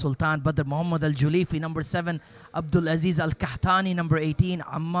 Gharawi, Sultan, Badr, Muhammad Al-Julifi, number 7, Abdul Aziz Al-Kahtani, number 18,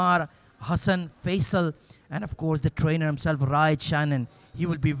 Ammar, Hassan, Faisal, and of course the trainer himself, Raid Shannon. He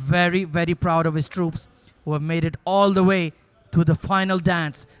will be very, very proud of his troops who have made it all the way to the final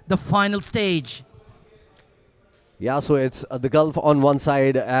dance, the final stage. Yeah, so it's the Gulf on one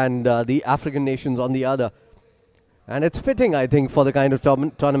side and the African nations on the other. And it's fitting, I think, for the kind of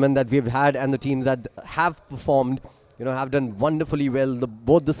tournament that we've had, and the teams that have performed, you know, have done wonderfully well.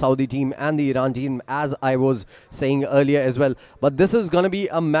 Both the Saudi team and the Iran team, as I was saying earlier as well. But this is going to be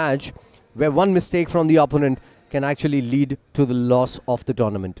a match where one mistake from the opponent can actually lead to the loss of the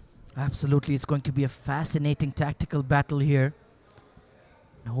tournament. Absolutely. It's going to be a fascinating tactical battle here.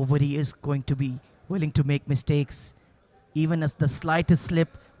 Nobody is going to be willing to make mistakes. Even as the slightest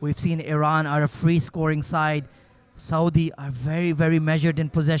slip, we've seen Iran are a free scoring side. Saudi are very, very measured in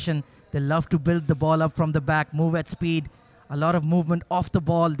possession. They love to build the ball up from the back, move at speed, a lot of movement off the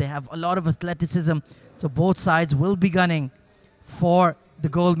ball. They have a lot of athleticism. So both sides will be gunning for the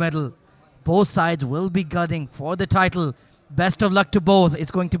gold medal. Both sides will be gunning for the title. Best of luck to both.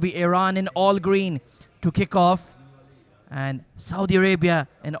 It's going to be Iran in all green to kick off, and Saudi Arabia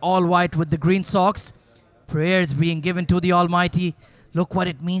in all white with the green socks. Prayers being given to the Almighty. Look what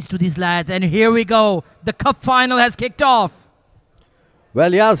it means to these lads. And here we go. The cup final has kicked off.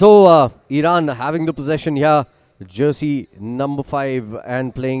 Well, yeah, so Iran having the possession here. Jersey number 5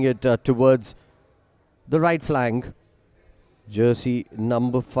 and playing it towards the right flank. Jersey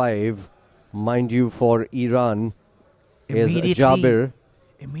number 5, mind you, for Iran is Jabir.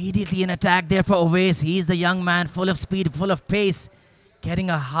 Immediately an attack there for Owais. He's the young man, full of speed, full of pace. Getting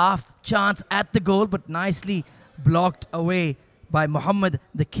a half chance at the goal, but nicely blocked away by Muhammad,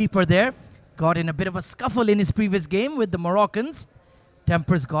 the keeper there. Got in a bit of a scuffle in his previous game with the Moroccans.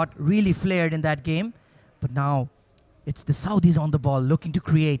 Tempers got really flared in that game. But now it's the Saudis on the ball, looking to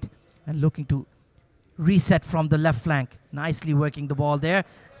create and looking to reset from the left flank. Nicely working the ball there.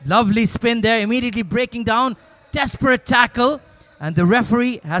 Lovely spin there, immediately breaking down. Desperate tackle. And the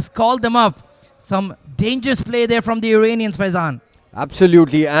referee has called them up. Some dangerous play there from the Iranians, Faizan.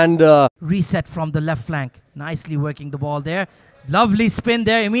 Absolutely. And reset from the left flank. Nicely working the ball there. Lovely spin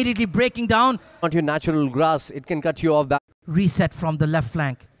there, immediately breaking down. on your natural grass, it can cut you off back. Reset from the left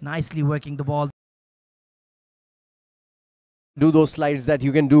flank. Nicely working the ball. Do those slides that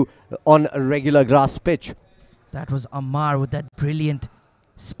you can do on a regular grass pitch. That was Ammar with that brilliant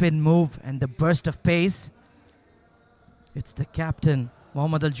spin move and the burst of pace. It's the captain,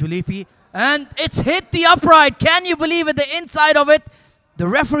 Mohammad Al-Julifi. And it's hit the upright. Can you believe it? The inside of it. The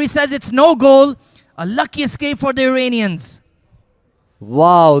referee says it's no goal. A lucky escape for the Iranians.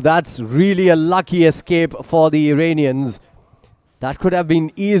 Wow, that's really a lucky escape for the Iranians. That could have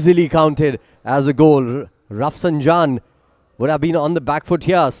been easily counted as a goal. Rafsanjan would have been on the back foot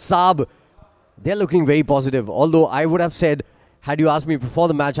here. Saab, they're looking very positive. Although I would have said, had you asked me before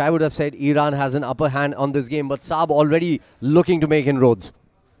the match, I would have said Iran has an upper hand on this game. But Saab already looking to make inroads.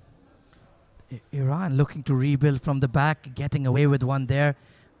 Iran looking to rebuild from the back, getting away with one there.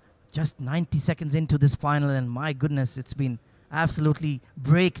 Just 90 seconds into this final, and my goodness, it's been absolutely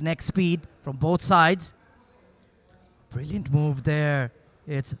breakneck speed from both sides. Brilliant move there.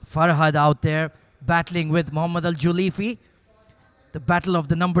 It's Farhad out there battling with Mohammad Al-Julifi. The battle of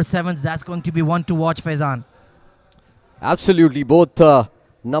the number 7s, that's going to be one to watch, Faizan. Absolutely, both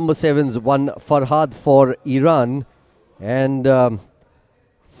number 7s, one Farhad for Iran, and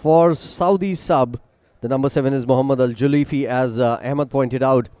for Saudi sub, the number 7 is Mohammad Al-Julifi, as Ahmed pointed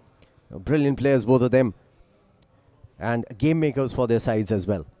out. Brilliant players, both of them, and game makers for their sides as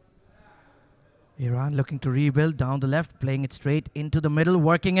well. Iran looking to rebuild down the left, playing it straight into the middle,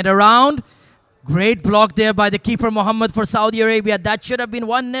 working it around. Great block there by the keeper Mohammed for Saudi Arabia. That should have been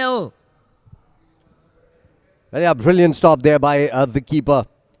 1-0. Well, yeah, brilliant stop there by the keeper.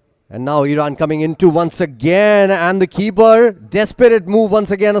 And now Iran coming into once again, and the keeper, desperate move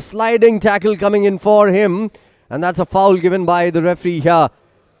once again, a sliding tackle coming in for him, and that's a foul given by the referee here,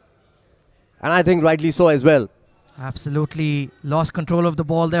 and I think rightly so as well. Absolutely lost control of the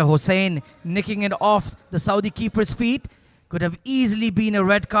ball there. Hossein nicking it off the Saudi keeper's feet. Could have easily been a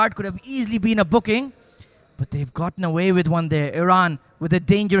red card, could have easily been a booking, but they've gotten away with one there. Iran with a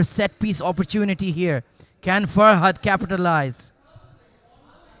dangerous set piece opportunity here. Can Farhad capitalize?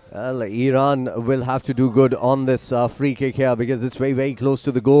 Well, Iran will have to do good on this free kick here, because it's very, very close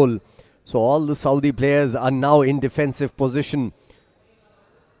to the goal. So all the Saudi players are now in defensive position.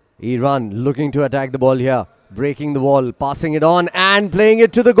 Iran looking to attack the ball here. Breaking the wall, passing it on and playing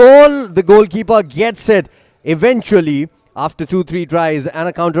it to the goal. The goalkeeper gets it eventually after 2-3 tries and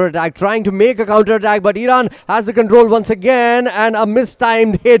a counter-attack. Trying to make a counter-attack, but Iran has the control once again, and a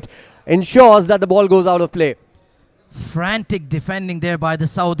mistimed hit ensures that the ball goes out of play. Frantic defending there by the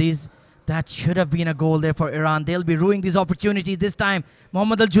Saudis. That should have been a goal there for Iran. They'll be ruining these opportunities this time.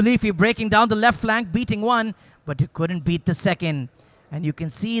 Mohammad Al-Julifi breaking down the left flank, beating one, but he couldn't beat the second. And you can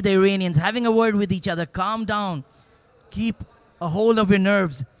see the Iranians having a word with each other. Calm down. Keep a hold of your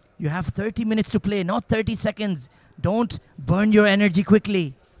nerves. You have 30 minutes to play, not 30 seconds. Don't burn your energy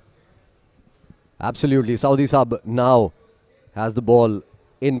quickly. Absolutely. Saudi sub now has the ball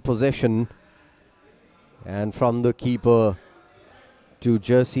in possession. And from the keeper to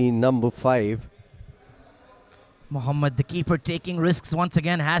jersey number 5. Mohammed, the keeper, taking risks once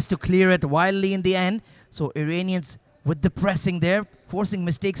again, has to clear it wildly in the end. So Iranians with the pressing there, forcing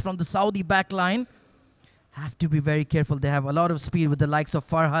mistakes from the Saudi back line. Have to be very careful. They have a lot of speed with the likes of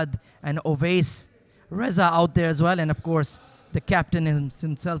Farhad and Ovais. Reza out there as well. And of course, the captain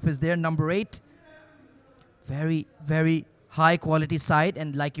himself is there, number 8. Very, very high quality side.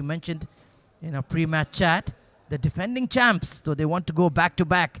 And like you mentioned in a pre-match chat, the defending champs, so they want to go back to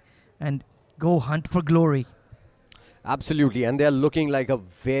back and go hunt for glory. Absolutely. And they're looking like a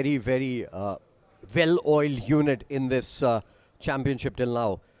very, very well-oiled unit in this championship till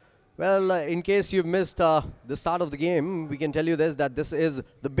now. Well, in case you've missed the start of the game, we can tell you this, that this is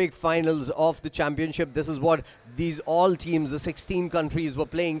the big finals of the championship. This is what these all teams, the 16 countries, were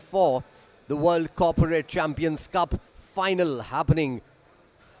playing for. The World Corporate Champions Cup final happening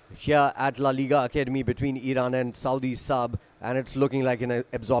here at La Liga Academy between Iran and Saudi sub, and it's looking like an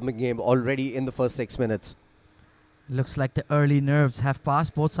absorbing game already in the first 6 minutes. Looks like the early nerves have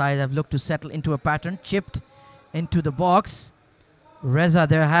passed. Both sides have looked to settle into a pattern. Chipped into the box. Reza,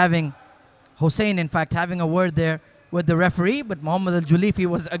 they're having, Hossein in fact, having a word there with the referee, but Mohammad Al-Julifi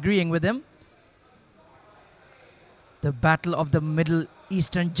was agreeing with him. The battle of the Middle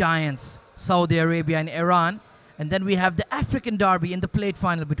Eastern giants, Saudi Arabia and Iran. And then we have the African derby in the plate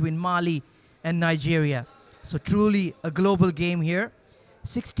final between Mali and Nigeria. So truly a global game here.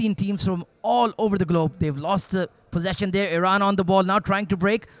 16 teams from all over the globe. They've lost the possession there. Iran on the ball now, trying to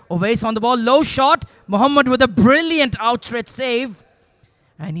break. Owais on the ball, low shot. Mohammed with a brilliant outstretched save.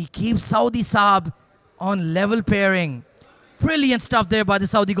 And he keeps Saudi Saab on level pairing. Brilliant stuff there by the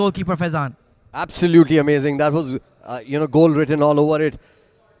Saudi goalkeeper, Faizan. Absolutely amazing. That was, goal written all over it.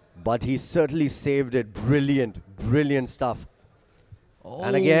 But he certainly saved it. Brilliant, brilliant stuff. Oh.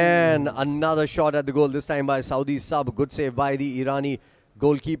 And again, another shot at the goal, this time by Saudi Sab. Good save by the Irani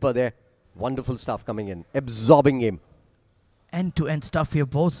goalkeeper there. Wonderful stuff coming in. Absorbing game. End-to-end stuff here,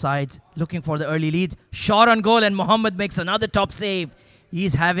 both sides looking for the early lead. Shot on goal, and Mohammed makes another top save.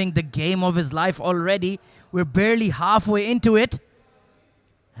 He's having the game of his life already. We're barely halfway into it.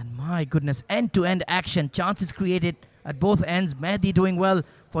 And my goodness, end-to-end action. Chances created at both ends. Mehdi doing well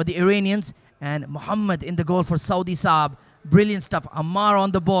for the Iranians. And Mohammed in the goal for Saudi Saab. Brilliant stuff. Ammar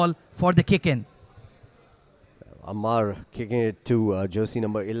on the ball for the kick-in. Ammar kicking it to jersey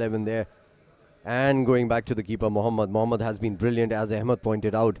number 11 there. And going back to the keeper, Mohammed. Mohammed has been brilliant, as Ahmed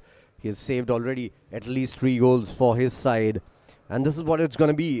pointed out. He has saved already at least 3 goals for his side. And this is what it's going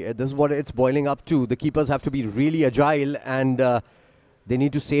to be. This is what it's boiling up to. The keepers have to be really agile, and they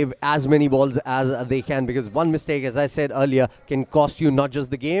need to save as many balls as they can, because one mistake, as I said earlier, can cost you not just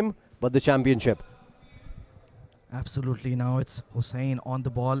the game, but the championship. Absolutely. Now it's Hussein on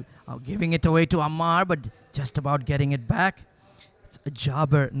the ball, giving it away to Ammar, but just about getting it back. It's a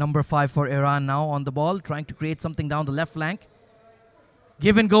Jaber, number 5 for Iran now on the ball, trying to create something down the left flank.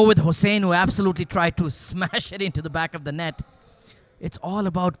 Give and go with Hussein, who absolutely tried to smash it into the back of the net. It's all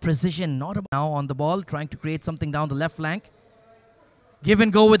about precision, not about now on the ball, trying to create something down the left flank. Give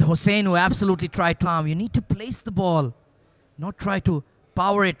and go with Hussein, who absolutely tried to... You need to place the ball, not try to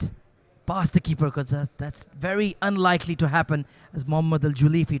power it past the keeper, because that's very unlikely to happen, as Mohammed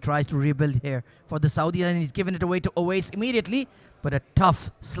Al-Julifi tries to rebuild here for the Saudi, and he's given it away to Owais immediately, but a tough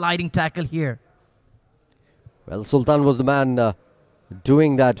sliding tackle here. Well, Sultan was the man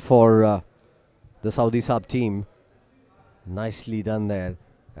doing that for the Saudi Saab team. Nicely done there.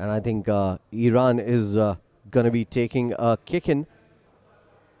 And I think Iran is going to be taking a kick in.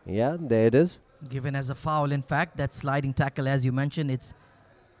 Yeah, there it is. Given as a foul, in fact. That sliding tackle, as you mentioned, it's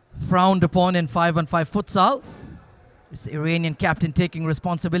frowned upon in 5-on-5 futsal. It's the Iranian captain taking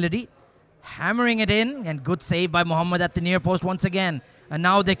responsibility, hammering it in, and good save by Mohammed at the near post once again. And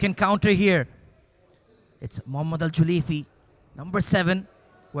now they can counter here. It's Mohammed Al-Julifi, number 7,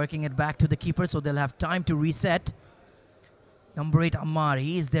 working it back to the keeper, so they'll have time to reset. Number 8, Ammar,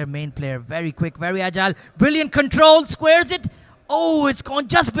 he is their main player. Very quick, very agile. Brilliant control, squares it. Oh, it's gone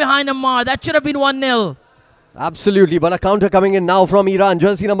just behind Ammar. That should have been 1-0. Absolutely, but a counter coming in now from Iran.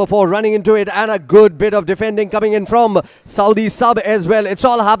 Jersey number 4 running into it, and a good bit of defending coming in from Saudi Sab as well. It's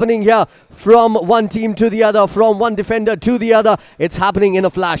all happening here from one team to the other, from one defender to the other. It's happening in a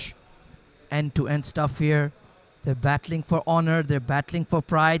flash. End-to-end stuff here. They're battling for honor. They're battling for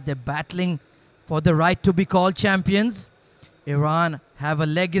pride. They're battling for the right to be called champions. Iran have a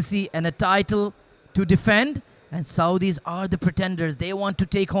legacy and a title to defend, and Saudis are the pretenders. They want to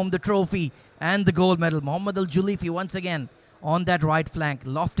take home the trophy and the gold medal. Mohammed Al-Julifi once again on that right flank,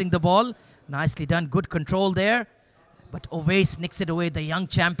 lofting the ball. Nicely done, good control there. But Owais nicks it away, the young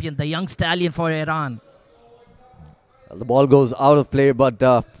champion, the young stallion for Iran. Well, the ball goes out of play, but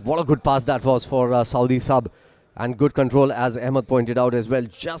what a good pass that was for Saudi Sab. And good control, as Ahmed pointed out as well.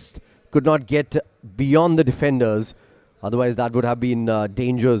 Just could not get beyond the defenders. Otherwise, that would have been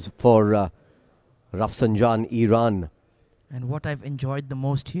dangers for Rafsanjan, Iran. And what I've enjoyed the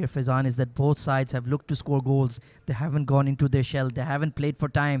most here, Faizan, is that both sides have looked to score goals. They haven't gone into their shell. They haven't played for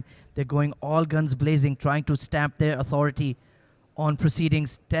time. They're going all guns blazing, trying to stamp their authority on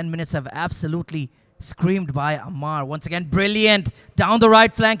proceedings. 10 minutes have absolutely screamed by Ammar. Once again, brilliant. Down the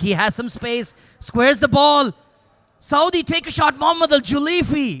right flank, he has some space. Squares the ball. Saudi take a shot. Mohammed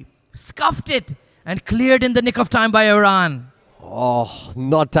Al-Julifi scuffed it and cleared in the nick of time by Iran. Oh,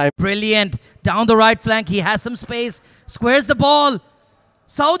 not time. Brilliant. Down the right flank, he has some space. Squares the ball.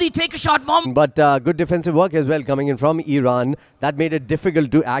 Saudi take a shot. But good defensive work as well coming in from Iran. That made it difficult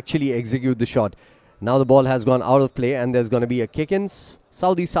to actually execute the shot. Now the ball has gone out of play, and there's going to be a kick-in.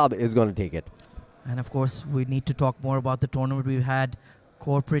 Saudi Sab is going to take it. And of course, we need to talk more about the tournament. We've had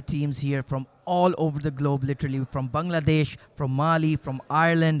corporate teams here from all over the globe, literally from Bangladesh, from Mali, from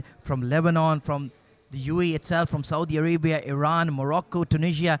Ireland, from Lebanon, from the UAE itself, from Saudi Arabia, Iran, Morocco,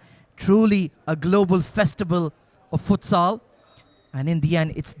 Tunisia. Truly a global festival of futsal. And in the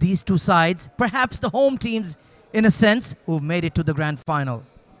end, it's these two sides, perhaps the home teams in a sense, who've made it to the grand final.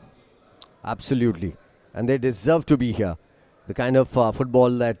 Absolutely. And they deserve to be here. the kind of football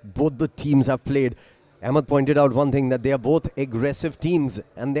that both the teams have played. Ahmed pointed out one thing, that they are both aggressive teams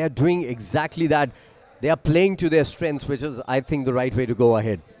and they are doing exactly that. They are playing to their strengths, which is, I think, the right way to go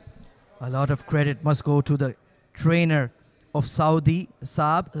ahead. A lot of credit must go to the trainer of Saudi,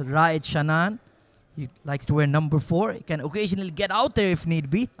 Saab, Raed Shanan. He likes to wear number 4. He can occasionally get out there if need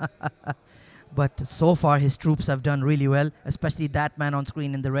be. But so far his troops have done really well, especially that man on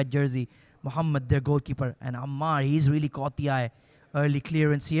screen in the red jersey, Muhammad, their goalkeeper. And Ammar, he's really caught the eye. Early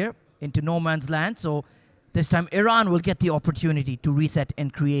clearance here into no man's land. So this time Iran will get the opportunity to reset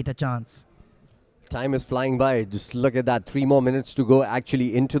and create a chance. Time is flying by. Just look at that. 3 more minutes to go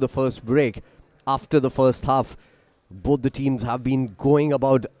actually into the first break. After the first half, both the teams have been going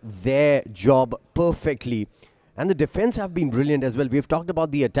about their job perfectly. And the defense have been brilliant as well. We've talked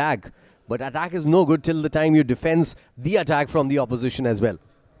about the attack, but attack is no good till the time you defend the attack from the opposition as well.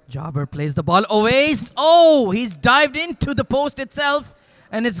 Jabber plays the ball. Owais. Oh, he's dived into the post itself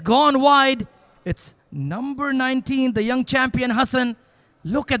and it's gone wide. It's number 19, the young champion Hassan.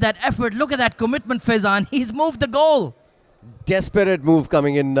 Look at that effort. Look at that commitment, Faizan. He's moved the goal. Desperate move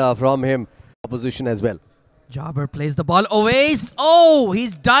coming in from him. Opposition as well. Jabber plays the ball. Owais. Oh,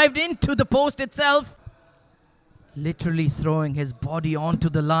 he's dived into the post itself. Literally throwing his body onto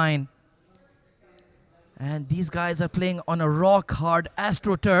the line. And these guys are playing on a rock-hard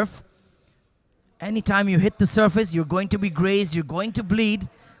AstroTurf. Anytime you hit the surface, you're going to be grazed, you're going to bleed.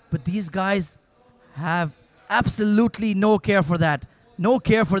 But these guys have absolutely no care for that. No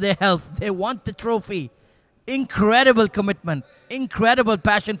care for their health. They want the trophy. Incredible commitment. Incredible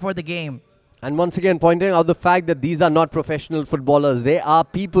passion for the game. And once again, pointing out the fact that these are not professional footballers. They are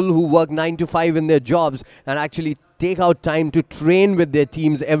people who work 9 to 5 in their jobs and actually take out time to train with their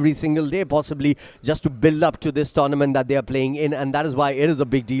teams every single day, possibly just to build up to this tournament that they are playing in. And that is why it is a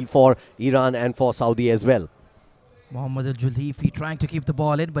big deal for Iran and for Saudi as well. Mohammad Al-Julifi trying to keep the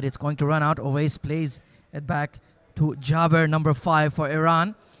ball in, but it's going to run out. Owais plays it back to Jabber, number 5 for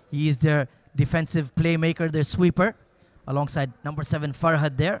Iran. He is their defensive playmaker, their sweeper, alongside number 7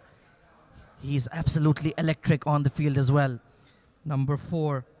 Farhad there. He's absolutely electric on the field as well. Number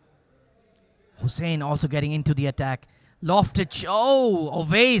 4, Hussein also getting into the attack. Lofted,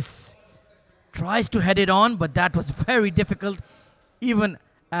 Owais tries to head it on, but that was very difficult, even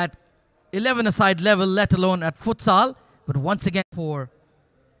at 11-a-side level, let alone at futsal. But once again, for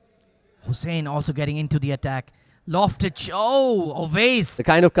Hussein also getting into the attack. Lofted, Owais. The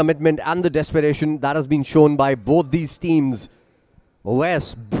kind of commitment and the desperation that has been shown by both these teams.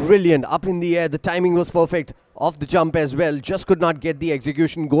 Owais, brilliant, up in the air, the timing was perfect, off the jump as well, just could not get the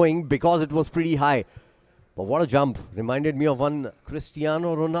execution going because it was pretty high. But what a jump, reminded me of one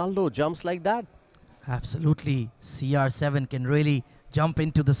Cristiano Ronaldo, jumps like that. Absolutely, CR7 can really jump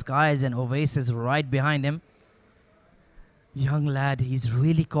into the skies and Owais is right behind him. Young lad, he's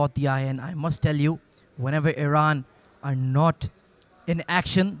really caught the eye, and I must tell you, whenever Iran are not in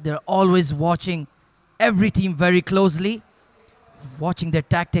action, they're always watching every team very closely. Watching their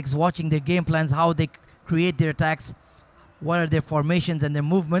tactics, watching their game plans, how they create their attacks, what are their formations and their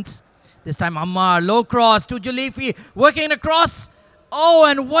movements. This time Ammar, low cross to Julifi, working across. Oh,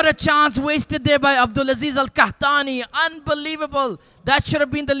 and what a chance wasted there by Abdulaziz Al-Qahtani. Unbelievable. That should have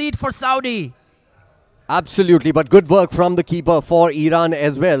been the lead for Saudi. Absolutely, but good work from the keeper for Iran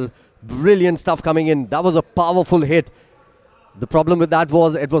as well. Brilliant stuff coming in. That was a powerful hit. The problem with that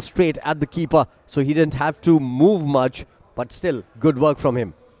was it was straight at the keeper, so he didn't have to move much. But still, good work from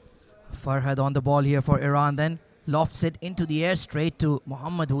him. Farhad on the ball here for Iran then. Lofts it into the air straight to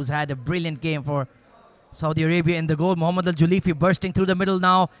Muhammad, who's had a brilliant game for Saudi Arabia in the goal. Mohammad Al-Julifi bursting through the middle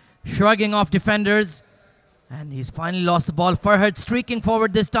now, shrugging off defenders. And he's finally lost the ball. Farhad streaking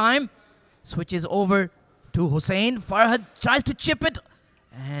forward this time. Switches over to Hussein. Farhad tries to chip it.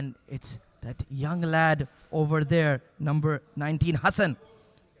 And it's that young lad over there, number 19, Hassan.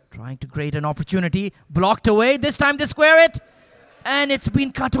 Trying to create an opportunity. Blocked away. This time they square it. And it's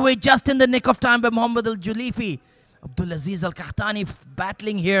been cut away just in the nick of time by Mohammad Al-Julifi. Abdulaziz Al-Qahtani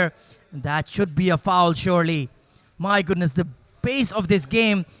battling here. That should be a foul, surely. My goodness, the pace of this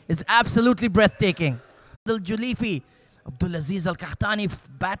game is absolutely breathtaking. Al-Julifi. Abdulaziz Al-Qahtani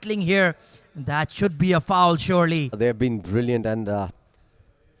battling here. That should be a foul, surely. They've been brilliant. And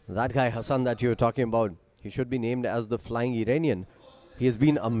that guy, Hassan, that you were talking about, he should be named as the Flying Iranian. He has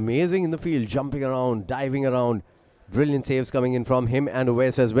been amazing in the field, jumping around, diving around. Brilliant saves coming in from him and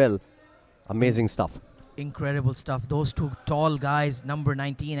Owais as well. Amazing stuff. Incredible stuff. Those two tall guys, number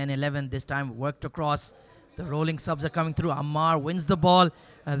 19 and 11, this time worked across. The rolling subs are coming through. Ammar wins the ball.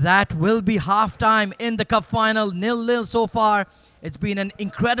 That will be halftime in the cup final. 0-0 so far. It's been an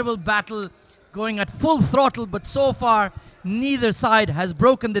incredible battle going at full throttle, but so far Neither side has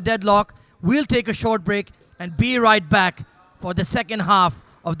broken the deadlock. We'll take a short break and be right back for the second half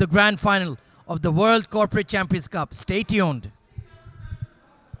of the grand final of the World Corporate Champions Cup. Stay tuned.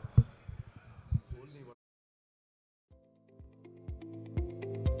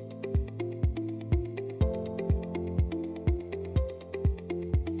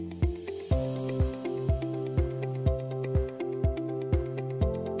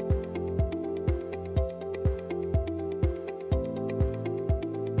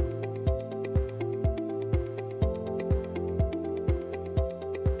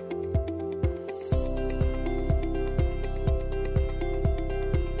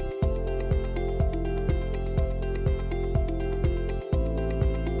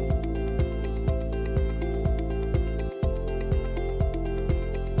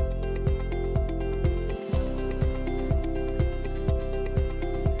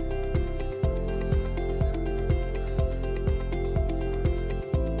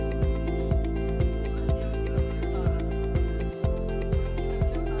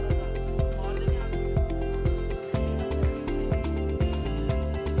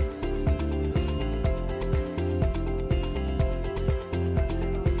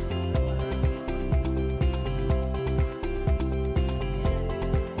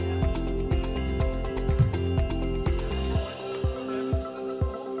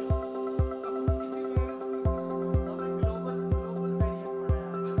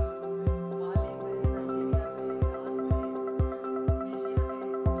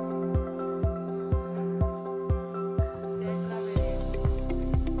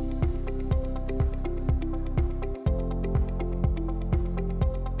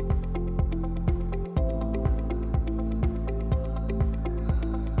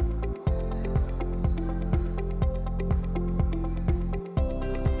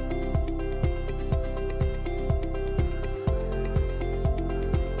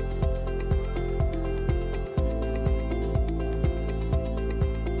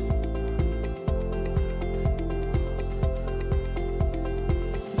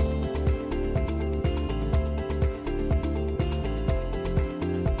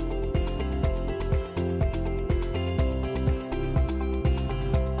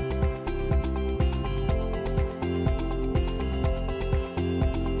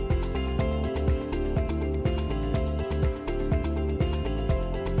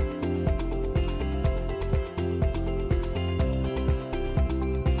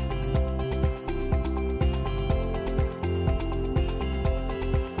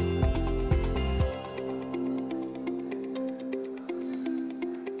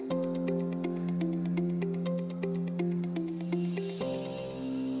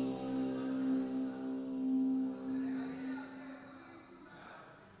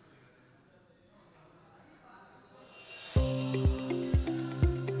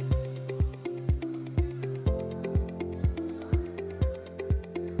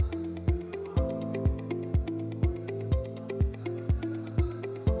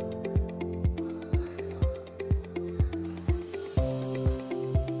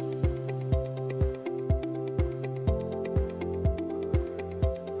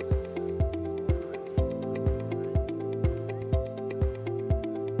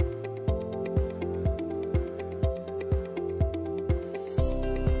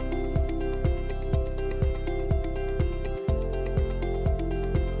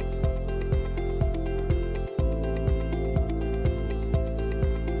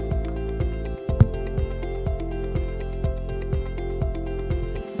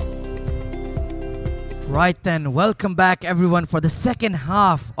 Right then, welcome back everyone for the second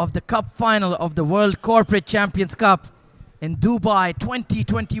half of the cup final of the World Corporate Champions Cup in Dubai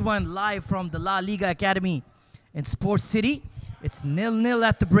 2021, live from the La Liga Academy in Sports City. It's 0-0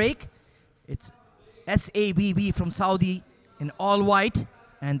 at the break. It's SABB from Saudi in all white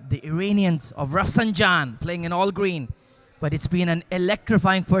and the Iranians of Rafsanjan playing in all green. But it's been an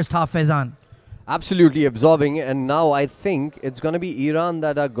electrifying first half, Faizan. Absolutely absorbing, and now I think it's going to be Iran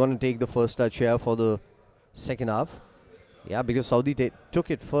that are going to take the first touch here for the second half. Yeah, because Saudi took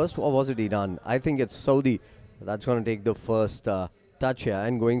it first, or was it Iran? I think it's Saudi that's going to take the first touch here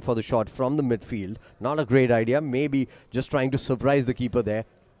and going for the shot from the midfield. Not a great idea. Maybe just trying to surprise the keeper there.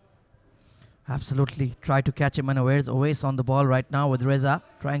 Absolutely. Try to catch him unawares. Owais on the ball right now with Reza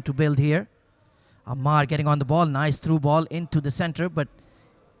trying to build here. Ammar getting on the ball. Nice through ball into the center, but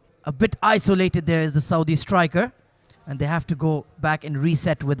a bit isolated there is the Saudi striker. And they have to go back and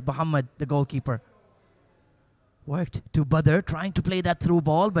reset with Muhammad, the goalkeeper. Worked to Badr, trying to play that through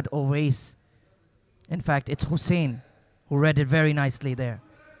ball, but Owais. In fact, it's Hussein who read it very nicely there.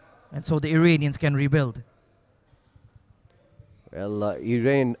 And so the Iranians can rebuild. Well,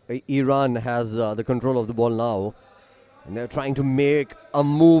 Iran has the control of the ball now. And they're trying to make a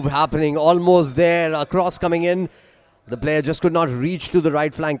move happening. Almost there. A cross coming in. The player just could not reach to the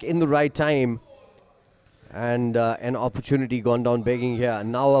right flank in the right time. And an opportunity gone down begging here.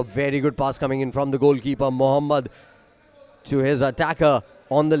 And now a very good pass coming in from the goalkeeper, Mohammad, to his attacker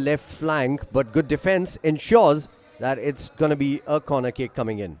on the left flank. But good defense ensures that it's going to be a corner kick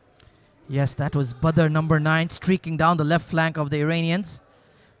coming in. Yes, that was Badr, number 9, streaking down the left flank of the Iranians.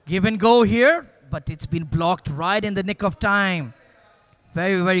 Give and go here, but it's been blocked right in the nick of time.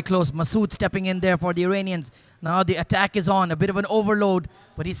 Very, very close. Masood stepping in there for the Iranians. Now the attack is on. A bit of an overload,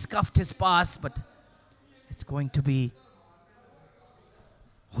 but he scuffed his pass. But it's going to be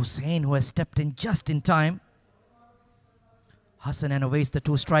Hussein who has stepped in just in time. Hassan and Owais, the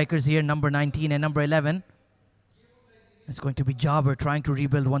two strikers here, number 19 and number 11. It's going to be Jabir trying to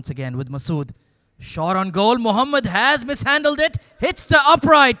rebuild once again with Masood. Shot on goal. Mohammad has mishandled it. Hits the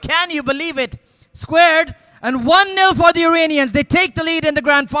upright. Can you believe it? Squared. And 1-0 for the Iranians. They take the lead in the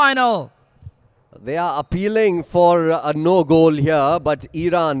grand final. They are appealing for a no goal here, but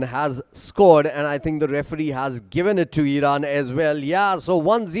Iran has scored, and I think the referee has given it to Iran as well. Yeah, so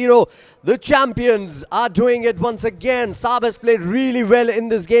 1-0. The champions are doing it once again. Saab has played really well in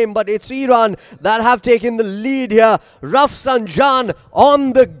this game, but it's Iran that have taken the lead here. Rafsanjan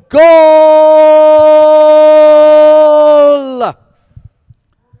on the goal.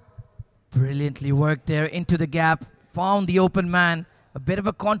 Brilliantly worked there into the gap. Found the open man. A bit of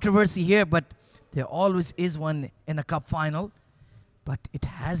a controversy here, but there always is one in a cup final. But it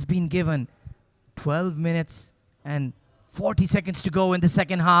has been given 12 minutes and 40 seconds to go in the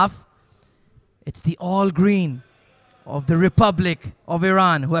second half. It's the all green of the Republic of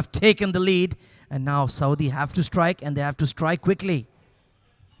Iran who have taken the lead. And now Saudi have to strike, and they have to strike quickly.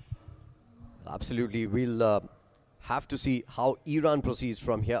 Absolutely. We'll have to see how Iran proceeds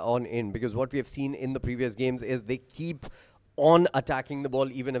from here on in, because what we have seen in the previous games is they keep on attacking the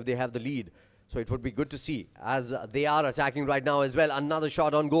ball even if they have the lead. So it would be good to see as they are attacking right now as well. Another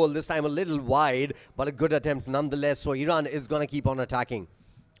shot on goal, this time a little wide, but a good attempt nonetheless. So Iran is going to keep on attacking.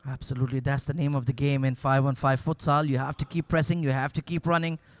 Absolutely, that's the name of the game in 5-on-5 futsal. You have to keep pressing, you have to keep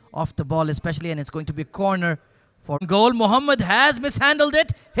running off the ball especially, and it's going to be a corner for goal. Mohammad has mishandled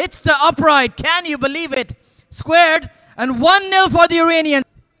it, hits the upright. Can you believe it? Squared, and 1-0 for the Iranians.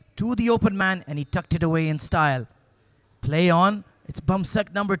 To the open man, and he tucked it away in style. Play on. It's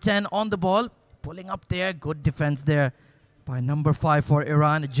Bumsak, number 10, on the ball. Pulling up there. Good defense there by number 5 for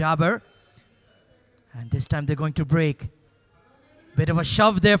Iran, Jabir. And this time they're going to break. Bit of a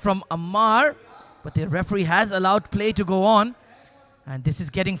shove there from Ammar, but the referee has allowed play to go on. And this is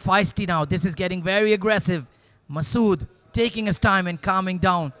getting feisty now. This is getting very aggressive. Masood taking his time and calming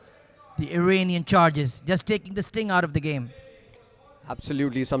down the Iranian charges, just taking the sting out of the game.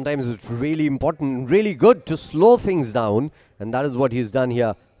 Absolutely. Sometimes it's really important, really good to slow things down. And that is what he's done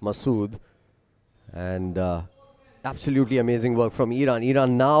here, Masood. And absolutely amazing work from Iran.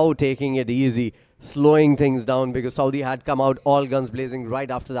 Iran now taking it easy, slowing things down, because Saudi had come out all guns blazing right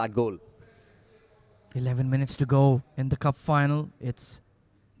after that goal. 11 minutes to go in the cup final. It's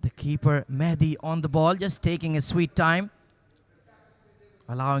the keeper, Mehdi, on the ball, just taking his sweet time.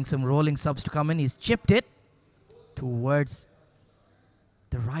 Allowing some rolling subs to come in. He's chipped it towards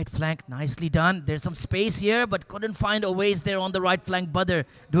the right flank. Nicely done. There's some space here, but couldn't find a ways there on the right flank. Badr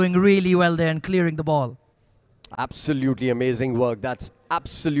doing really well there and clearing the ball. Absolutely amazing work. That's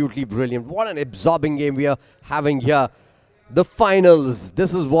absolutely brilliant. What an absorbing game we are having here. The finals.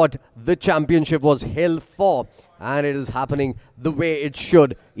 This is what the championship was held for. And it is happening the way it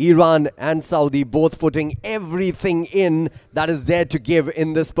should. Iran and Saudi both putting everything in that is there to give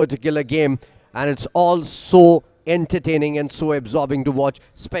in this particular game. And it's all so entertaining and so absorbing to watch,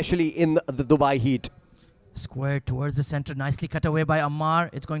 especially in the Dubai heat. Square towards the center, nicely cut away by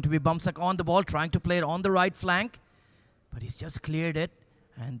Ammar. It's going to be Bumsak on the ball, trying to play it on the right flank, but he's just cleared it.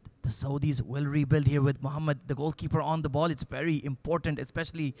 And the Saudis will rebuild here with Mohammad, the goalkeeper, on the ball. It's very important,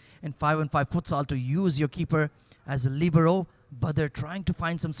 especially in 5-on-5 futsal, to use your keeper as a libero. But they're trying to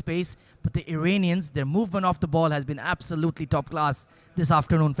find some space. But the Iranians, their movement off the ball has been absolutely top class this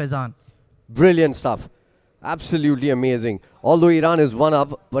afternoon, Faizan. Brilliant stuff. Absolutely amazing. Although Iran is one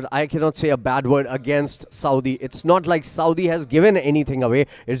up, but I cannot say a bad word against Saudi. It's not like Saudi has given anything away.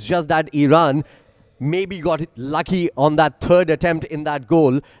 It's just that Iran maybe got lucky on that third attempt in that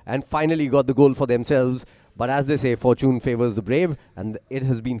goal and finally got the goal for themselves. But as they say, fortune favors the brave, and it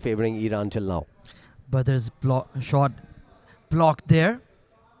has been favoring Iran till now. But there's shot blocked there.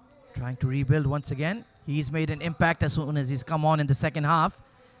 Trying to rebuild once again. He's made an impact as soon as he's come on in the second half.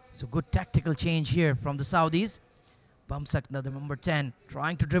 So good tactical change here from the Saudis. Bamsak, the number 10,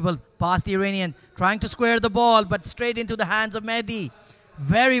 trying to dribble past the Iranians, trying to square the ball, but straight into the hands of Mehdi.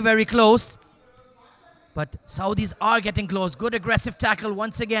 Very, very close. But Saudis are getting close. Good aggressive tackle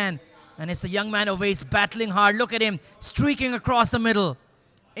once again. And it's the young man Owais battling hard. Look at him streaking across the middle.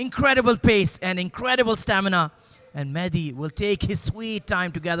 Incredible pace and incredible stamina. And Mehdi will take his sweet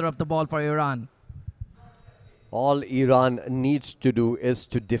time to gather up the ball for Iran. All Iran needs to do is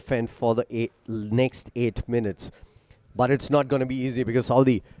to defend for the next 8 minutes. But it's not going to be easy because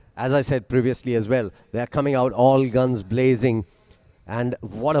Saudi, as I said previously as well, they're coming out all guns blazing. And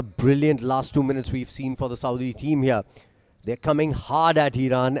what a brilliant last 2 minutes we've seen for the Saudi team here. They're coming hard at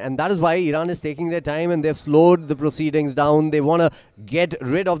Iran, and that is why Iran is taking their time and they've slowed the proceedings down. They want to get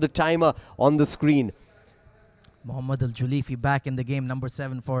rid of the timer on the screen. Mohammad Al-Julifi back in the game, number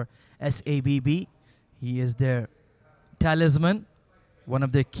 7 for SABB. He is their talisman, one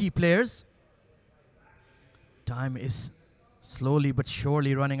of their key players. Time is slowly but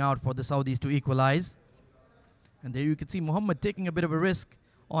surely running out for the Saudis to equalize. And there you can see Mohammad taking a bit of a risk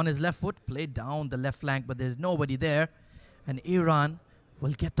on his left foot, played down the left flank, but there's nobody there. And Iran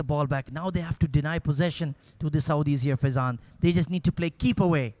will get the ball back. Now they have to deny possession to the Saudis here, Faizan. They just need to play keep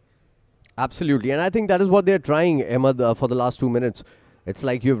away. Absolutely, and I think that is what they're trying, Ahmad, for the last 2 minutes. It's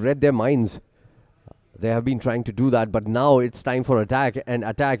like you've read their minds. They have been trying to do that, but now it's time for attack, and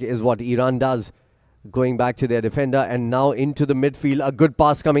attack is what Iran does. Going back to their defender, and now into the midfield. A good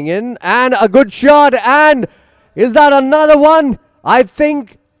pass coming in, and a good shot, and is that another one? I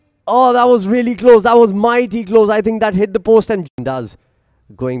think, oh, that was really close. That was mighty close. I think that hit the post and does.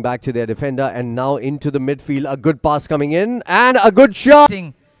 Going back to their defender, and now into the midfield. A good pass coming in, and a good shot.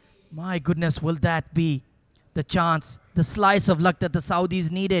 My goodness, will that be the chance, the slice of luck that the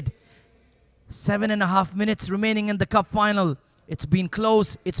Saudis needed? 7.5 minutes remaining in the cup final. It's been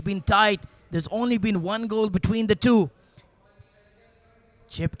close. It's been tight. There's only been one goal between the two.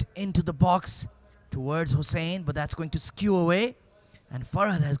 Chipped into the box towards Hussein, but that's going to skew away. And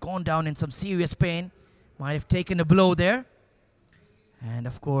Farhad has gone down in some serious pain. Might have taken a blow there. And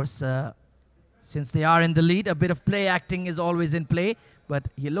of course, since they are in the lead, a bit of play acting is always in play. But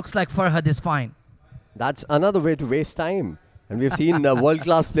it looks like Farhad is fine. That's another way to waste time. And we've seen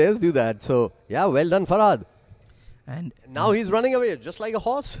world-class players do that. So, yeah, well done, Farhad. And now he's running away, just like a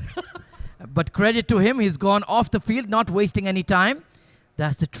horse. But credit to him, he's gone off the field, not wasting any time.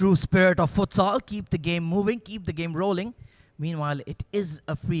 That's the true spirit of futsal. Keep the game moving, keep the game rolling. Meanwhile, it is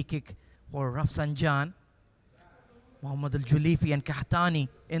a free kick for Rafsanjan. Mohammad Al-Julifi and Kahtani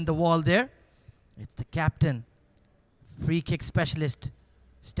in the wall there. It's the captain, free kick specialist,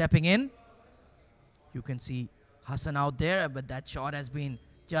 stepping in. You can see Hassan out there, but that shot has been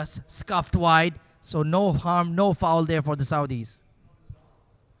just scuffed wide. So no harm, no foul there for the Saudis.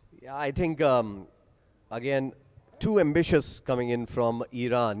 Yeah, I think, again, too ambitious coming in from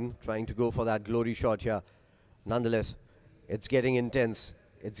Iran, trying to go for that glory shot here. Nonetheless, it's getting intense.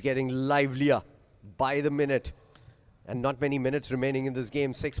 It's getting livelier by the minute. And not many minutes remaining in this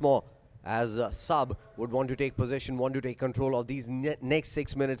game. 6 more. As Sub would want to take possession, want to take control of these next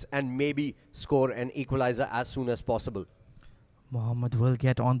 6 minutes and maybe score an equalizer as soon as possible. Mohammad will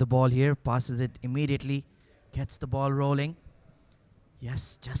get on the ball here, passes it immediately, gets the ball rolling.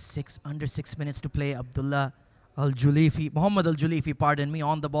 Yes, just under 6 minutes to play. Mohammad Al-Julifi, pardon me,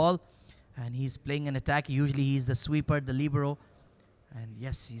 on the ball. And he's playing an attack. Usually he's the sweeper, the libero. And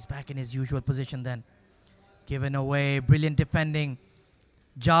yes, he's back in his usual position then. Given away, brilliant defending.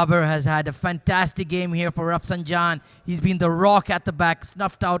 Jaber has had a fantastic game here for Rafsanjan. He's been the rock at the back,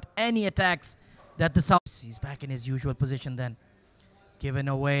 snuffed out any attacks that the South. He's back in his usual position then. Given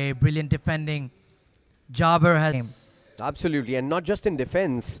away, brilliant defending. Jaber has... Absolutely, and not just in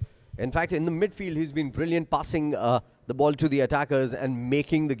defense. In fact, in the midfield, he's been brilliant passing the ball to the attackers and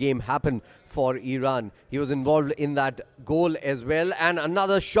making the game happen for Iran. He was involved in that goal as well. And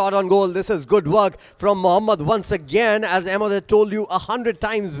another shot on goal. This is good work from Mohammad once again. As Ahmad had told you 100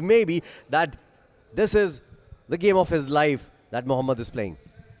 times maybe, that this is the game of his life that Mohammad is playing.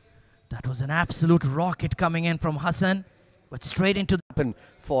 That was an absolute rocket coming in from Hassan, but straight into the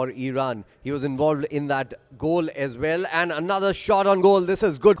for Iran. He was involved in that goal as well. And another shot on goal. This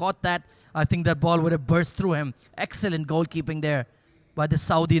is good. Caught that. I think that ball would have burst through him. Excellent goalkeeping there by the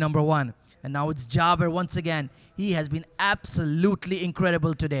Saudi number 1. And now it's Jaber once again. He has been absolutely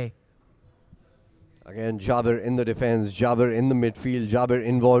incredible today. Again, Jaber in the defense, Jaber in the midfield, Jaber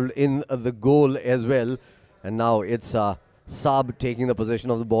involved in the goal as well. And now it's Saab taking the possession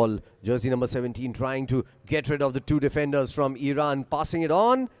of the ball. Jersey number 17 trying to get rid of the 2 defenders from Iran, passing it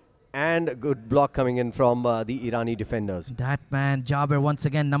on. And a good block coming in from the Irani defenders. That man, Jaber once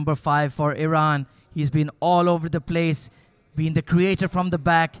again, number 5 for Iran. He's been all over the place, being the creator from the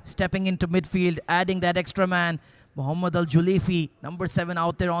back, stepping into midfield, adding that extra man. Mohammad Al-Julifi, number 7,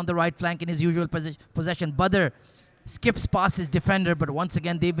 out there on the right flank in his usual possession. Badr skips past his defender, but once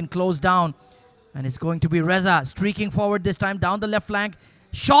again they've been closed down. And it's going to be Reza streaking forward this time down the left flank.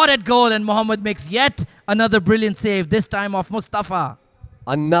 Shot at goal, and Mohammad makes yet another brilliant save, this time off Mustafa.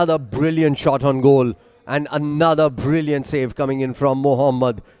 Another brilliant shot on goal and another brilliant save coming in from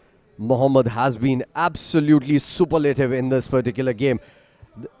Mohammad. Mohammad has been absolutely superlative in this particular game.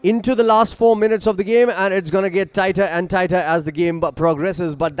 Into the last 4 minutes of the game, and it's going to get tighter and tighter as the game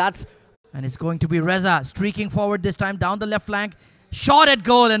progresses, but that's... And it's going to be Reza streaking forward this time down the left flank. Shot at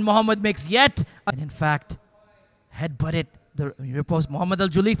goal, and Mohammad makes yet... And in fact, headbutted the repose. Mohammad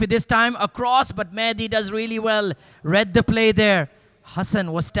Al-Julifi this time across, but Mehdi does really well. Read the play there.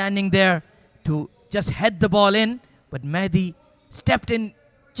 Hassan was standing there to just head the ball in, but Mehdi stepped in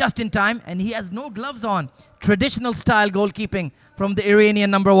just in time, and he has no gloves on. Traditional style goalkeeping from the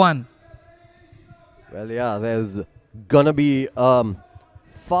Iranian number 1. Well, yeah, there's gonna be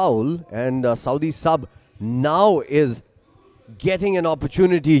foul, and Saudi sub now is getting an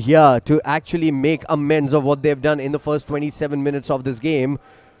opportunity here to actually make amends of what they've done in the first 27 minutes of this game.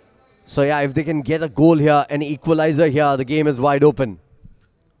 So yeah, if they can get a goal here, an equalizer here, the game is wide open.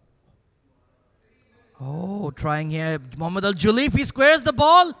 Oh, trying here. Mohammad Al-Julifi squares the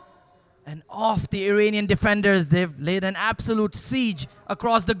ball, and off the Iranian defenders. They've laid an absolute siege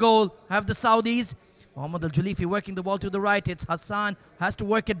across the goal. Have the Saudis. Mohammad Al-Julifi working the ball to the right. It's Hassan, has to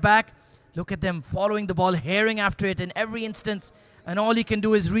work it back. Look at them following the ball, herring after it in every instance. And all he can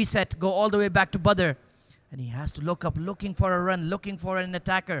do is reset, go all the way back to Badr. And he has to look up, looking for a run, looking for an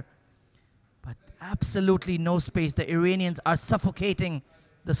attacker. But absolutely no space. The Iranians are suffocating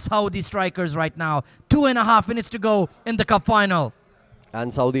the Saudi strikers right now. 2.5 minutes to go in the cup final.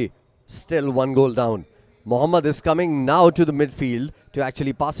 And Saudi still 1 goal down. Mohammad is coming now to the midfield to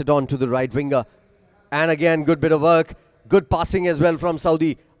actually pass it on to the right winger. And again, good bit of work. Good passing as well from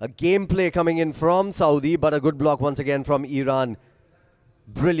Saudi. A gameplay coming in from Saudi, but a good block once again from Iran.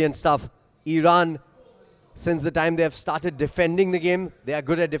 Brilliant stuff. Iran, since the time they have started defending the game, they are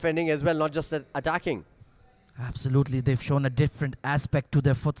good at defending as well, not just at attacking. Absolutely, they've shown a different aspect to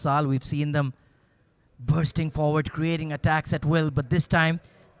their futsal. We've seen them bursting forward, creating attacks at will, but this time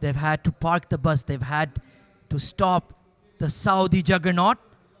they've had to park the bus. They've had to stop the Saudi juggernaut.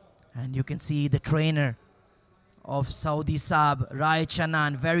 And you can see the trainer of Saudi Saab, Raed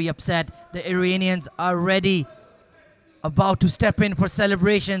Shanan, very upset. The Iranians are ready, about to step in for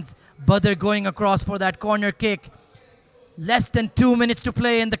celebrations. Badr going across for that corner kick. Less than 2 minutes to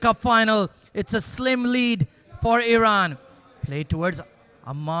play in the cup final. It's a slim lead for Iran. Play towards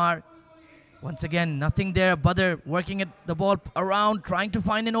Ammar. Once again, nothing there. Badr working the ball around, trying to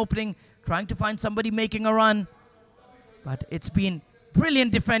find an opening, trying to find somebody making a run. But it's been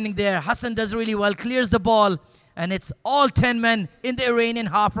brilliant defending there. Hassan does really well, clears the ball, and it's all 10 men in the Iranian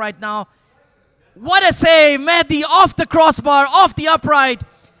half right now. What a save! Mehdi off the crossbar, off the upright.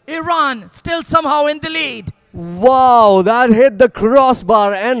 Iran still somehow in the lead. Wow, that hit the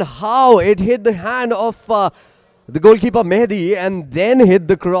crossbar, and how it hit the hand of the goalkeeper Mehdi and then hit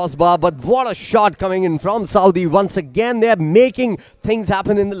the crossbar. But what a shot coming in from Saudi. Once again, they're making things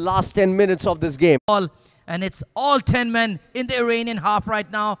happen in the last 10 minutes of this game. And it's all 10 men in the Iranian half right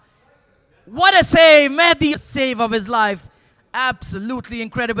now. What a save! Mehdi, save of his life. Absolutely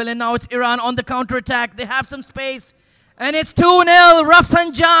incredible. And now it's Iran on the counter-attack. They have some space. And it's 2-0.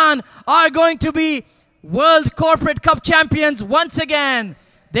 Rafsanjan are going to be World Corporate Cup champions once again.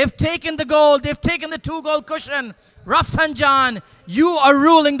 They've taken the goal. They've taken the 2-goal cushion. Rafsanjan, you are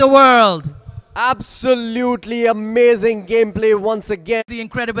ruling the world. Absolutely amazing gameplay once again.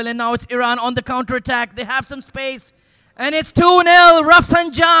 Incredible. And now it's Iran on the counter-attack. They have some space. And it's 2-0.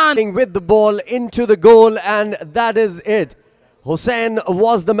 Rafsanjan with the ball into the goal, and that is it. Hussain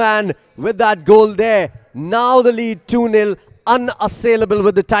was the man with that goal there. Now the lead 2-0, unassailable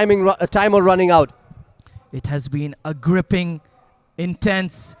with the timer running out. It has been a gripping,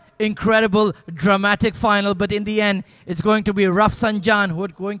 intense, incredible, dramatic final, but in the end, it's going to be Rafsanjan who are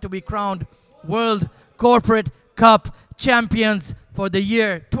going to be crowned World Corporate Cup champions for the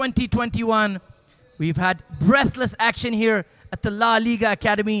year 2021. We've had breathless action here at the La Liga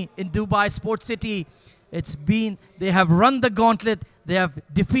Academy in Dubai Sports City. They have run the gauntlet. They have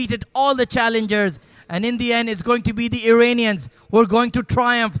defeated all the challengers. And in the end, it's going to be the Iranians who are going to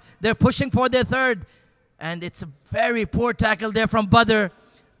triumph. They're pushing for their third. And it's a very poor tackle there from Badr.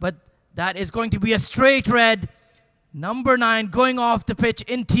 But that is going to be a straight red. Number 9 going off the pitch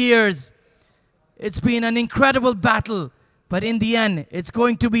in tears. It's been an incredible battle But in the end, it's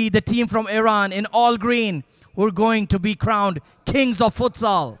going to be the team from Iran in all green who are going to be crowned kings of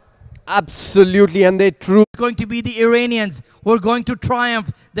futsal. Absolutely, and they true. It's going to be the Iranians who are going to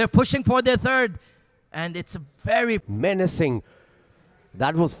triumph. They're pushing for their third. And it's a very Menacing.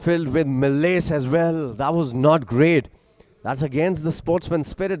 That was filled with malaise as well. That was not great. That's against the sportsman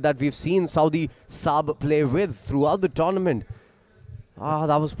spirit that we've seen Saudi Saab play with throughout the tournament.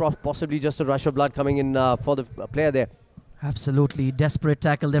 That was possibly just a rush of blood coming in for the player there. absolutely desperate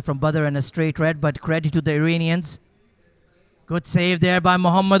tackle there from Badr and a straight red, but credit to the Iranians. Good save there by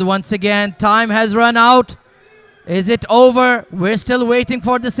Muhammad once again. Time has run out. Is it over? We're still waiting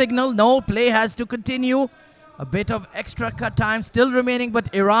for the signal. No, play has to continue. A bit of extra cut time still remaining,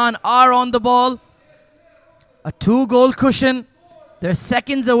 but Iran are on the ball. A 2-goal cushion. They're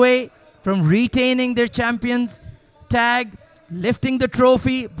seconds away from retaining their champions tag, lifting the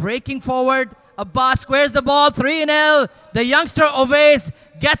trophy, breaking forward. Abbas squares the ball, 3-0. The youngster Owais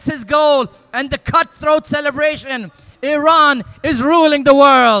gets his goal, and the cutthroat celebration. Iran is ruling the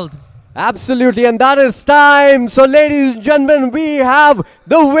world. Absolutely, and that is time. So, ladies and gentlemen, we have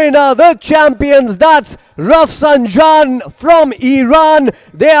the winner, the champions. That's Rafsanjan from Iran.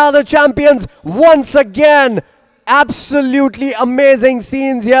 They are the champions once again. Absolutely amazing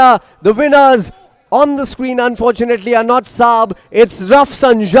scenes here. The winners on the screen, unfortunately, are not Saab. It's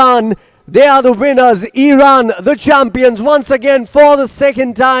Rafsanjan. They are the winners. Iran, the champions, once again for the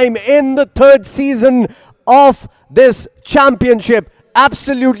second time in the third season of this championship.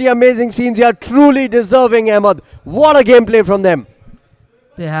 Absolutely amazing scenes here. Truly deserving, Ahmed. What a gameplay from them.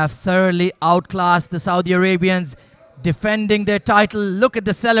 They have thoroughly outclassed the Saudi Arabians, defending their title. Look at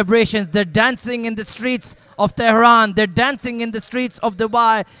the celebrations. They're dancing in the streets of Tehran. They're dancing in the streets of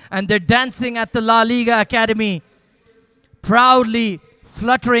Dubai. And they're dancing at the La Liga Academy, proudly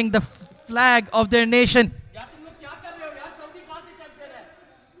fluttering the flag of their nation.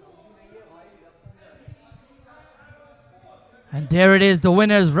 And there it is, the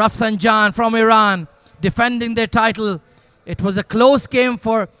winners, Rafsanjan from Iran, defending their title. It was a close game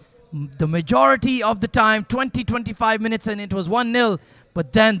for the majority of the time, 20-25 minutes, and it was 1-0.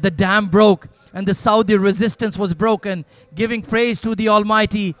 But then the dam broke, and the Saudi resistance was broken, giving praise to the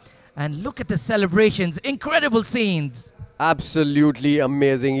Almighty. And look at the celebrations, incredible scenes. Absolutely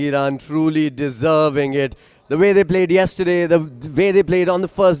amazing. Iran truly deserving it. The way they played yesterday, the way they played on the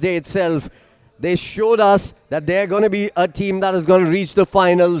first day itself, they showed us that they're going to be a team that is going to reach the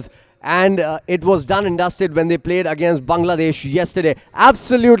finals. And it was done and dusted when they played against Bangladesh yesterday.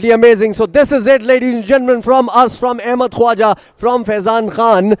 Absolutely amazing. So this is it, ladies and gentlemen, from us, from Ahmed Khwaja, from Faizan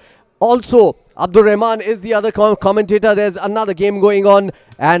Khan. Also, Abdur Rahman is the other commentator. There's another game going on,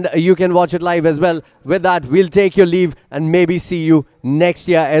 and you can watch it live as well. With that, we'll take your leave and maybe see you next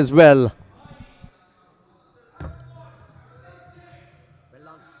year as well.